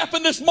just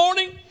happened this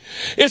morning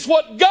is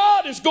what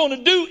God is going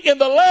to do in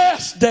the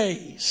last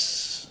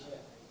days.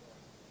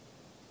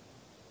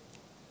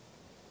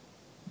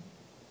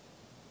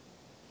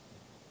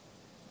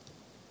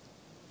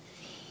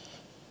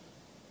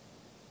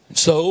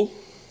 So,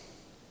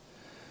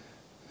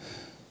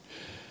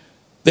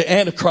 the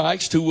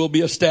Antichrist, who will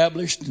be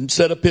established and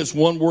set up his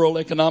one world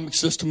economic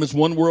system, his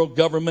one world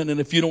government, and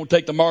if you don't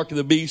take the mark of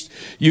the beast,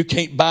 you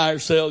can't buy or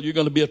sell, you're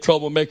going to be a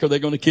troublemaker, they're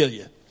going to kill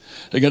you.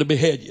 They're going to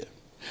behead you.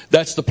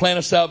 That's the plan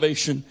of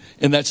salvation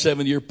in that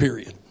 7-year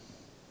period.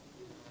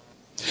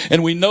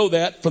 And we know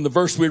that from the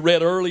verse we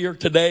read earlier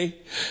tonight,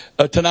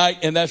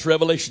 and that's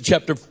Revelation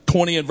chapter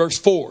 20 and verse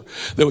 4.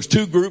 There was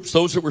two groups,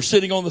 those that were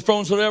sitting on the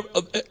thrones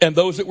and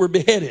those that were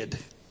beheaded.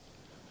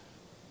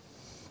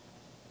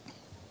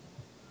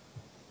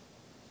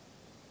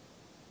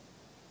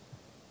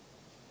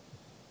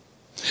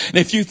 And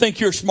if you think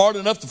you're smart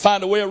enough to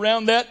find a way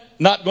around that,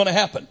 not going to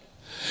happen.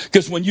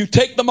 Because when you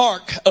take the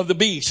mark of the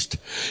beast,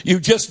 you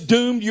just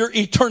doomed your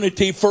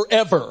eternity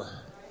forever.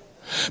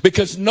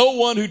 Because no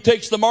one who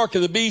takes the mark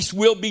of the beast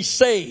will be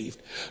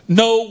saved.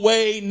 No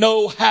way,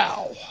 no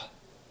how.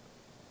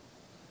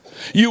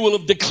 You will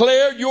have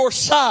declared your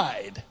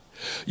side.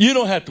 You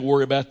don't have to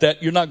worry about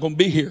that. You're not going to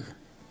be here.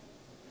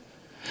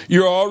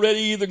 You're already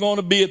either going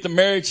to be at the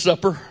marriage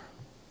supper,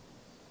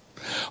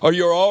 or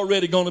you're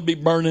already going to be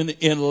burning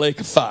in a lake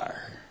of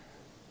fire.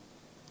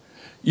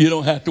 You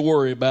don't have to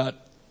worry about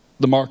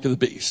the mark of the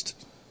beast.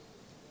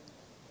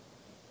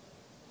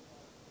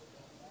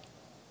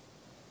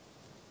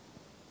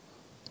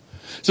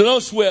 So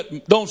don't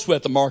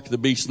sweat the mark of the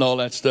beast and all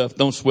that stuff.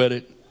 Don't sweat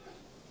it.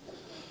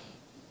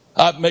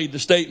 I've made the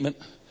statement,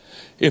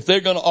 if they're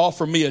going to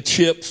offer me a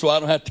chip so I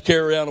don't have to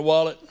carry around a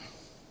wallet,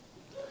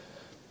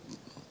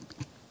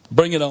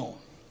 bring it on.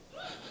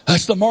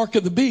 That's the mark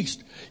of the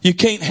beast. You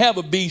can't have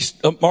a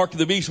mark of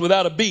the beast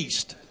without a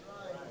beast.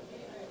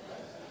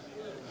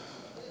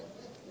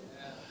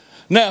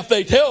 Now, if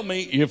they tell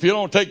me, if you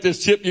don't take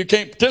this chip, you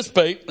can't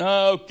participate.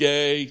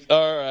 Okay,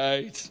 all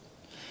right.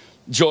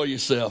 Enjoy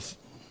yourself.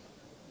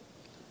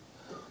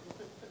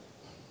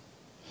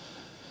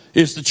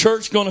 Is the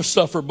church going to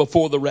suffer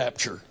before the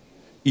rapture?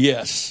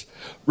 Yes.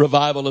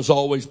 Revival has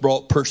always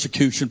brought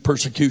persecution.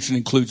 Persecution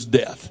includes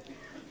death.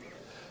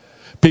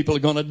 People are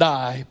going to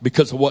die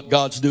because of what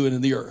God's doing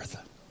in the earth.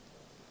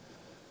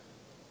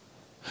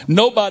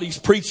 Nobody's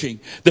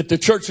preaching that the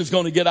church is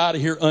going to get out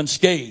of here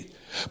unscathed.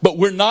 But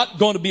we're not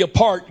going to be a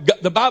part.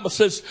 The Bible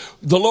says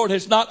the Lord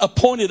has not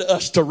appointed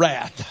us to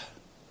wrath.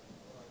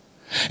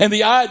 And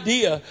the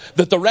idea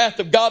that the wrath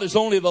of God is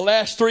only the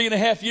last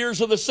 3.5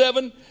 years of the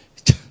 7,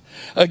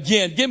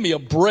 again, give me a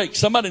break.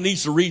 Somebody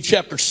needs to read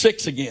chapter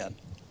 6 again.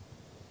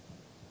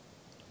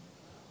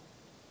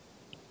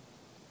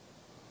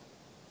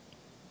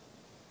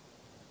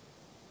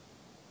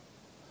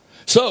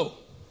 So,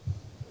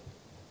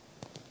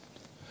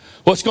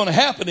 what's going to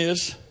happen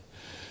is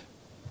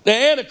the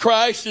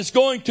Antichrist is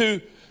going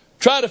to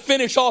try to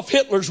finish off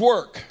Hitler's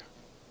work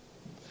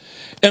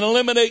and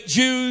eliminate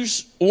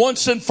Jews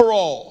once and for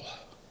all.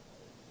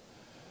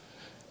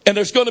 And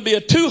there's going to be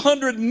a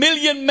 200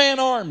 million man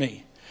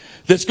army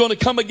that's going to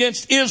come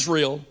against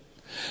Israel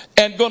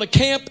and going to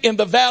camp in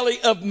the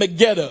valley of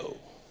Megiddo.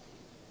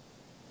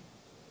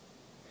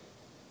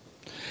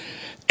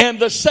 And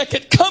the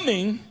second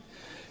coming,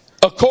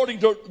 according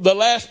to the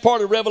last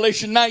part of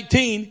Revelation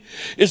 19,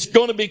 is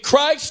going to be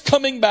Christ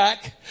coming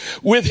back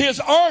with his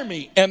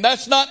army. And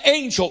that's not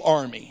angel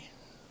army.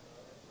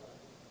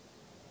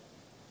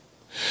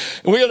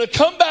 We're going to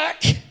come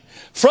back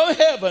from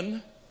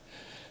heaven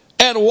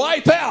and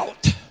wipe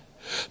out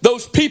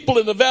those people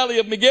in the valley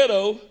of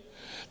Megiddo.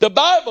 The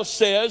Bible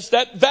says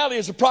that valley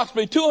is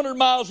approximately 200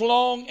 miles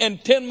long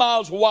and 10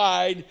 miles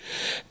wide.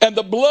 And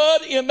the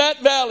blood in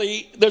that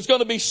valley, there's going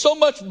to be so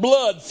much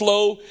blood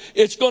flow,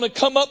 it's going to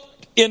come up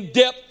in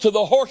depth to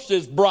the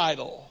horse's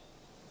bridle.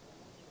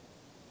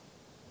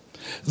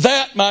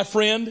 That, my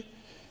friend,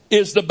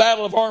 is the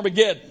battle of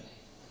Armageddon.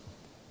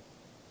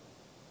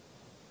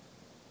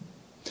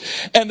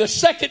 And the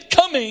second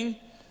coming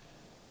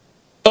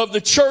of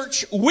the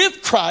church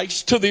with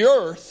Christ to the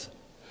earth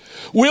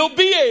will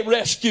be a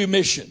rescue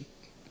mission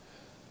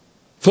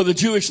for the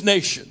Jewish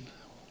nation.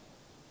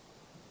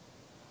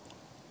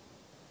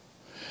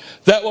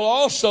 That will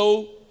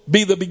also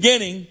be the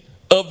beginning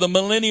of the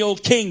millennial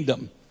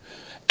kingdom.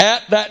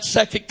 At that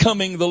second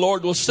coming, the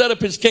Lord will set up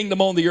his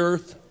kingdom on the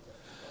earth,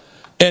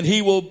 and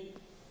he will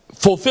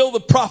fulfill the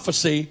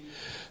prophecy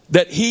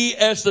that he,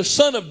 as the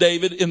son of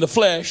David in the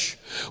flesh,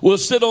 will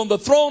sit on the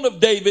throne of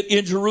David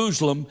in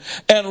Jerusalem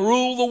and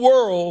rule the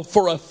world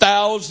for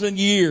 1,000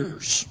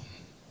 years.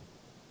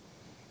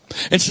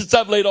 And since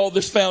I've laid all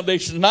this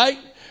foundation tonight,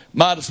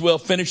 might as well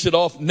finish it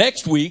off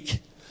next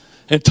week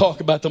and talk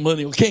about the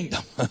millennial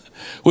kingdom,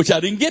 which I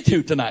didn't get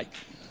to tonight.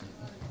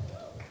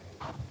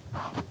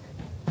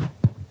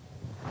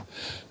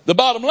 The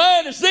bottom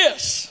line is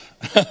this.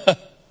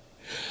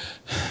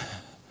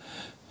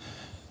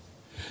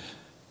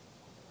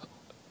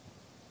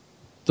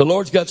 The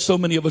Lord's got so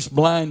many of us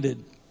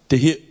blinded to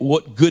hit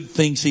what good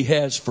things he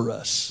has for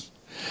us.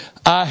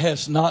 Eye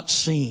has not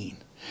seen,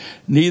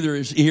 neither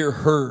is ear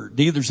heard,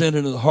 neither is entered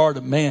into the heart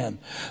of man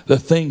the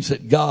things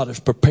that God has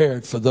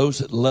prepared for those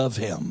that love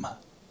him.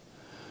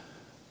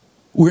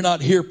 We're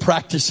not here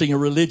practicing a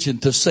religion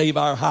to save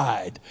our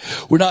hide.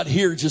 We're not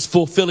here just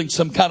fulfilling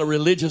some kind of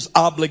religious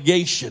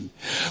obligation.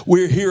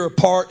 We're here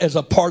as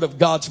a part of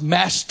God's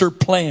master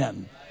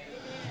plan.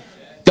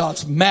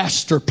 God's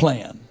master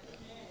plan.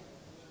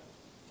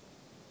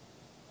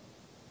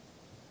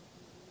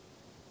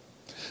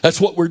 That's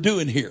what we're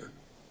doing here.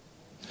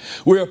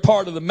 We're a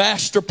part of the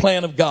master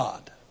plan of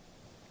God.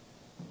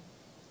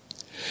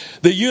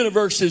 The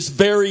universe is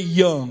very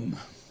young.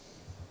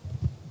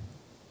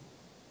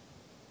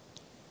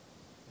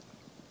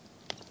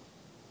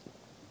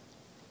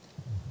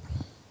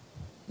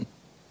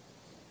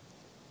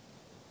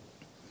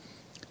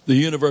 The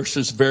universe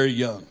is very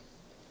young.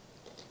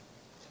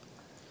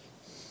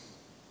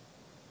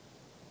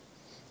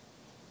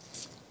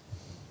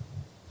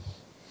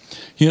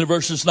 The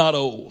universe is not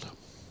old.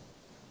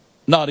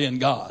 Not in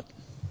God.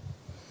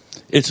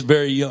 It's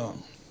very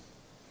young.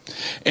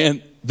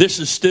 And this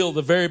is still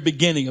the very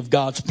beginning of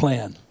God's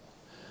plan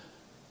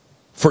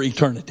for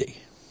eternity.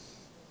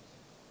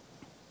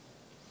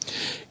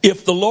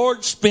 If the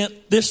Lord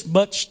spent this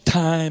much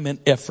time and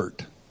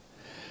effort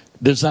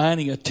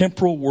designing a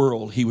temporal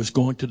world he was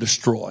going to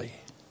destroy,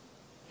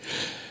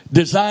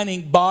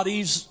 designing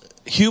bodies,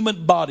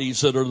 human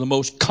bodies that are the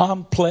most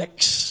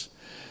complex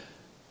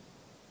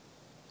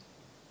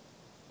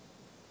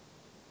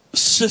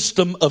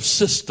system of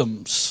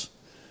systems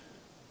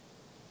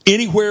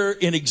anywhere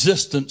in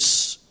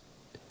existence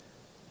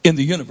in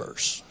the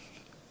universe.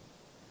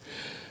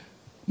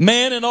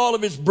 Man in all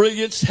of his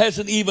brilliance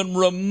hasn't even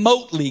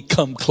remotely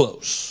come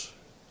close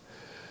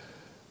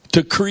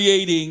to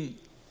creating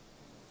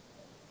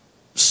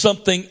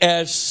something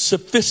as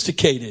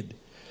sophisticated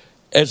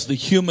as the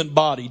human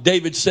body.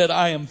 David said,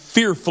 I am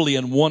fearfully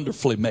and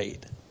wonderfully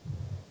made.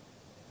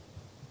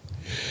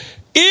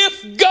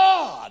 If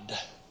God,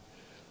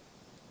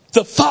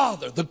 the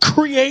Father, the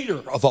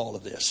creator of all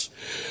of this,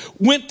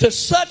 went to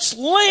such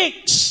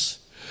lengths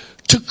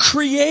to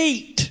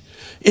create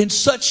in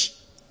such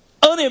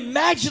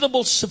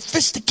unimaginable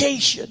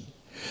sophistication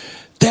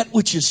that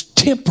which is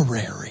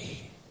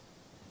temporary,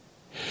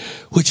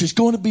 which is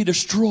going to be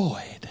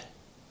destroyed,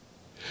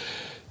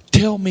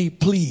 tell me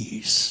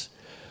please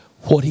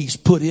what he's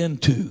put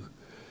into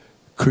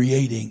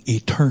creating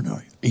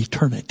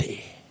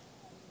eternity.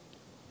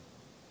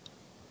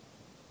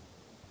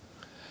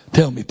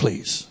 Tell me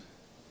please.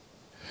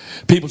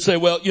 People say,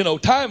 well,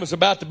 time is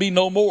about to be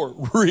no more.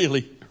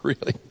 Really?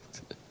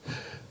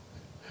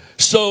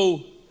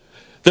 So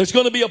there's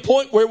going to be a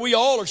point where we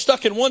all are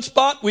stuck in one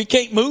spot. We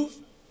can't move.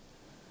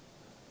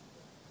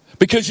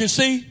 Because you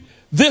see,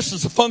 this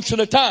is a function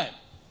of time.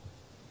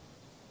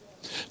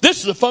 This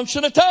is a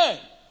function of time.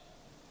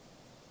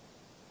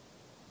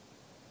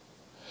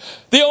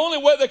 The only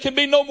way there can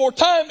be no more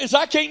time is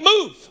I can't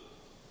move.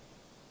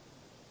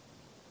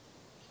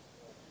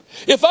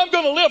 If I'm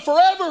going to live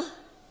forever,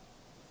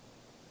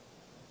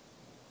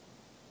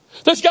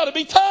 there's got to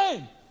be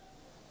time.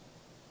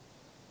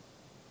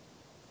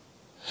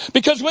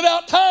 Because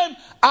without time,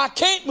 I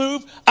can't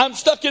move. I'm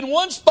stuck in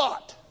one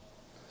spot.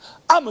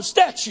 I'm a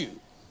statue.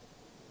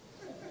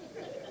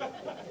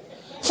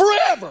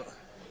 Forever.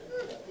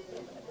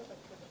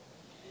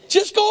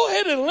 Just go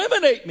ahead and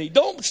eliminate me.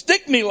 Don't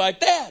stick me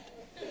like that.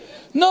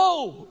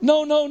 No.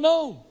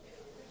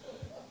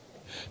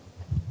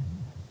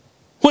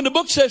 When the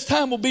book says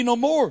time will be no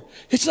more,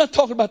 it's not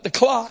talking about the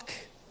clock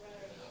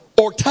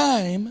or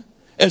time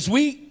as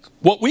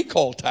what we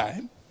call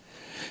time.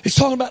 It's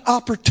talking about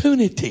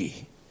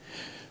opportunity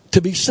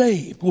to be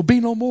saved will be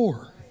no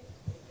more.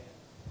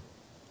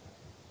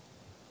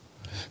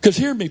 Because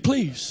hear me,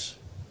 please.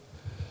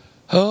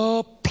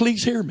 Oh,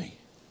 please hear me.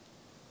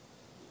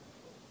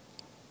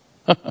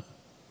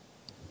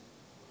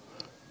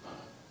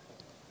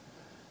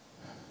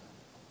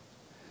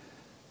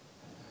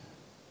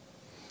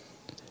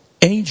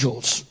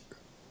 Angels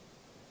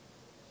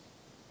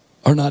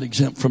are not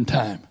exempt from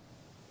time.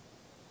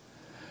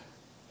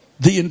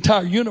 The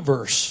entire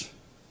universe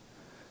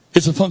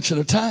is a function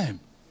of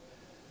time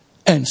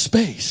and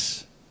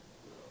space.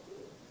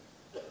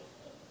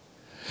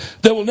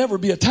 There will never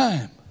be a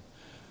time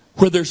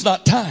where there's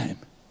not time.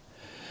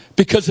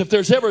 Because if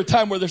there's ever a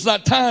time where there's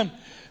not time,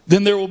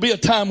 then there will be a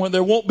time when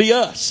there won't be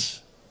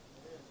us.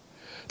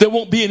 There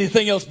won't be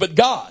anything else but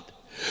God.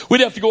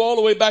 We'd have to go all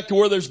the way back to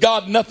where there's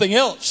God and nothing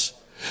else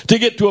to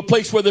get to a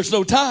place where there's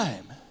no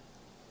time.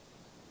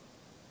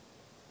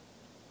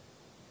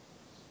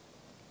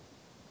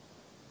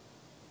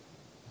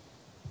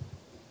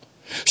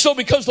 So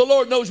because the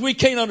Lord knows we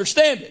can't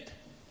understand it,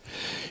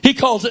 He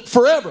calls it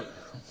forever.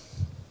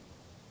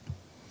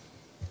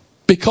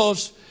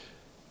 Because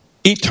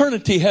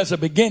eternity has a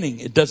beginning.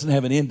 It doesn't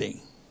have an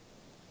ending.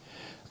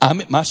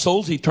 My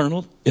soul's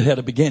eternal. It had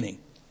a beginning.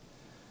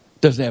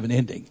 It doesn't have an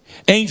ending.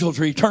 Angels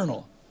are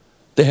eternal.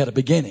 They had a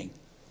beginning.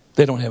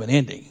 They don't have an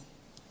ending.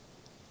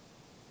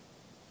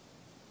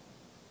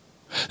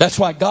 That's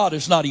why God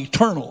is not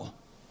eternal.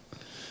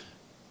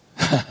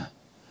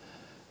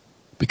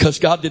 Because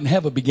God didn't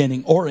have a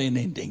beginning or an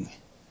ending.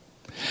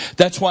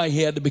 That's why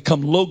He had to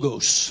become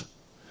Logos.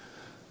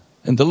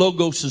 And the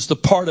Logos is the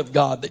part of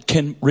God that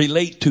can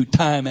relate to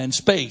time and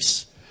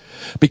space.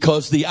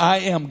 Because the I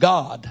am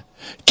God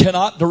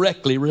cannot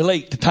directly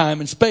relate to time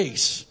and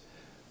space.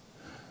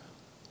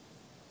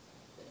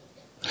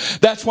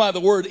 That's why the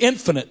word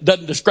infinite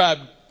doesn't describe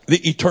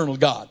the eternal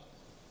God.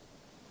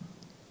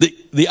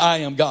 The I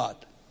am God.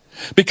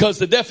 Because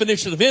the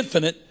definition of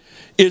infinite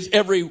is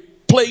every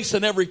place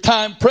and every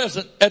time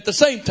present at the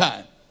same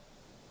time.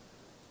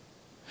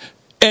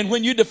 And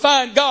when you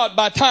define God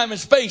by time and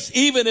space,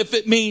 even if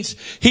it means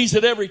he's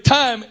at every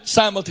time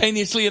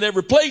simultaneously, at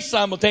every place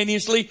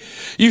simultaneously,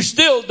 you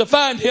still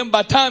defined him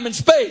by time and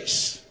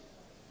space.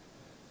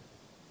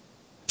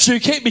 So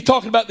you can't be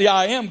talking about the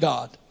I am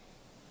God,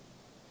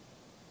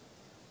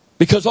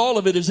 because all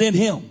of it is in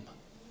him.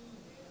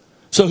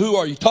 So who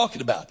are you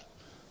talking about?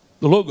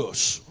 The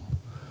Logos,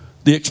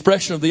 the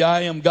expression of the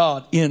I am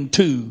God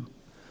into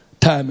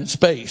time and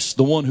space,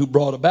 the one who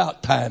brought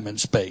about time and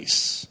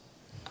space.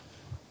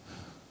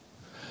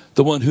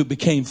 The one who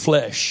became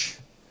flesh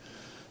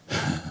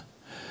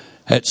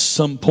at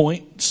some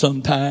point,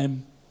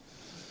 sometime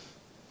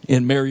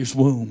in Mary's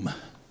womb.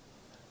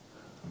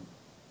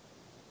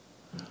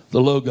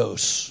 The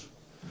Logos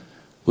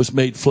was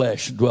made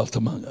flesh and dwelt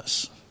among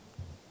us.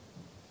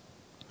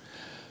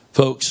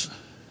 Folks,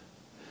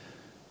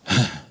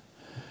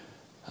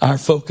 our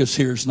focus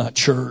here is not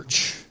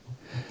church.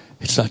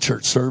 It's not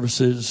church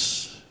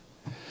services.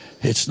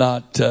 It's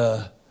not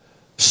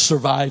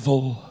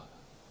survival.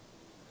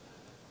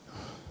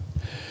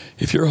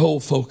 If your whole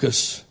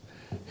focus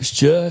is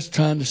just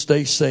trying to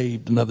stay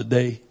saved another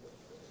day,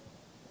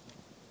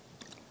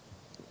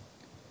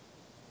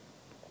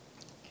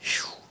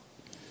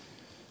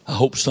 I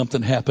hope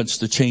something happens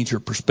to change your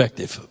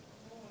perspective.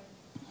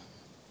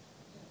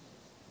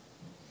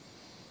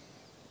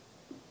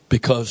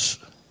 Because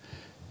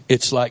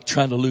it's like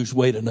trying to lose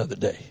weight another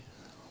day.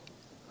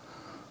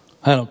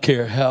 I don't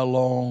care how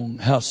long,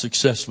 how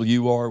successful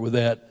you are with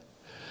that.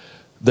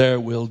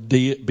 There will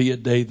be a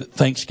day that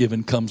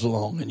Thanksgiving comes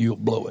along and you'll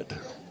blow it.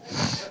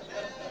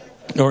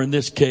 Or in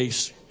this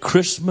case,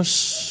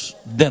 Christmas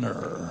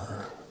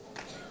dinner.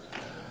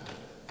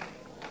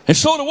 And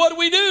so what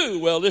do?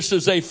 Well, this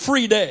is a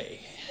free day.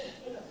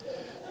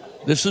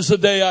 This is the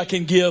day I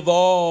can give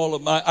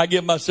I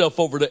give myself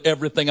over to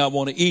everything I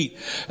want to eat.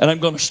 And I'm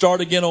going to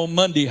start again on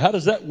Monday. How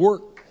does that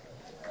work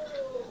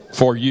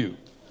for you?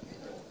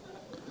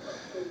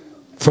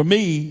 For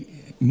me,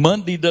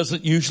 Monday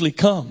doesn't usually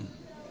come.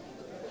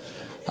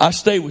 I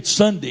stay with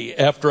Sunday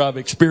after I've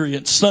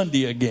experienced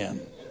Sunday again.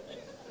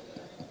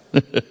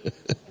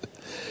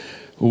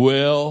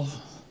 Well,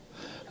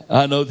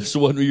 I know this is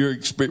what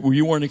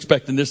you weren't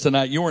expecting this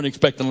tonight. You weren't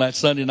expecting last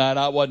Sunday night.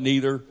 I wasn't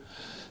either.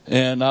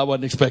 And I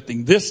wasn't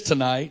expecting this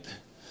tonight.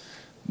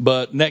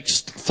 But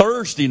next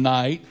Thursday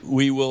night,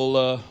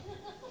 we'll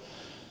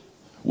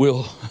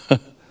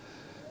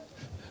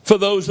for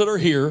those that are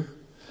here,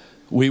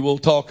 we will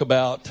talk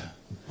about,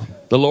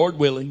 the Lord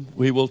willing,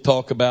 we will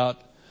talk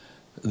about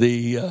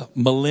the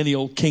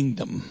millennial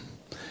kingdom.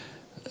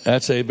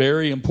 That's a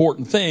very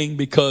important thing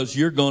because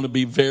you're going to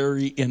be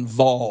very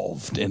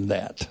involved in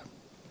that.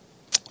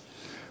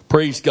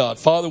 Praise God.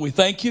 Father, we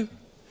thank you.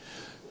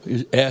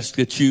 We ask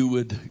that you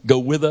would go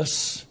with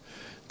us,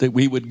 that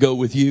we would go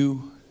with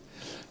you,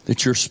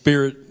 that your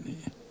spirit,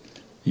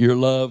 your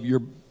love,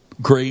 your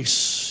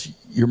grace,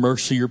 your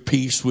mercy, your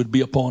peace would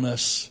be upon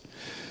us,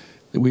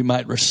 that we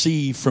might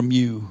receive from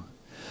you,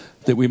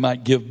 that we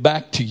might give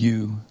back to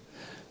you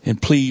and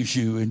please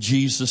you in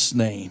Jesus'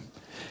 name.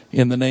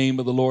 In the name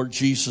of the Lord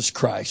Jesus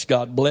Christ.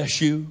 God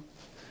bless you.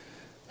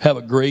 Have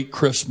a great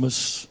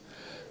Christmas.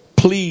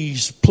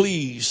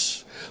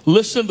 Please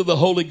listen to the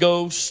Holy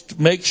Ghost.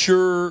 Make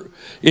sure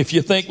if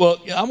you think, well,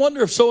 I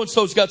wonder if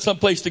so-and-so's got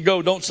someplace to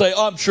go. Don't say,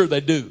 oh, I'm sure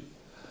they do.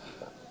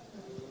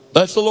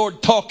 That's the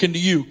Lord talking to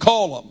you.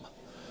 Call them.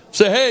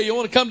 Say, hey, you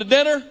want to come to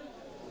dinner?